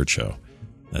your favorite show.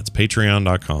 That's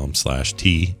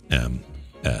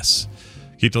patreon.com/TMS.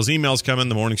 Keep those emails coming,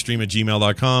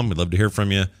 themorningstream@gmail.com. We'd love to hear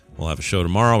from you. We'll have a show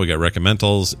tomorrow. We got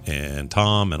recommendals and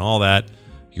Tom and all that.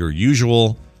 Your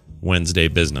usual Wednesday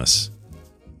business.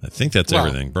 I think that's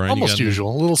everything. Brian, almost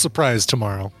usual. A little surprise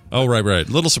tomorrow. Oh, right.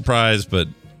 Little surprise, but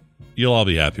you'll all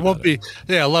be happy about it.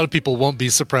 Yeah, a lot of people won't be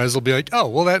surprised. They'll be like, oh,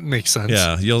 well, that makes sense.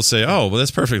 Yeah, you'll say, oh, well,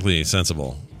 that's perfectly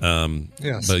sensible.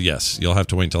 Yes. But yes, you'll have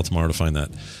to wait until tomorrow to find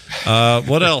that.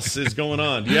 What else is going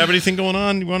on? Do you have anything going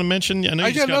on you want to mention? I know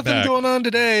I got nothing going on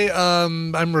today.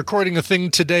 I'm recording a thing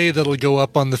today that'll go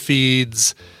up on the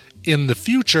feeds in the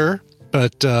future,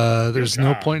 but there's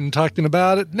no point in talking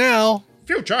about it now.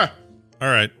 Future. All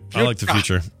right. I like the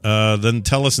future. Then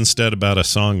tell us instead about a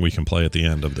song we can play at the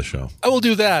end of the show. I will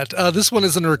do that. This one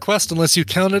isn't a request unless you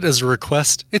count it as a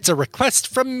request. It's a request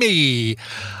from me.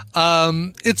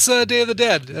 It's Day of the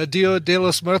Dead, Dia de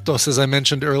los Muertos, as I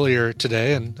mentioned earlier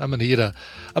today, and I'm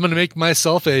gonna make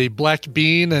myself a black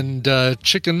bean and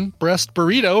chicken breast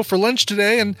burrito for lunch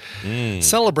today and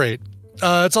celebrate.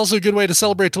 It's also a good way to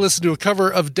celebrate to listen to a cover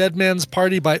of Dead Man's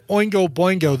Party by Oingo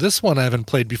Boingo. This one I haven't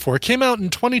played before. It came out in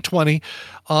 2020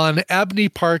 on Abney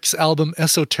Park's album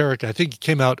Esoterica. I think it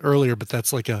came out earlier, but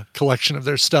that's like a collection of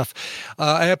their stuff.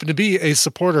 I happen to be a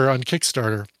supporter on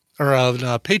Kickstarter or on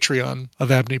Patreon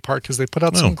of Abney Park because they put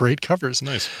out some great covers.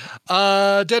 Nice.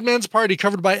 Dead Man's Party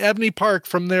covered by Abney Park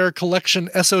from their collection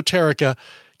Esoterica,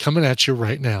 coming at you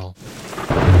right now.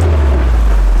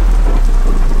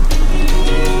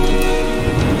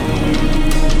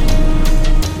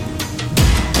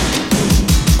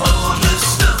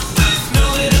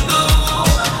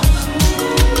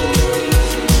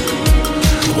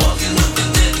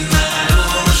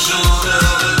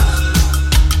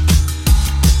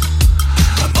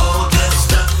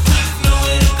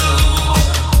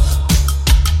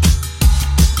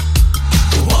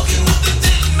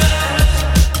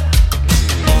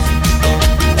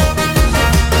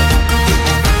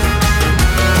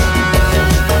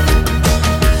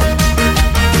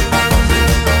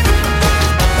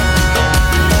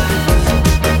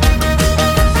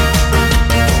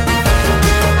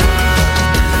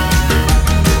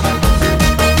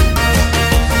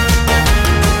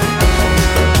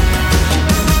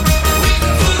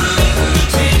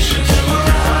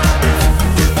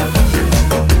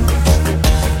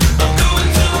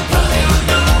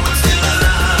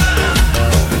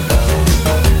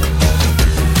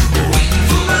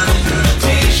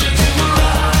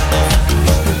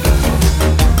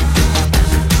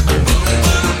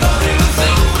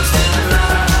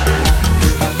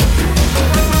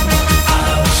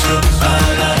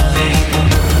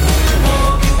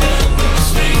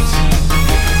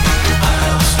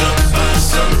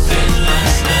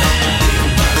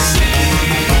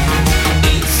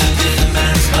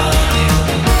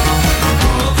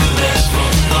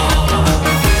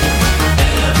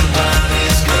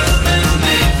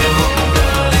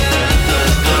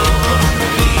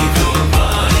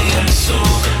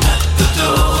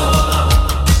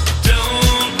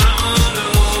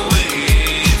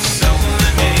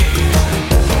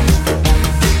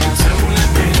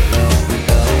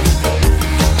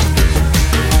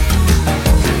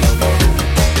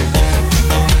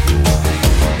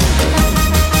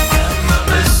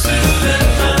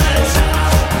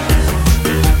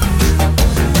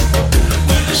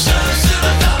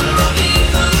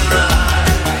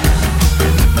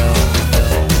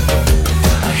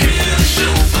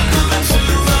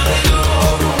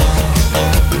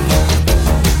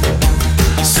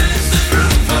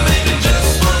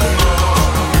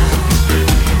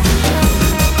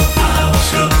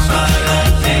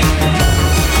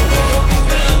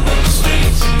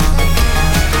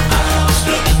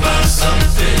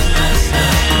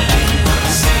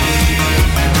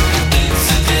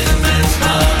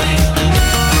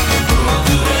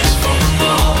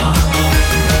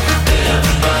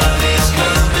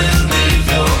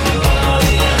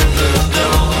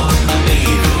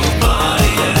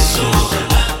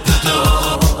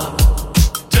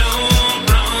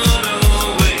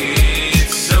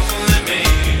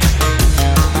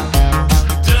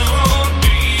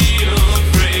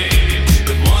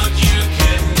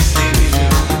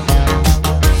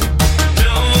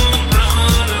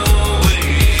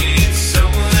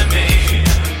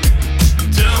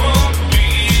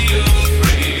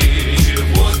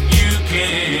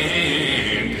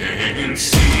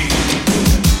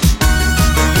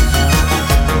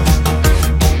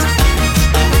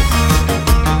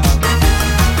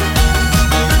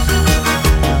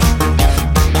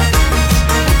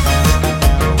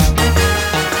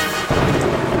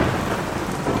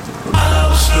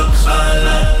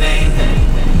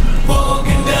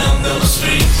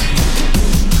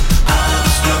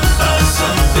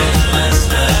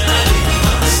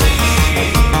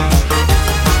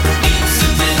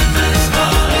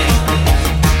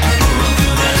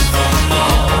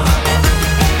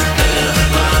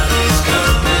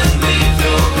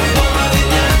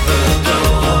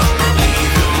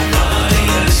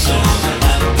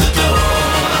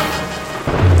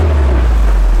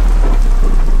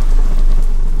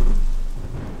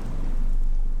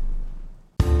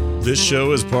 This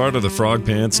show is part of the Frog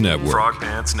Pants Network. Frog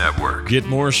Pants Network. Get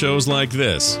more shows like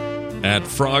this at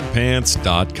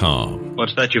frogpants.com.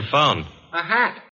 What's that you found? A hat.